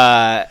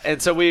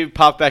 And so we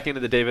popped back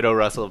into the David O.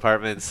 Russell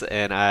Apartments,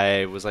 and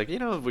I was like,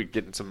 we're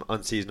getting some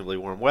unseasonably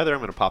warm weather. I'm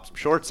going to pop some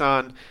shorts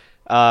on.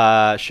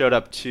 Showed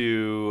up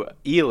to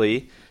Ely.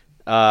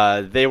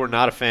 They were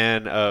not a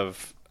fan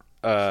of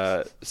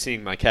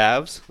seeing my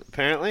calves,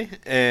 apparently,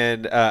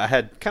 and I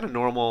had kind of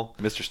normal.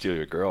 Mr. Steal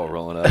Your Girl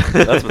rolling up.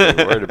 That's what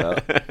they were worried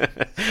about.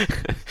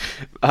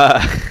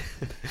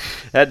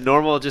 Had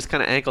normal, just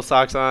kind of ankle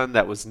socks on.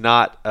 That was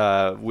not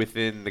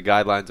within the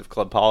guidelines of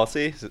club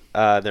policy.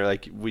 They're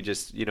like, we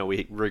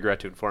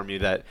regret to inform you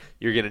that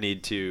you're going to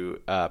need to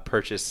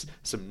purchase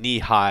some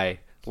knee-high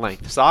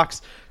length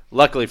socks.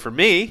 Luckily for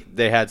me,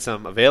 they had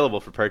some available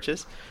for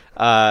purchase,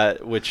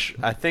 which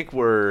I think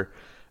were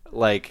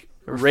like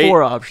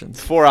four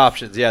options. Four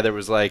options. Yeah, there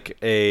was like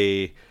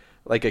a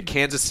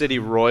Kansas City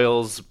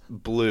Royals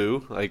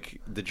blue, like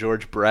the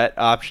George Brett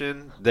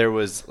option. There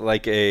was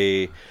like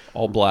a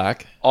all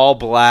black.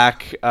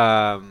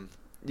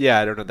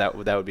 Yeah, I don't know, that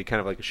would be kind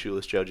of like a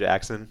shoeless Joe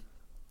Jackson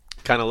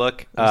kind of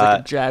look. It was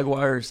like a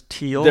Jaguars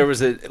teal. There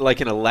was an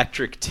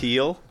electric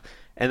teal,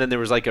 and then there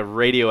was like a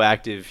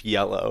radioactive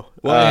yellow.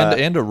 Well,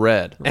 and a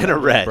red. And a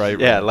red. Bright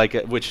yeah,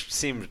 red. which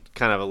seemed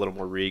kind of a little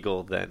more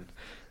regal than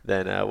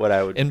what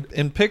I would.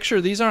 In picture,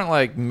 these aren't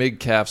like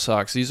mid-calf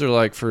socks. These are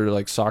like for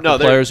like soccer No,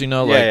 players,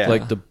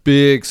 like the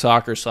big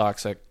soccer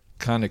socks that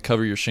kind of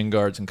cover your shin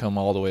guards and come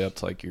all the way up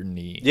to like your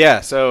knee.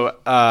 Yeah, so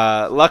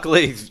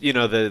luckily,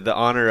 the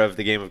honor of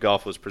the game of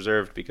golf was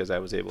preserved because I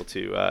was able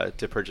to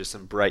purchase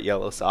some bright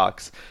yellow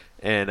socks,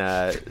 and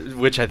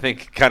which I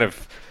think kind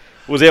of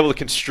was able to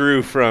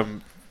construe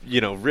from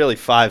really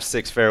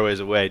 5-6 fairways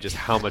away just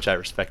how much I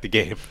respect the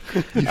game.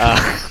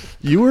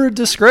 You were a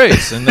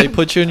disgrace, and they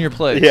put you in your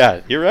place.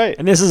 Yeah, you're right.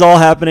 And this is all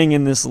happening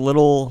in this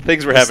little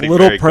happening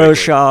little very pro quickly.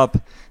 shop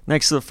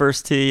next to the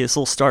first tee, this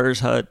little starter's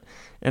hut,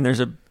 and there's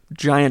a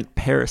giant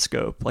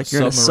periscope, like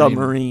you're in a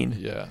submarine.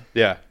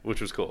 Yeah,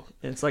 which was cool.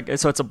 It's like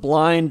it's a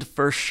blind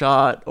first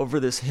shot over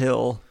this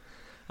hill.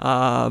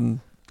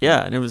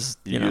 And it was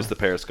you use the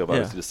periscope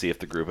obviously to see if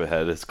the group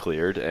ahead is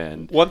cleared.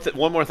 And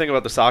one more thing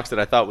about the socks that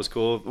I thought was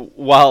cool.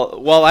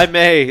 While I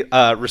may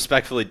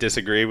respectfully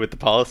disagree with the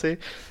policy,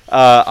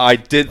 I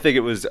did think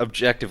it was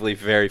objectively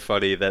very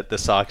funny that the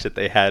socks that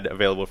they had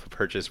available for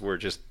purchase were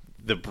just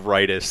the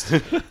brightest,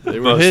 they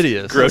were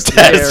hideous,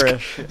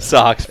 grotesque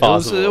socks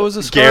possible. It was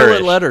a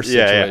Scarlet Letter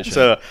situation. Yeah.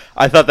 So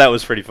I thought that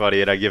was pretty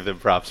funny, and I give them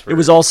props for. It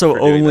was also for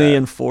doing only that.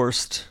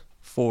 enforced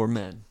for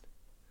men.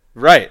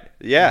 Right.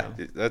 Yeah.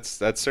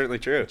 That's certainly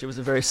true. It was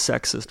a very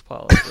sexist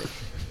policy.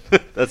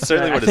 That's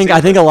certainly what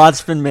I think a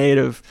lot's been made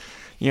of.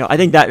 I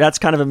think that's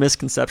kind of a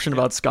misconception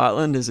about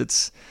Scotland. Is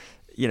it's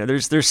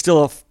there's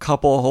still a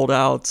couple of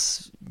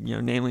holdouts.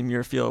 Namely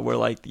Muirfield, where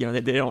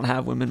they don't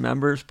have women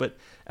members, but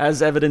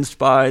as evidenced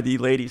by the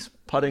Ladies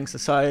Putting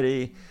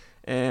Society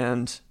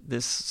and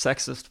this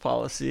sexist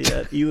policy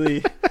at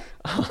Ely.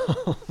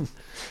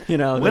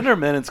 When are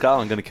men in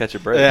Scotland going to catch a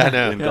break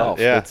in golf?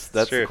 Yeah, that's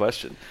the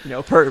question.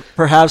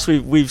 Perhaps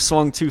we've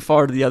swung too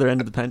far to the other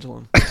end of the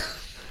pendulum.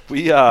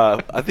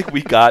 I think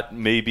we got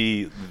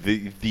maybe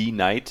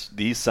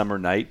the summer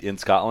night in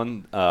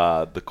Scotland.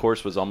 The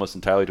course was almost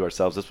entirely to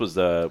ourselves. This was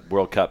the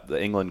World Cup,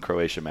 the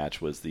England-Croatia match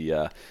was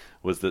the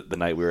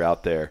night we were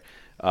out there.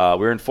 We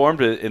were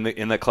informed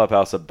in the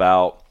clubhouse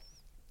about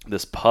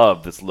this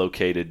pub that's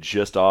located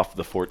just off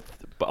the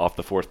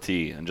fourth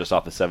tee and just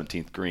off the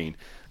 17th green,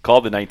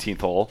 called the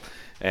 19th hole,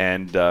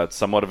 and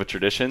somewhat of a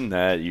tradition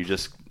that you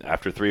just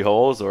after 3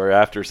 holes or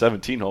after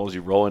 17 holes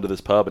you roll into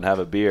this pub and have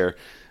a beer.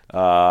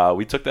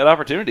 We took that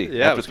opportunity.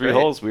 Yeah, after 3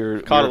 holes,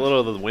 we caught a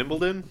little of the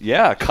Wimbledon.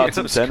 Yeah, caught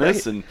some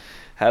tennis and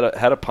had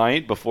a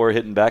pint before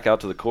hitting back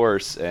out to the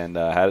course and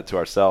had it to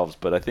ourselves.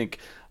 But I think.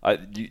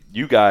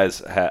 You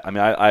guys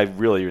I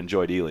really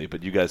enjoyed Ely,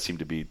 but you guys seem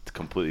to be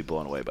completely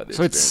blown away by the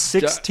experience. So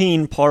it's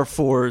 16 par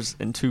 4s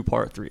and 2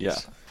 par 3s. Yeah.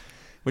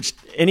 Which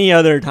any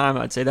other time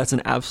I'd say that's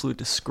an absolute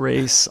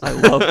disgrace. I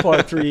love par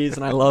 3s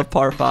and I love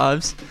par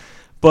 5s.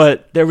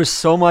 But there was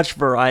so much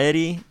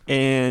variety,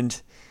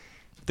 and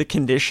the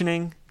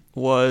conditioning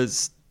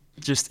was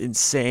just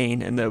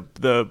insane. And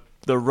the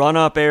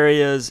run-up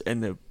areas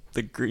and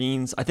the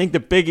greens. I think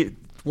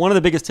one of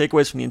the biggest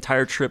takeaways from the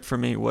entire trip for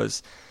me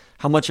was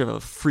how much of a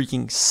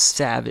freaking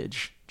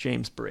savage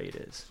James Braid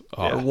is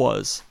or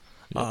was.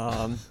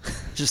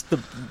 Just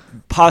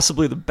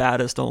possibly the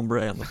baddest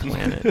hombre on the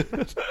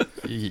planet.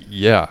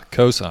 Yeah,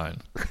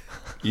 cosign.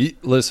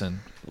 Listen.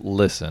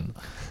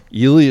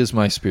 Ely is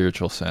my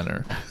spiritual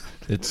center.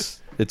 It's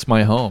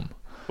my home.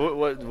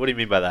 What do you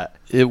mean by that?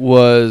 It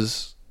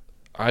was.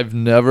 I've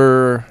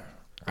never.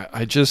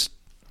 I just.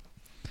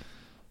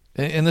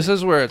 And this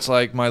is where it's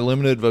like my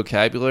limited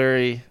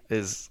vocabulary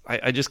is.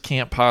 I just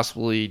can't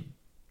possibly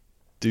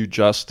do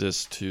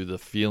justice to the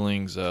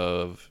feelings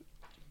of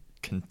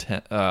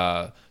content.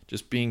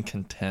 Just being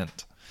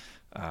content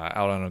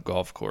out on a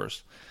golf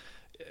course.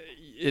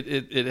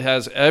 It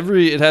has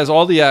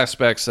all the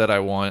aspects that I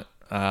want.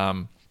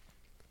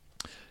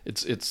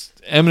 It's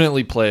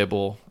eminently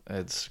playable.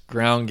 It's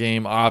ground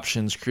game,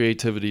 options,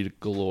 creativity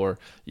galore.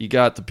 You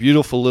got the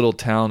beautiful little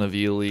town of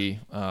Ely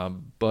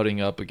butting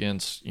up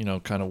against,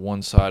 kind of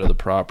one side of the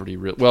property.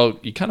 Well,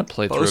 you kind of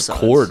play through a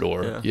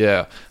corridor,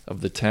 of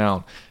the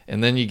town,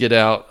 and then you get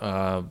out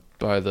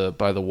by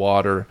the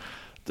water.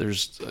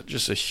 There's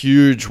just a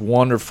huge,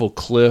 wonderful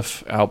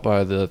cliff out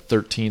by the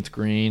 13th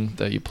green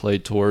that you play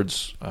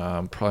towards.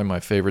 Probably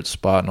my favorite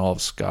spot in all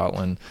of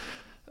Scotland.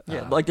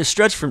 Yeah, like the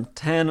stretch from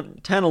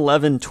 10,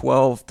 11,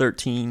 12,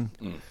 13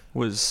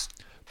 was.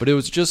 But it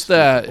was just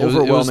that. It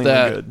was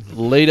that good.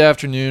 Late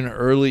afternoon,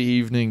 early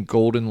evening,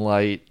 golden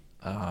light.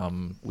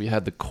 We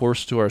had the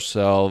course to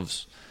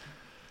ourselves.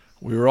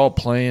 We were all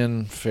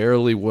playing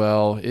fairly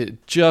well.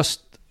 It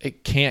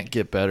can't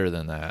get better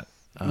than that.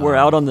 We're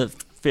out on the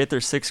 5th or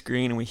 6th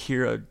green, and we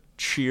hear a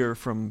cheer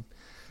from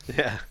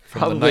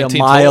probably a 19th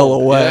mile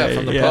hole. away. Yeah,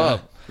 from the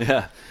pub.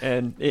 Yeah.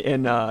 And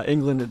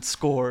England had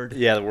scored.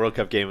 Yeah, the World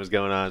Cup game was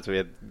going on, so we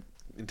had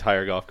the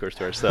entire golf course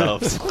to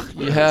ourselves.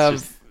 You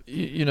have,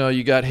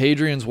 you got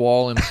Hadrian's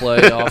Wall in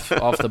play off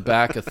the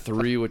back of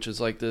 3, which is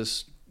like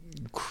this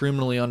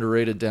criminally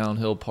underrated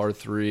downhill par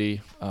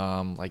 3.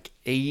 Like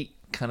 8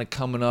 kind of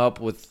coming up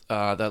with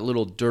that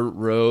little dirt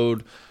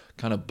road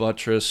kind of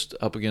buttressed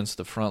up against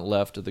the front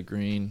left of the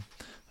green.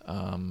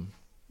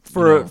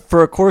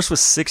 For a course with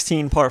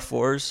 16 par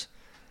 4s,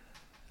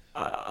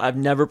 I've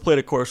never played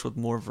a course with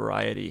more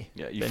variety.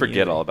 Yeah, you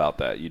forget all about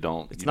that. You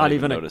don't. It's you not don't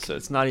even notice it.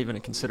 It's not even a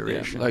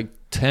consideration. Yeah, like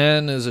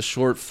 10 is a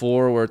short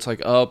 4 where it's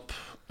like up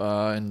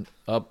and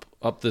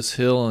up this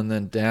hill and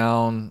then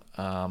down.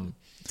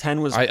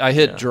 10 was. I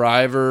hit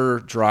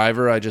driver.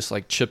 I just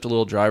like chipped a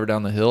little driver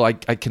down the hill. I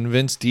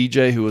convinced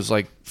DJ, who was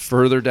like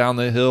further down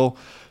the hill,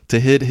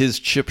 to hit his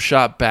chip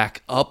shot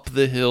back up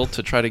the hill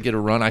to try to get a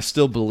run. I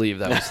still believe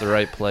that was the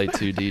right play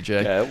too,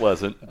 DJ. Yeah, it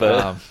wasn't,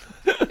 but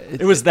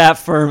it was that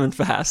firm and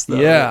fast, though.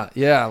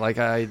 Yeah. Like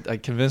I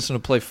convinced him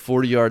to play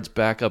 40 yards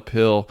back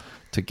uphill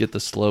to get the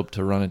slope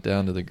to run it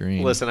down to the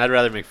green. Listen, I'd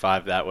rather make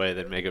 5 that way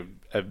than make a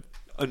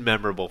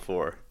unmemorable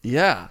 4.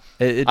 Yeah,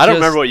 I don't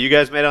remember what you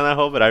guys made on that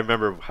hole, but I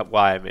remember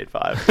why I made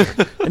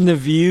 5. And the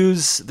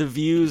views,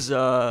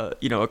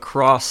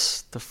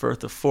 across the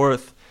Firth of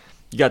Forth.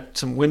 You got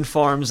some wind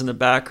farms in the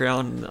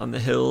background on the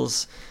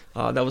hills.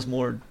 That was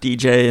more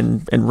DJ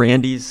and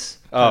Randy's.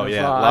 Oh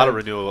yeah, a lot of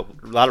renewal.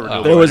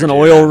 There was an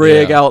oil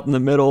rig out in the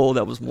middle.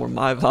 That was more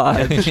my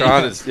vibe.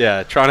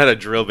 Tron had a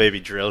Drill Baby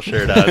Drill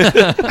shirt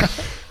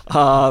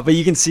on. But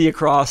you can see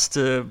across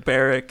to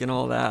Barrick and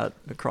all that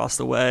across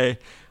the way.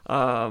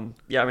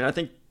 I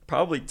think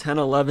probably 10,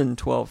 11,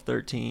 12,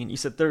 13. You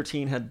said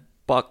 13 had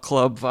Buck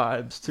Club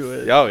vibes to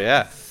it. Oh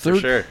yeah, for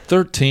sure.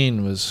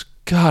 13 was,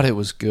 God, it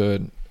was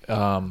good.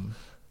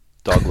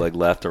 Dogleg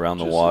left around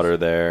the water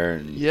there.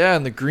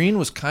 And the green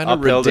was kind of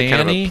uphill to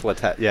kind Redani. of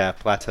a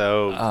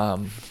plateau,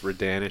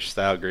 Redanish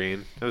style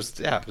green. It was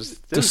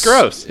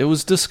gross. It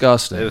was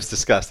disgusting. It was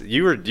disgusting.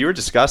 You were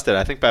disgusted.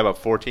 I think by about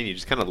 14, you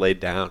just kind of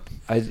laid down.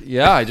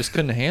 I just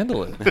couldn't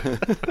handle it.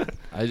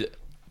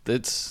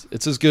 It's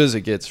as good as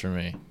it gets for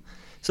me.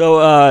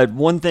 So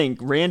one thing,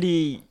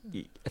 Randy,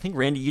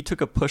 you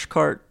took a push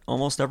cart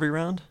almost every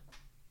round.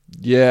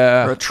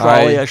 Yeah, or a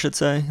trolley, I should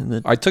say.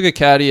 I took a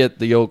caddy at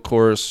the Oak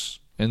Course,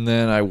 and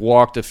then I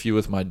walked a few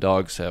with my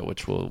dog set,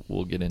 which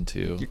we'll get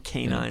into. Your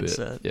canine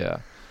set, yeah.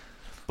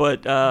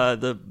 But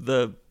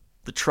the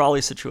trolley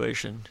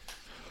situation.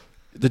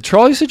 The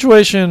trolley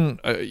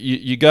situation,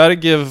 you got to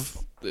give.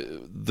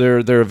 They're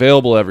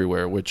available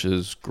everywhere, which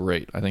is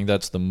great. I think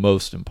that's the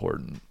most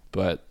important.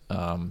 But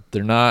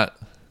they're not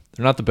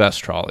the best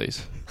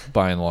trolleys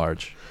by and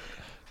large.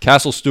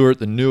 Castle Stewart,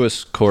 the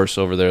newest course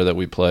over there that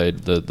we played,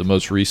 the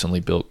most recently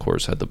built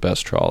course, had the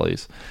best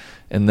trolleys.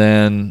 And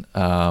then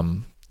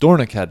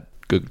Dornick had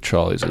good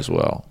trolleys as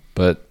well.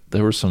 But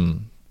there were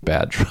some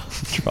bad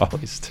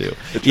trolleys too.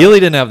 Ely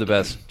didn't have the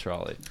best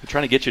trolley. They're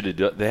trying to get you to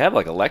do. They have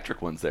like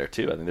electric ones there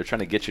too. I think they're trying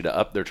to get you to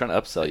up. They're trying to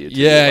upsell you. To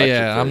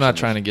Yeah. I'm not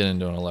trying to get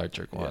into an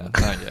electric one.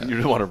 Yeah. Not yet. You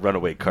don't want a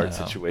runaway cart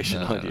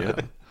situation on you.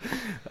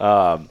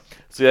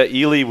 So yeah,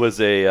 Ely was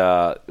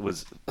so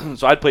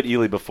I'd played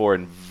Ely before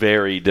in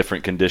very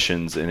different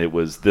conditions, and it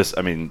was this.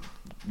 I mean,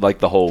 like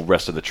the whole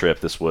rest of the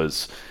trip, this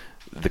was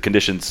the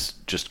conditions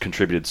just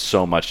contributed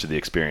so much to the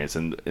experience,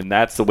 and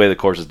that's the way the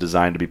course is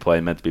designed to be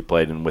played, meant to be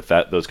played. And with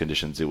those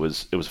conditions, it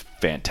was a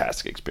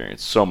fantastic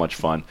experience, so much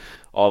fun,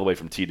 all the way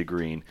from tee to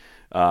green,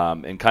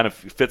 and kind of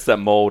fits that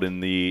mold in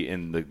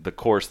the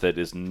course that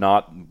is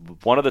not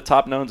one of the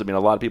top knowns. I mean, a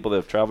lot of people that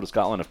have traveled to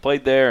Scotland have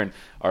played there and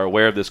are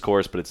aware of this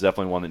course, but it's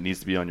definitely one that needs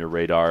to be on your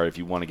radar if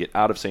you want to get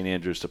out of St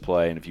Andrews to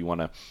play, and if you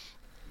want to,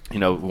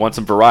 want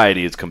some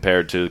variety as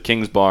compared to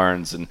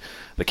Kingsbarns and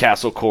the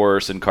Castle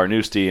course and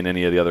Carnoustie and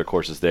any of the other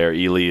courses there.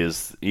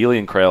 Ely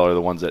and Crail are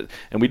the ones that,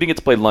 and we didn't get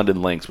to play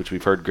London Links, which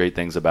we've heard great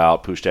things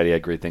about. Pooch Daddy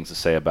had great things to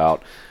say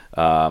about.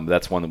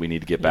 That's one that we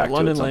need to get back to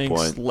at some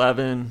point.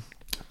 Leven.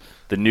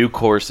 The new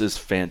course is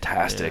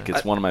fantastic. Yeah.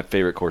 It's one of my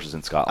favorite courses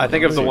in Scotland. I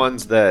think of the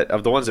ones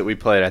that we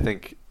played, I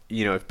think,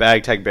 if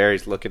Bag Tag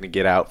Barry's looking to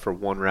get out for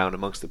one round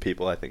amongst the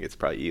people, I think it's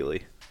probably Ely,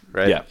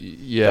 right?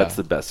 Yeah. That's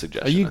the best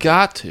suggestion. You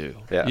got to.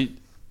 Yeah.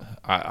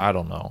 I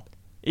don't know.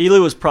 Ely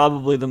was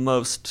probably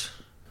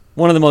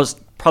one of the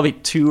most, probably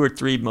 2 or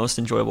 3 most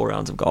enjoyable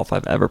rounds of golf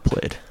I've ever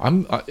played.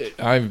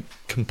 I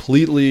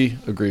completely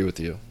agree with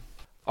you.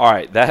 All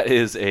right, that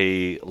is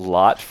a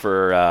lot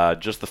for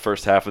just the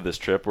first half of this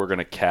trip. We're going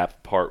to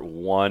cap part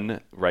 1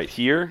 right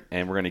here,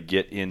 and we're going to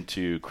get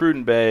into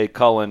Cruden Bay,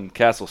 Cullen,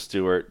 Castle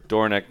Stewart,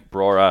 Dornoch,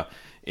 Brora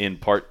in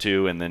part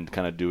 2, and then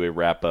kind of do a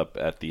wrap-up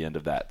at the end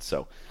of that.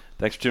 So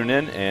thanks for tuning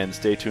in, and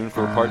stay tuned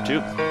for part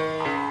 2.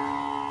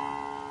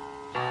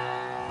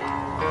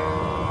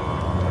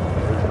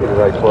 Be the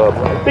right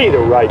club. Be the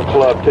right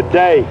club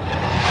today.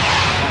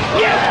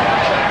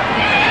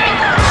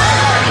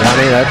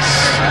 Johnny, that's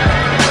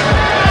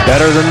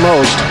better than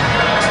most.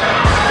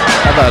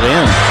 How about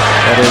him?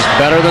 That is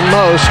better than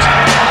most.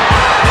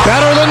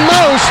 Better than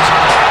most.